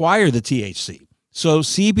don't require the THC. So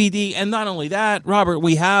CBD, and not only that, Robert,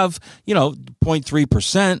 we have,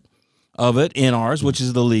 0.3% of it in ours, which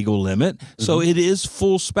is the legal limit. So it is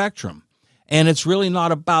full spectrum. And it's really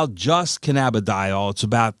not about just cannabidiol. It's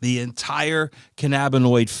about the entire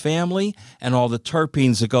cannabinoid family and all the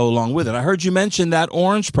terpenes that go along with it. I heard you mention that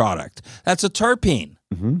orange product. That's a terpene,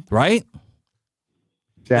 right?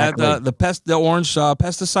 Exactly. The orange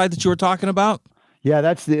pesticide that you were talking about? Yeah,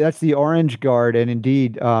 that's the Orange Guard, and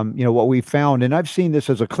indeed, what we found, and I've seen this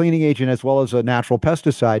as a cleaning agent as well as a natural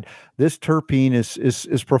pesticide. This terpene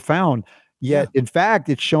is profound. Yet, in fact,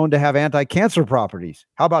 it's shown to have anti-cancer properties.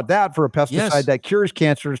 How about that for a pesticide that cures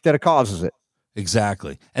cancer instead of causes it?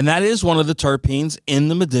 Exactly, and that is one of the terpenes in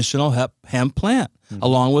the medicinal hemp plant,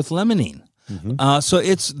 along with limonene. So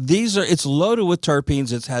it's loaded with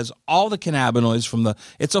terpenes. It has all the cannabinoids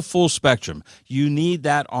it's a full spectrum. You need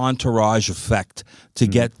that entourage effect to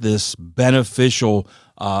get this beneficial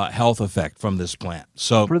health effect from this plant.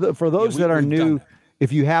 So for those that are new,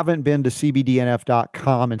 if you haven't been to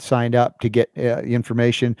cbdnf.com and signed up to get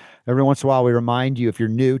information, every once in a while we remind you, if you're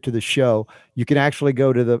new to the show, you can actually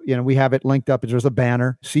go to we have it linked up. There's a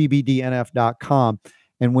banner, cbdnf.com.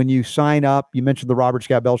 And when you sign up, you mentioned the Robert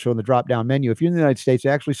Scott Bell Show in the drop-down menu. If you're in the United States, they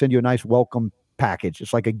actually send you a nice welcome package.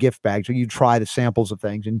 It's like a gift bag. So you try the samples of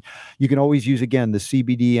things. And you can always use, again, the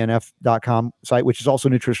cbdnf.com site, which is also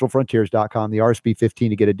nutritionalfrontiers.com, the RSB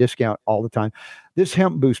 15 to get a discount all the time. This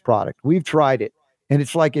hemp boost product, we've tried it. And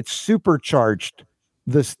it's like it's supercharged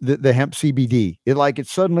the hemp CBD. It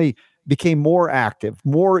suddenly became more active,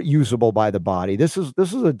 more usable by the body. This is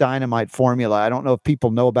a dynamite formula. I don't know if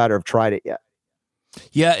people know about it or have tried it yet.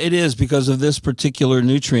 Yeah, it is because of this particular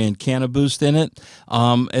nutrient, CannaBoost, in it.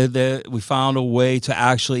 We found a way to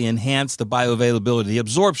actually enhance the bioavailability, the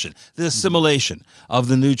absorption, the assimilation of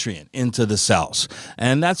the nutrient into the cells.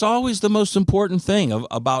 And that's always the most important thing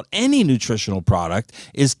about any nutritional product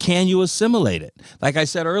is, can you assimilate it? Like I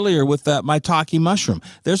said earlier with that maitake mushroom,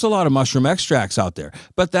 there's a lot of mushroom extracts out there,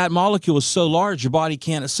 but that molecule is so large your body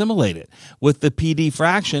can't assimilate it. With the PD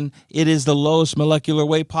fraction, it is the lowest molecular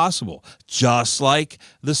weight possible, just like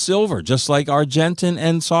the silver, just like Argentin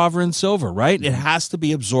and Sovereign silver, right? It has to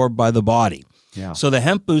be absorbed by the body. Yeah. So the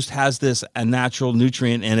hemp boost has a natural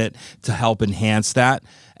nutrient in it to help enhance that.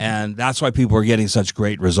 And that's why people are getting such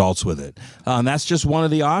great results with it. That's just one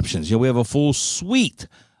of the options. We have a full suite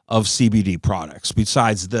of CBD products.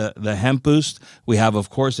 Besides the hemp boost, we have,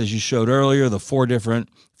 of course, as you showed earlier, the 4 different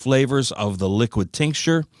flavors of the liquid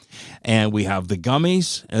tincture. And we have the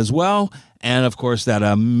gummies as well. And, of course, that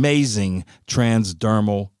amazing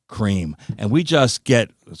transdermal cream. And we just get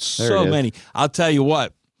so many. I'll tell you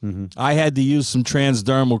what. I had to use some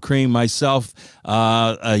transdermal cream myself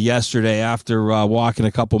yesterday after walking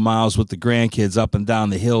a couple miles with the grandkids up and down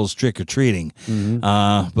the hills trick-or-treating.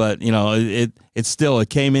 But, it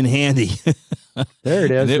came in handy. There it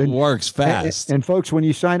is. And it works fast. And folks, when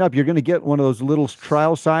you sign up, you're going to get one of those little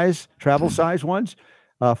travel size ones.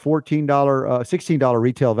 $16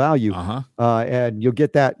 retail value. And you'll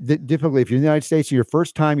get that typically if you're in the United States, your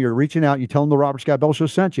first time you're reaching out, you tell them the Robert Scott Bell Show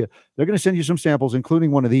sent you. They're going to send you some samples,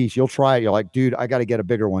 including one of these. You'll try it. You're like, dude, I got to get a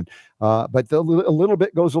bigger one. But a little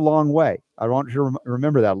bit goes a long way. I want you to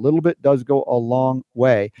remember that. A little bit does go a long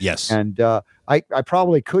way. Yes. And I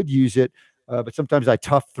probably could use it, but sometimes I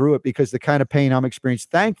tough through it because the kind of pain I'm experiencing,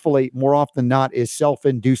 thankfully, more often than not, is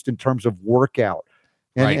self-induced in terms of workout.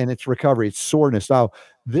 And it's recovery, it's soreness. Now,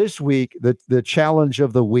 this week, the challenge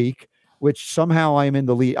of the week, which somehow I'm in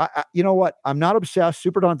the lead. You know what? I'm not obsessed.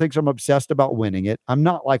 Super Don thinks I'm obsessed about winning it. I'm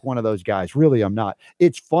not like one of those guys. Really, I'm not.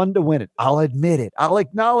 It's fun to win it. I'll admit it. I'll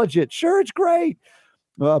acknowledge it. Sure, it's great.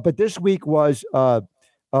 But this week was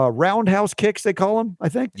roundhouse kicks, they call them, I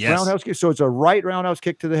think. Yes. Roundhouse kicks. So it's a right roundhouse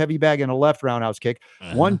kick to the heavy bag and a left roundhouse kick.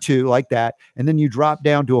 1, 2, like that. And then you drop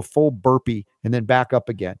down to a full burpee and then back up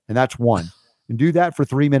again. And that's 1. And do that for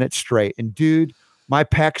 3 minutes straight. And dude, my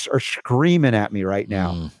pecs are screaming at me right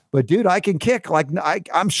now. But dude, I can kick. Like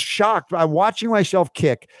I'm shocked. I'm watching myself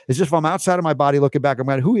kick. It's just if I'm outside of my body looking back, I'm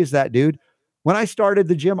like, who is that dude? When I started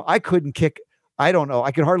the gym, I couldn't kick. I don't know.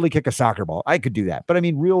 I could hardly kick a soccer ball. I could do that. But I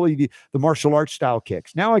mean, really, the martial arts style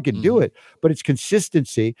kicks. Now I can do it, but it's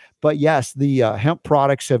consistency. But yes, the hemp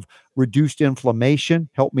products have reduced inflammation,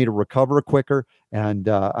 helped me to recover quicker. And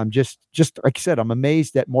I'm just like I said, I'm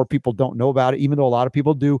amazed that more people don't know about it, even though a lot of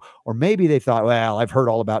people do. Or maybe they thought, well, I've heard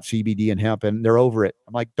all about CBD and hemp and they're over it.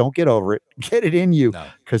 I'm like, don't get over it. Get it in you,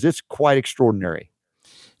 because it's quite extraordinary.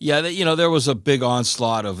 Yeah, there was a big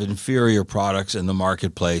onslaught of inferior products in the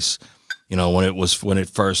marketplace, when it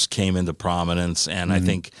first came into prominence. And I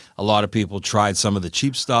think a lot of people tried some of the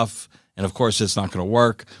cheap stuff, and of course it's not going to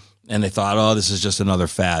work. And they thought, oh, this is just another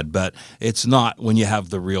fad. But it's not when you have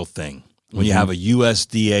the real thing. When you have a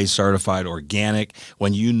USDA certified organic,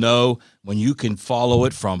 when you can follow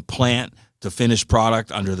it from plant to finished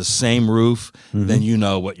product under the same roof, then you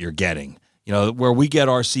know what you're getting. Where we get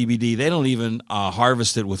our CBD, they don't even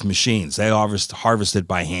harvest it with machines. They harvest it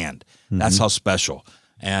by hand. That's how special.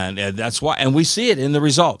 And that's why, and we see it in the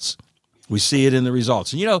results. And,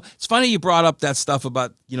 it's funny you brought up that stuff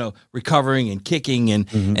about, recovering and kicking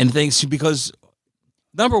and things, because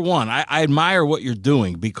number one, I admire what you're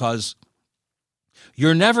doing, because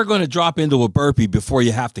you're never going to drop into a burpee before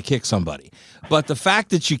you have to kick somebody. But the fact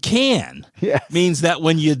that you can means that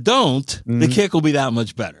when you don't, the kick will be that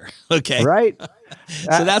much better. Okay. Right.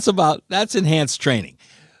 So that's enhanced training.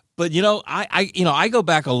 But, I go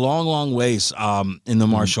back a long, long ways in the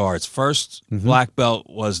martial arts. First black belt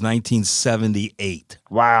was 1978.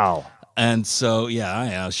 Wow. And so,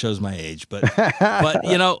 it shows my age. But,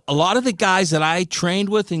 a lot of the guys that I trained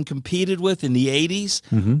with and competed with in the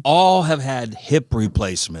 80s all have had hip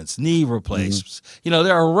replacements, knee replacements.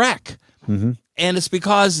 They're a wreck. And it's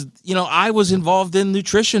because, I was involved in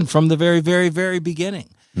nutrition from the very, very, very beginning.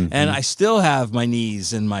 And I still have my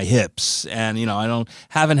knees and my hips. And, I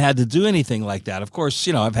haven't had to do anything like that. Of course,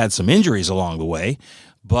 I've had some injuries along the way.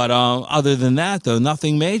 But other than that, though,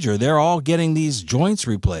 nothing major. They're all getting these joints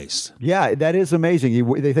replaced. Yeah, that is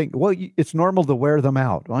amazing. They think, well, it's normal to wear them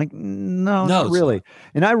out. I'm like, no, not really. Not.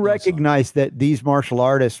 And I recognize that these martial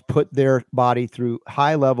artists put their body through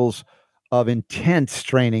high levels of intense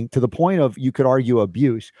training to the point of, you could argue,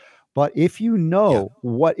 abuse. But if you know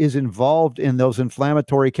what is involved in those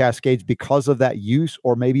inflammatory cascades because of that use,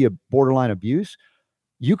 or maybe a borderline abuse,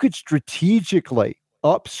 you could strategically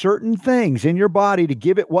up certain things in your body to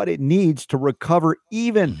give it what it needs to recover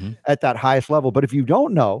even at that highest level. But if you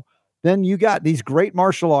don't know, then you got these great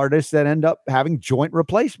martial artists that end up having joint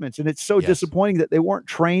replacements. And it's so disappointing that they weren't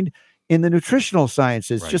trained in the nutritional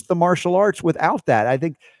sciences, just the martial arts without that. I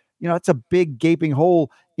think, it's a big gaping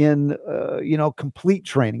hole in, complete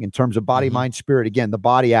training in terms of body, mind, spirit. Again, the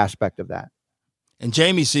body aspect of that. And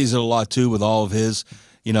Jamie sees it a lot too with all of his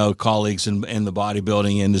colleagues in the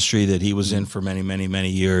bodybuilding industry that he was in for many, many, many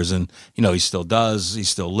years. And, he still does, he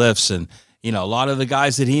still lifts. And, a lot of the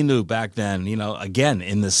guys that he knew back then, again,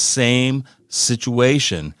 in the same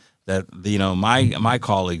situation that, my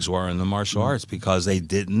colleagues were in the martial arts, because they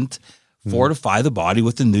didn't fortify the body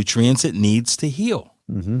with the nutrients it needs to heal.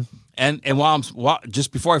 And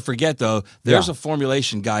just before I forget, though, there's a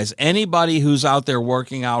formulation, guys. Anybody who's out there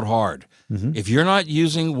working out hard, if you're not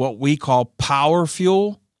using what we call power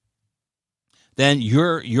fuel, then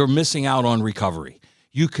you're missing out on recovery.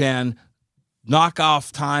 You can knock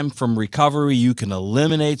off time from recovery. You can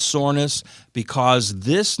eliminate soreness, because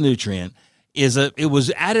this nutrient it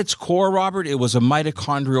was at its core, Robert, it was a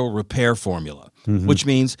mitochondrial repair formula, which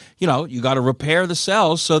means, you got to repair the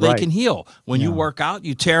cells so they can heal. When you work out,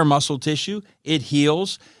 you tear muscle tissue, it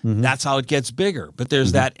heals. That's how it gets bigger. But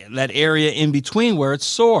there's that area in between where it's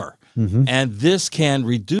sore. And this can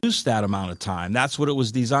reduce that amount of time. That's what it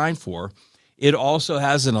was designed for. It also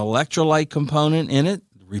has an electrolyte component in it,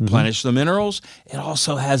 replenish the minerals. It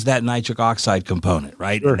also has that nitric oxide component,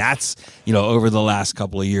 right? Sure. And that's, over the last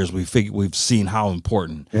couple of years, we've seen how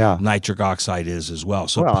important nitric oxide is as well.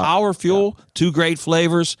 So power fuel, 2 great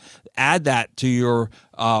flavors. Add that to your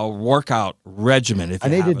workout regimen. I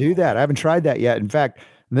need to do that. I haven't tried that yet. In fact,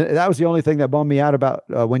 that was the only thing that bummed me out about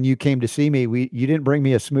when you came to see me. You didn't bring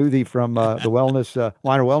me a smoothie from the wellness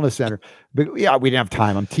Weiner Wellness Center. But we didn't have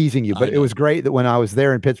time. I'm teasing you, but it was great that when I was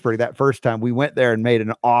there in Pittsburgh that first time, we went there and made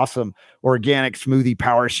an awesome organic smoothie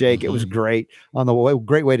power shake. It was great.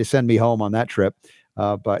 Great way to send me home on that trip.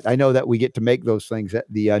 But I know that we get to make those things at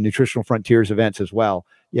the Nutritional Frontiers events as well.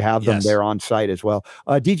 You have them there on site as well.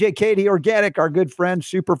 DJ Katie Organic, our good friend,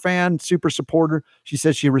 super fan, super supporter. She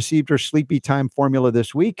says she received her Sleepy Time formula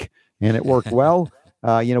this week and it worked well.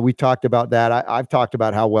 We talked about that. I've talked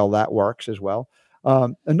about how well that works as well.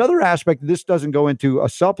 Another aspect, this doesn't go into a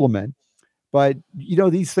supplement, but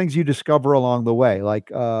these things you discover along the way,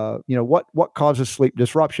 like, what causes sleep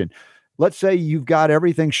disruption. let's say you've got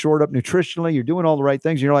everything shored up nutritionally, you're doing all the right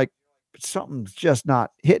things, and you're like, something's just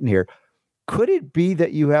not hitting here. Could it be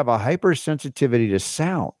that you have a hypersensitivity to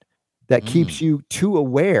sound that keeps you too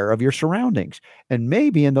aware of your surroundings? And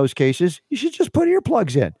maybe in those cases, you should just put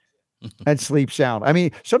earplugs in and sleep sound. I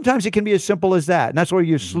mean, sometimes it can be as simple as that. And that's why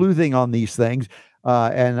you're sleuthing on these things.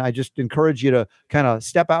 And I just encourage you to kind of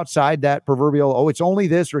step outside that proverbial, oh, it's only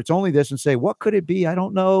this or it's only this, and say, what could it be? I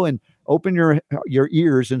don't know. And open your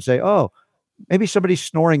ears and say, oh, maybe somebody's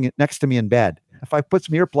snoring next to me in bed. If I put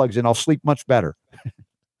some earplugs in, I'll sleep much better.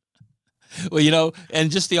 Well, and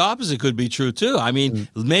just the opposite could be true too. I mean,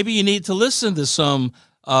 maybe you need to listen to some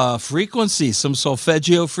frequency, some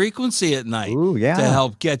solfeggio frequency at night to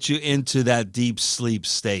help get you into that deep sleep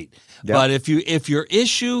state. Yep. But if your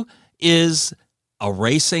issue is a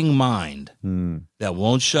racing mind that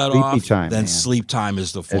won't shut off, then sleep time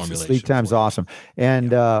is the formulation. Sleep time's awesome.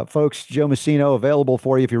 And folks, Joe Messino available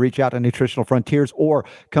for you if you reach out to Nutritional Frontiers or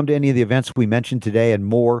come to any of the events we mentioned today and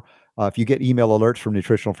more. If you get email alerts from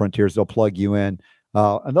Nutritional Frontiers, they'll plug you in.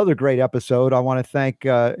 Another great episode. I want to thank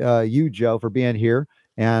you, Joe, for being here.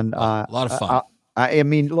 And a lot of fun. I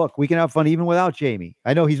mean, look, we can have fun even without Jamie.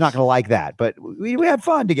 I know he's not going to like that, but we have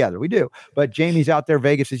fun together. We do. But Jamie's out there,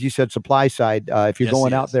 Vegas, as you said, supply side. If you're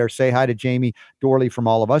going out there, say hi to Jamie Dorley from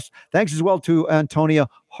all of us. Thanks as well to Antonia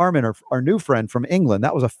Harman, our new friend from England.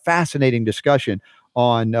 That was a fascinating discussion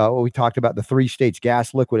on what we talked about, the 3 states,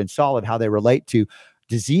 gas, liquid, and solid, how they relate to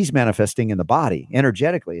disease manifesting in the body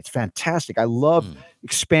energetically. It's fantastic. I love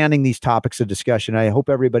expanding these topics of discussion. I hope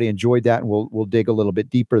everybody enjoyed that, and we'll dig a little bit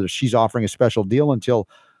deeper. She's offering a special deal until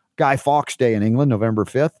Guy Fawkes Day in England, November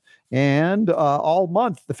 5th, and all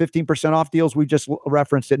month, the 15% off deals we just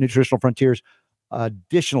referenced at Nutritional Frontiers,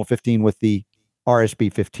 additional 15 with the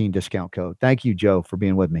RSB 15 discount code. Thank you, Joe, for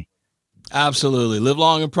being with me. Absolutely. Live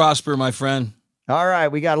long and prosper, my friend. All right.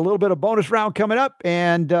 We got a little bit of bonus round coming up,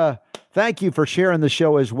 and thank you for sharing the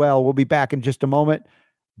show as well. We'll be back in just a moment.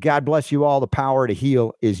 God bless you all. The power to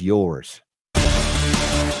heal is yours.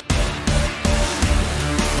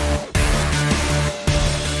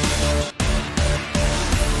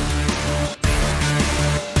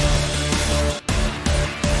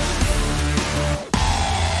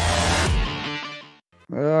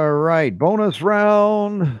 All right, bonus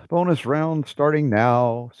round starting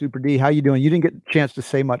now. Super D, how you doing? You didn't get a chance to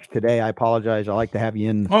say much today. I apologize. I like to have you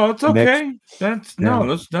in. Oh, it's okay. That's no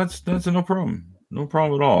no problem. No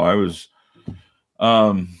problem at all. I was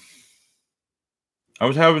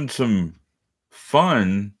having some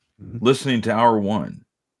fun listening to Hour 1.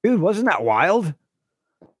 Dude, wasn't that wild?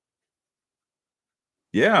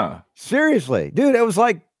 Yeah. Seriously, dude, it was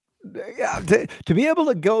like, to be able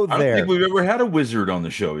to go there. I don't think we've ever had a wizard on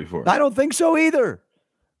the show before. I don't think so either.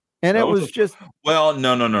 And it was just no.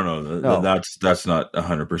 That's not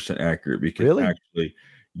 100% accurate, because actually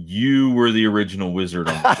you were the original wizard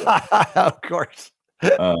on the show. Of course.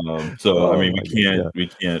 I mean, we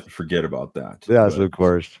can't forget about that. Yes, of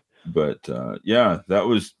course. But that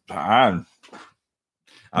was I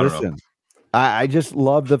don't know. I just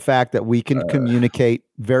love the fact that we can communicate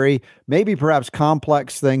maybe perhaps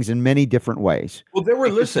complex things in many different ways. Well,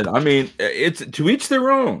 listen, I mean, it's to each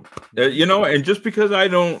their own, and just because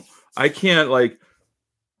I can't like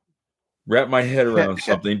wrap my head around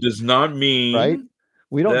something does not mean right.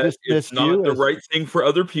 We don't that it's not the right thing for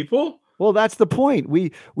other people. Well, that's the point.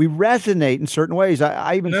 We resonate in certain ways.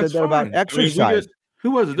 I even said that about exercise. I mean,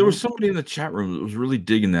 who was it? There was somebody in the chat room that was really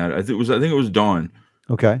digging that. I think it was Dawn.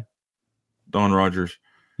 Okay. Dawn Rogers.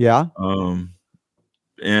 Yeah. And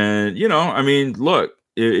I mean, look,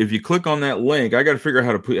 if you click on that link, I got to figure out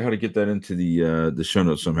how to get that into the show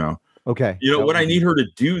notes somehow. Okay. What I need her to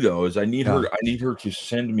do though is I need her to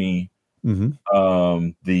send me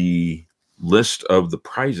the list of the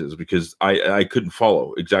prizes, because I couldn't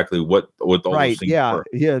follow exactly what all those things were.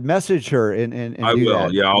 Yeah. Message her and I will.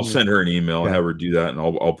 That. Yeah, I'll send her an email and have her do that, and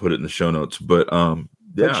I'll put it in the show notes. But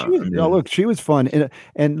she was fun.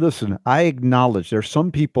 And listen, I acknowledge there's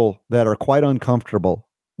some people that are quite uncomfortable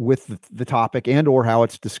with the topic and or how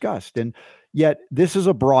it's discussed. And yet this is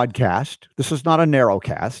a broadcast. This is not a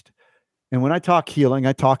narrowcast. And when I talk healing,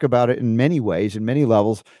 I talk about it in many ways, in many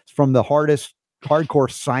levels, from the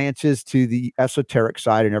hardcore sciences to the esoteric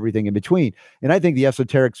side and everything in between. And I think the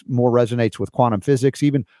esoteric more resonates with quantum physics.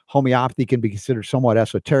 Even homeopathy can be considered somewhat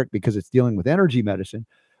esoteric because it's dealing with energy medicine.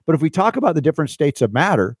 But if we talk about the different states of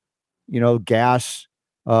matter, gas,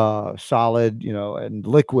 solid, and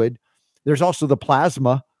liquid, there's also the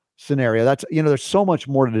plasma scenario. That's, there's so much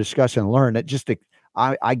more to discuss and learn. That just,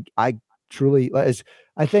 I truly,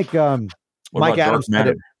 I think Mike Adams said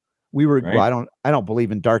it. We were, right? Well, I don't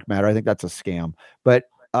believe in dark matter. I think that's a scam. But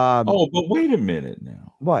Oh, but wait a minute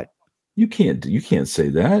now. What? You can't say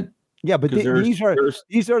that. Yeah, but these are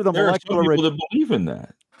the there are some molecular. people that believe in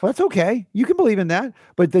that. Well, that's okay. You can believe in that.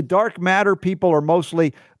 But the dark matter people are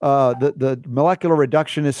mostly the molecular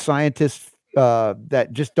reductionist scientists that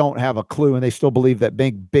just don't have a clue, and they still believe that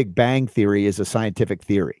Big Bang theory is a scientific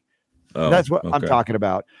theory. Oh, that's what I'm talking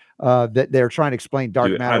about. That they're trying to explain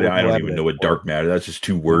dark matter. I don't even know what dark matter. That's just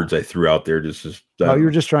two words I threw out there. No, you're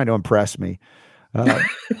just trying to impress me.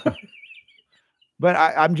 But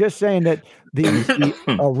I'm just saying that the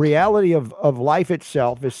reality of life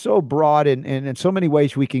itself is so broad, and in so many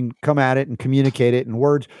ways we can come at it and communicate it in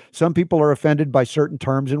words. Some people are offended by certain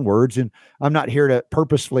terms and words, and I'm not here to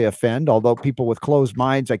purposefully offend, although people with closed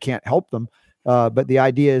minds, I can't help them. But the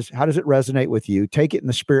idea is, how does it resonate with you? Take it in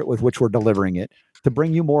the spirit with which we're delivering it to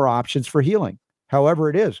bring you more options for healing, however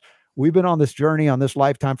it is. We've been on this journey, on this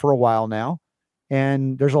lifetime for a while now,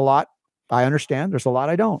 and there's a lot I understand. There's a lot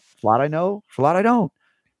I don't. There's a lot I know. There's a lot I don't.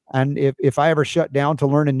 And if I ever shut down to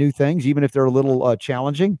learning new things, even if they're a little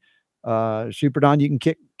challenging, Super Don, you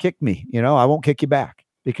can kick me. I won't kick you back,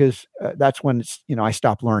 because that's when I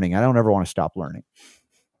stop learning. I don't ever want to stop learning,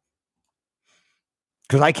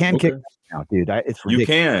 because I can kick now, dude. It's ridiculous. You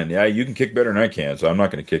can, yeah, you can kick better than I can. So I'm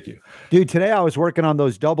not going to kick you, dude. Today I was working on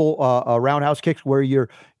those double roundhouse kicks where you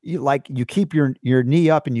keep your knee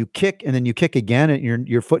up and you kick, and then you kick again, and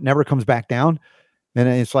your foot never comes back down. And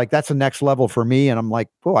it's like, that's the next level for me. And I'm like,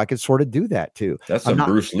 oh, I could sort of do that too. That's some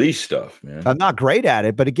Bruce Lee stuff, man. I'm not great at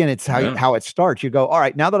it, but again, it's how it starts. You go, all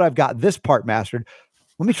right, now that I've got this part mastered,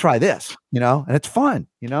 let me try this, and it's fun.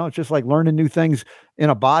 It's just like learning new things in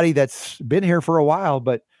a body that's been here for a while,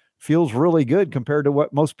 but feels really good compared to what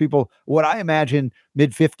I imagine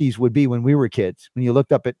mid-50s would be when we were kids. When you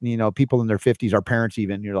looked up at, people in their 50s, our parents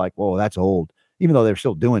even, you're like, whoa, that's old. Even though they're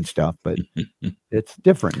still doing stuff, but it's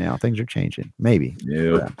different now. Things are changing. Maybe.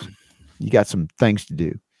 Yeah. You got some things to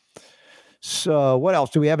do. So what else?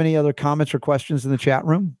 Do we have any other comments or questions in the chat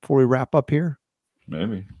room before we wrap up here?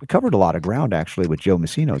 Maybe. We covered a lot of ground, actually, with Joe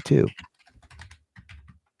Messino, too.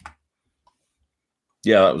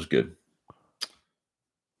 Yeah, that was good.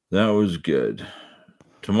 That was good.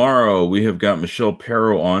 Tomorrow, we have got Michelle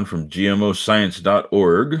Perro on from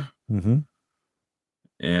GMOscience.org. Mm-hmm.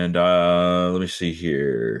 And let me see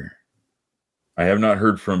here. I have not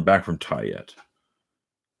heard back from Ty yet.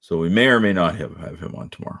 So we may or may not have him on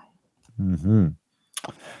tomorrow. Mm-hmm.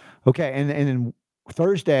 Okay. And then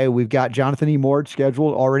Thursday, we've got Jonathan E. Mord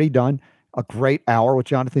scheduled, already done. A great hour with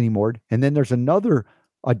Jonathan E. Mord. And then there's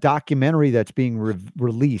a documentary that's being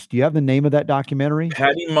released. Do you have the name of that documentary?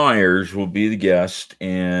 Patty Myers will be the guest.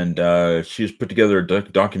 And she has put together a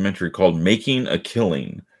documentary called Making a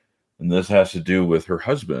Killing. And this has to do with her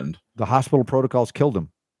husband. The hospital protocols killed him.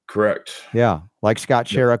 Correct. Yeah. Like Scott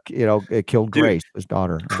Sherrick, it killed Grace, his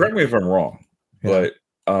daughter. Correct me if I'm wrong, but,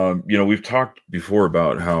 we've talked before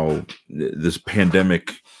about how this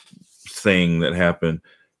pandemic thing that happened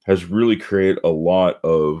has really created a lot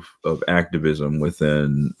of activism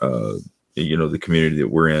within, the community that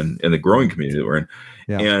we're in, and the growing community that we're in.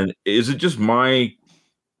 Yeah. And is it just my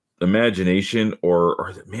imagination, or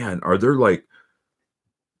are there like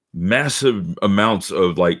massive amounts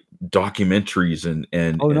of like documentaries and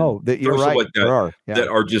you're right, like that, that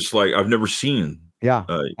are just like I've never seen. Yeah,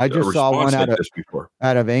 I just saw one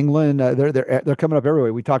out of England. They're coming up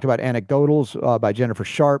everywhere. We talked about Anecdotals by Jennifer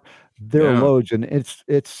Sharp. There are loads, and it's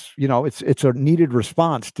a needed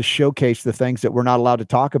response to showcase the things that we're not allowed to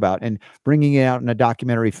talk about, and bringing it out in a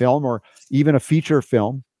documentary film or even a feature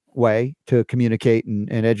film way to communicate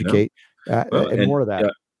and educate, and more of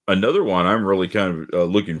that. Another one I'm really kind of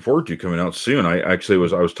looking forward to coming out soon. I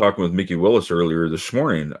was talking with Mickey Willis earlier this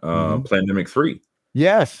morning. Pandemic 3.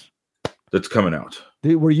 Yes, that's coming out.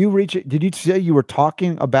 Did you say you were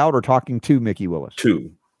talking about or talking to Mickey Willis?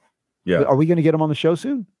 2. Yeah. Are we going to get him on the show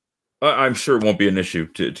soon? I'm sure it won't be an issue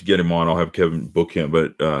to get him on. I'll have Kevin book him,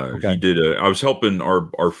 but he did. I was helping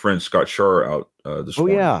our friend Scott Shar out this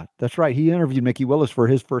morning. Oh yeah, that's right. He interviewed Mickey Willis for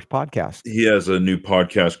his first podcast. He has a new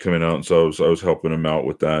podcast coming out, and so I was helping him out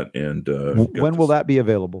with that. And when will that be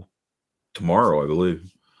available? Tomorrow, I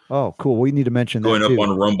believe. Oh, cool. We need to mention going that up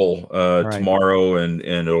on Rumble tomorrow, and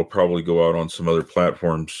it'll probably go out on some other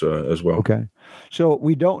platforms as well. Okay. So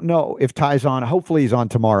we don't know if Ty's on. Hopefully he's on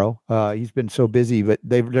tomorrow. He's been so busy, but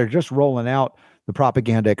they're just rolling out the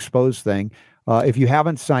Propaganda Exposed thing. If you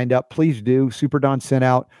haven't signed up, please do. Super Don sent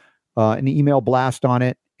out an email blast on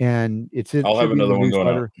it, and I'll have another one going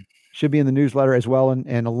out. Should be in the newsletter as well,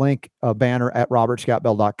 and a link, a banner at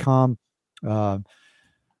robertscottbell.com.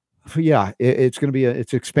 Yeah, it's going to be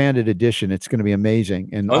it's expanded edition. It's going to be amazing,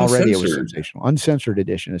 and already it was sensational. Uncensored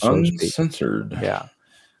edition, so to speak. Uncensored. Yeah.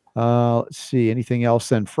 Let's see. Anything else?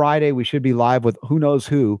 Then Friday we should be live with who knows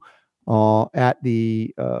who at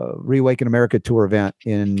the Reawaken America Tour event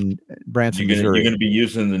in Branson, Missouri. You're gonna be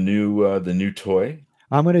using the new toy.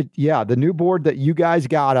 The new board that you guys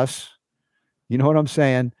got us. You know what I'm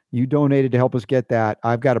saying? You donated to help us get that.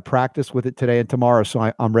 I've got to practice with it today and tomorrow,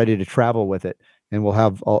 so I'm ready to travel with it, and we'll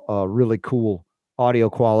have a really cool audio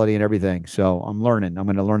quality and everything. So I'm learning. I'm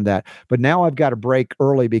going to learn that. But now I've got to break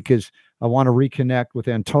early because I want to reconnect with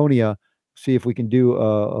Antonia, see if we can do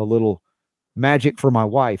a little magic for my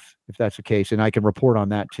wife, if that's the case, and I can report on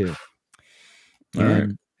that too. All right.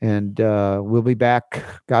 And we'll be back,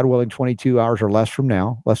 God willing, 22 hours or less than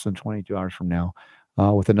 22 hours from now,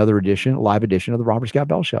 with another live edition of the Robert Scott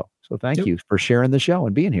Bell Show. So thank you for sharing the show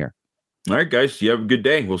and being here. All right, guys. You have a good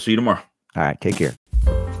day. We'll see you tomorrow. All right. Take care.